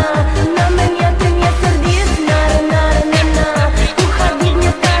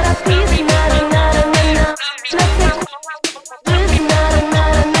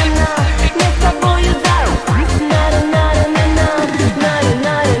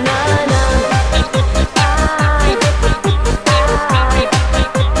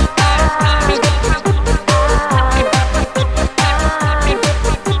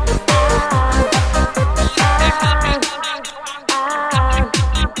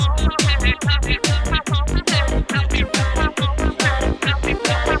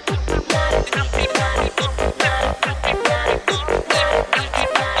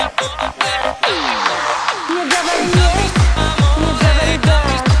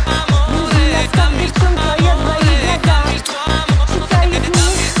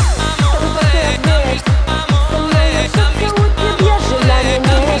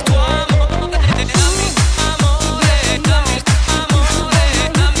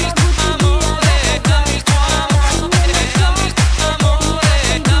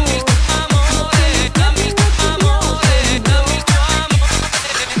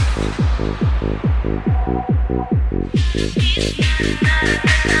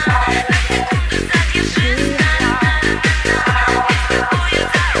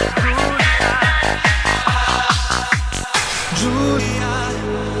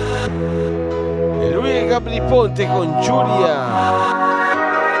 E lui è Gabri Ponte con Giulia.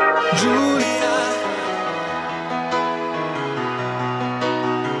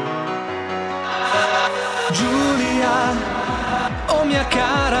 Giulia, oh mia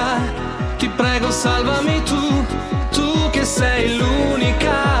cara, ti prego salvami tu che sei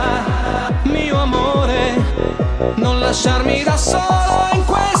l'unica, mio amore, non lasciarmi da solo in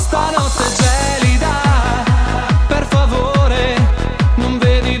questa notte gelida, per favore, non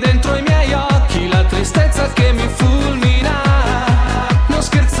vedi dentro i miei occhi la tristezza che mi fulmina, non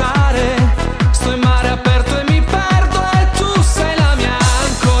scherzare, sto in mare aperto e mi perdo e tu sei la mia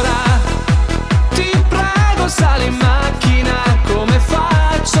ancora, ti prego sali in macchina, come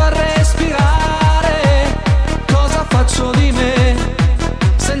faccio a respirare, cosa faccio di me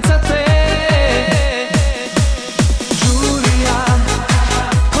senza te? Giulia,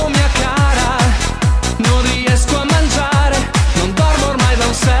 oh mia cara, non riesco a mangiare, non dormo ormai da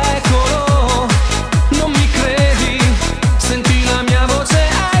un secolo, non mi credi, senti la mia voce,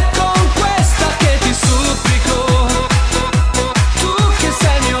 è con questa che ti supplico, tu che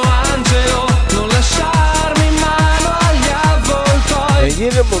sei il mio angelo, non lasciarmi in mano agli avvoltoi. E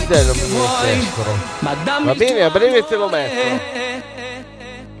ieri il modello mi frescolo. Ma dammi Va il bene, tuo a breve te lo amore. metto.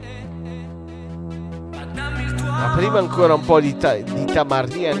 Ma prima ancora un po' di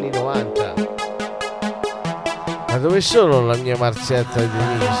tamarri anni 90. Ma dove sono la mia Marzetta e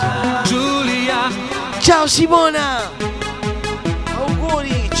Denise? Giulia, Ciao Simona!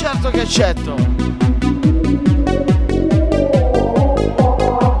 Auguri, certo che accetto.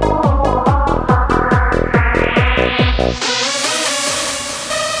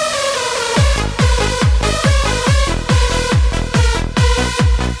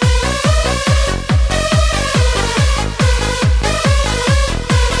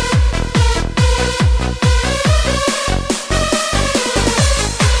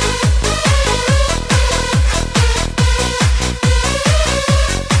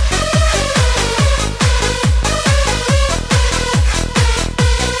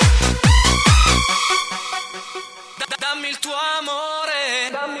 dammi il tuo amore,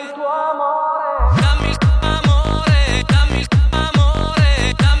 dammi il tuo amore, dammi il tuo amore, dammi il tuo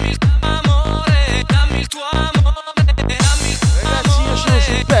amore, dammi il tuo amore, dammi il tuo amore, dammi il tuo Ragazzi, io sono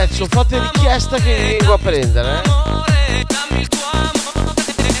sul pezzo, fate richiesta che vi vengo a prendere, amore, dammi il tuo amore,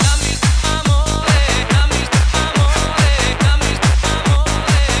 dammi il tuo amore, dammi il tuo amore, dammi il tuo amore,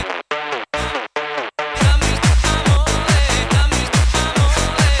 dammi il tuo amore, dammi il tuo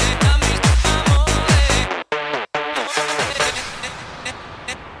amore, dammi il tuo amore.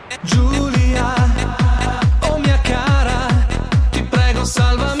 Giulia, oh mia cara, ti prego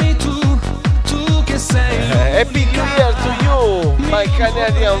salvami tu che sei Happy New Year to you, my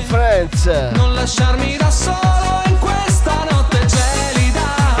Canadian friends. non lasciarmi da solo in questa notte gelida,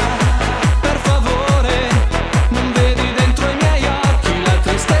 per favore, non vedi dentro i miei occhi la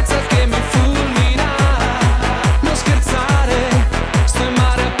tristezza che mi fulmina, non scherzare, sto in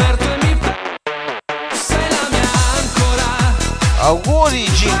mare aperto e mi perdo, sei la mia ancora, Auguri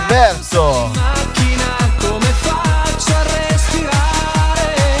Gilberto. macchina, come faccio a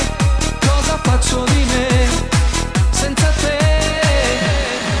respirare, cosa faccio di me senza te?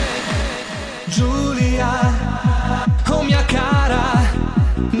 Giulia, oh mia cara,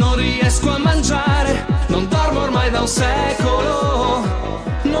 non riesco a mangiare, non dormo ormai da un secolo,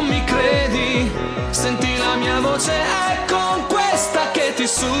 non mi credi, senti la mia voce, è con questa che ti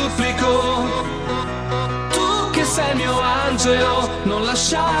supplico, tu che sei il mio angelo, non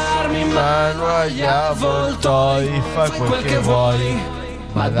lasciarmi in mano agli avvoltoi, fai quel che vuoi,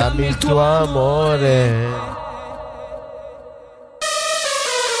 ma dammi il tuo amore.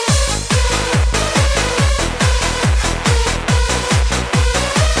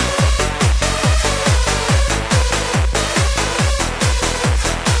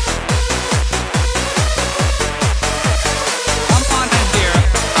 Come on in here,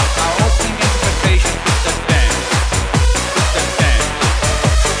 our opening invitation is the dance.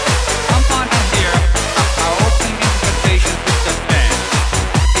 Come on in here, our opening invitation is the dance.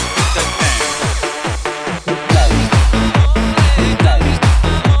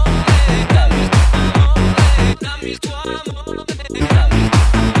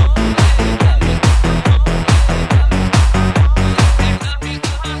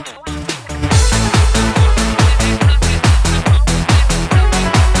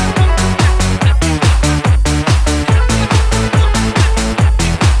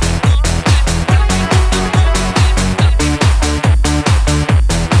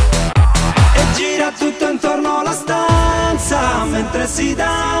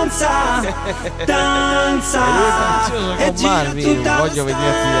 fermarmi, voglio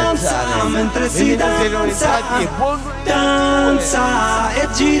vederti danzare. Mentre si danza, e buon danza e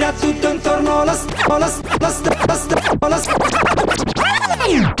gira tutto intorno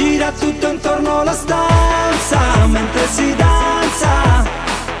gira tutto intorno alla stanza mentre si danza,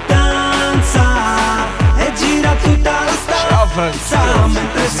 danza e gira tutta la stanza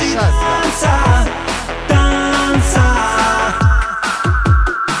mentre si danza, danza.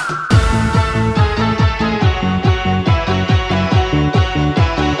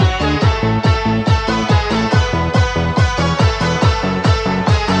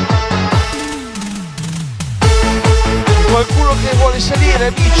 Qualcuno che vuole salire,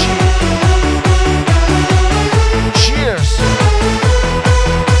 amici? Cheers!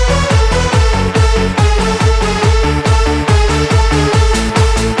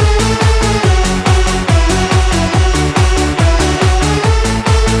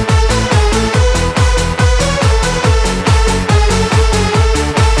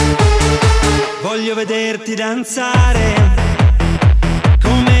 Voglio vederti danzare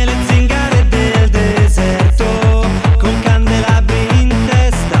come le zingare del deserto, con candelabri in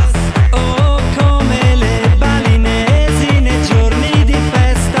testa, oh come le balinesi nei giorni di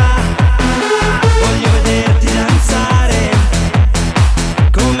festa. Voglio vederti danzare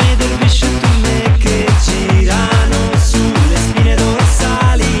come dervisce e turme che girano sulle spine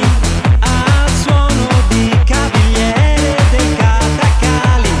dorsali al suono di cavigliere dei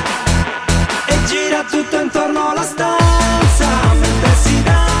catacali e gira tutto intorno alla stanza mentre si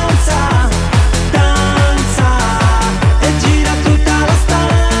danza, danza e gira tutta la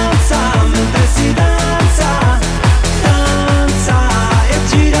stanza mentre si danza, danza e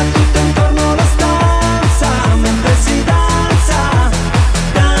gira tutto intorno alla stanza mentre si danza,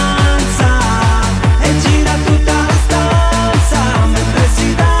 danza e gira tutta la stanza mentre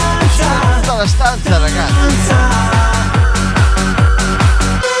si danza, Tutta la stanza, ragazzi.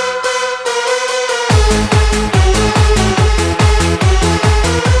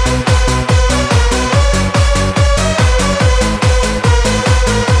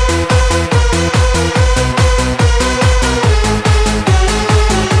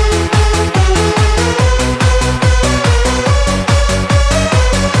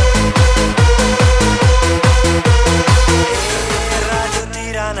 Radio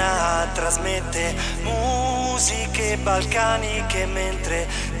Tirana trasmette musiche balcaniche mentre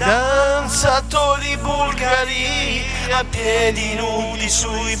danzatori bulgari a piedi nudi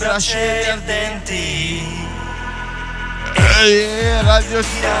sui braccieri ardenti. Radio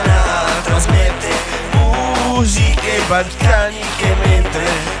Tirana trasmette musiche balcaniche mentre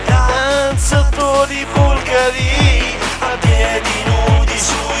danzatori bulgari a piedi nudi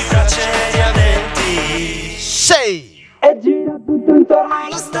sui braccieri ardenti. Sei! E gira tutto intorno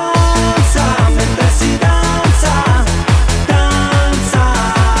alla stanza mentre si danza, danza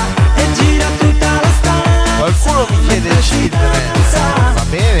e gira tutta la stanza. Qualcuno mi chiede il children. Va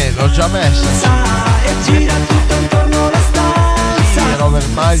bene, l'ho già messa. E gira tutto intorno alla stanza. Sì, Robert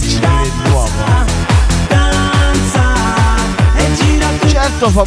Magic di nuovo. Danza e gira tutto. Certo fa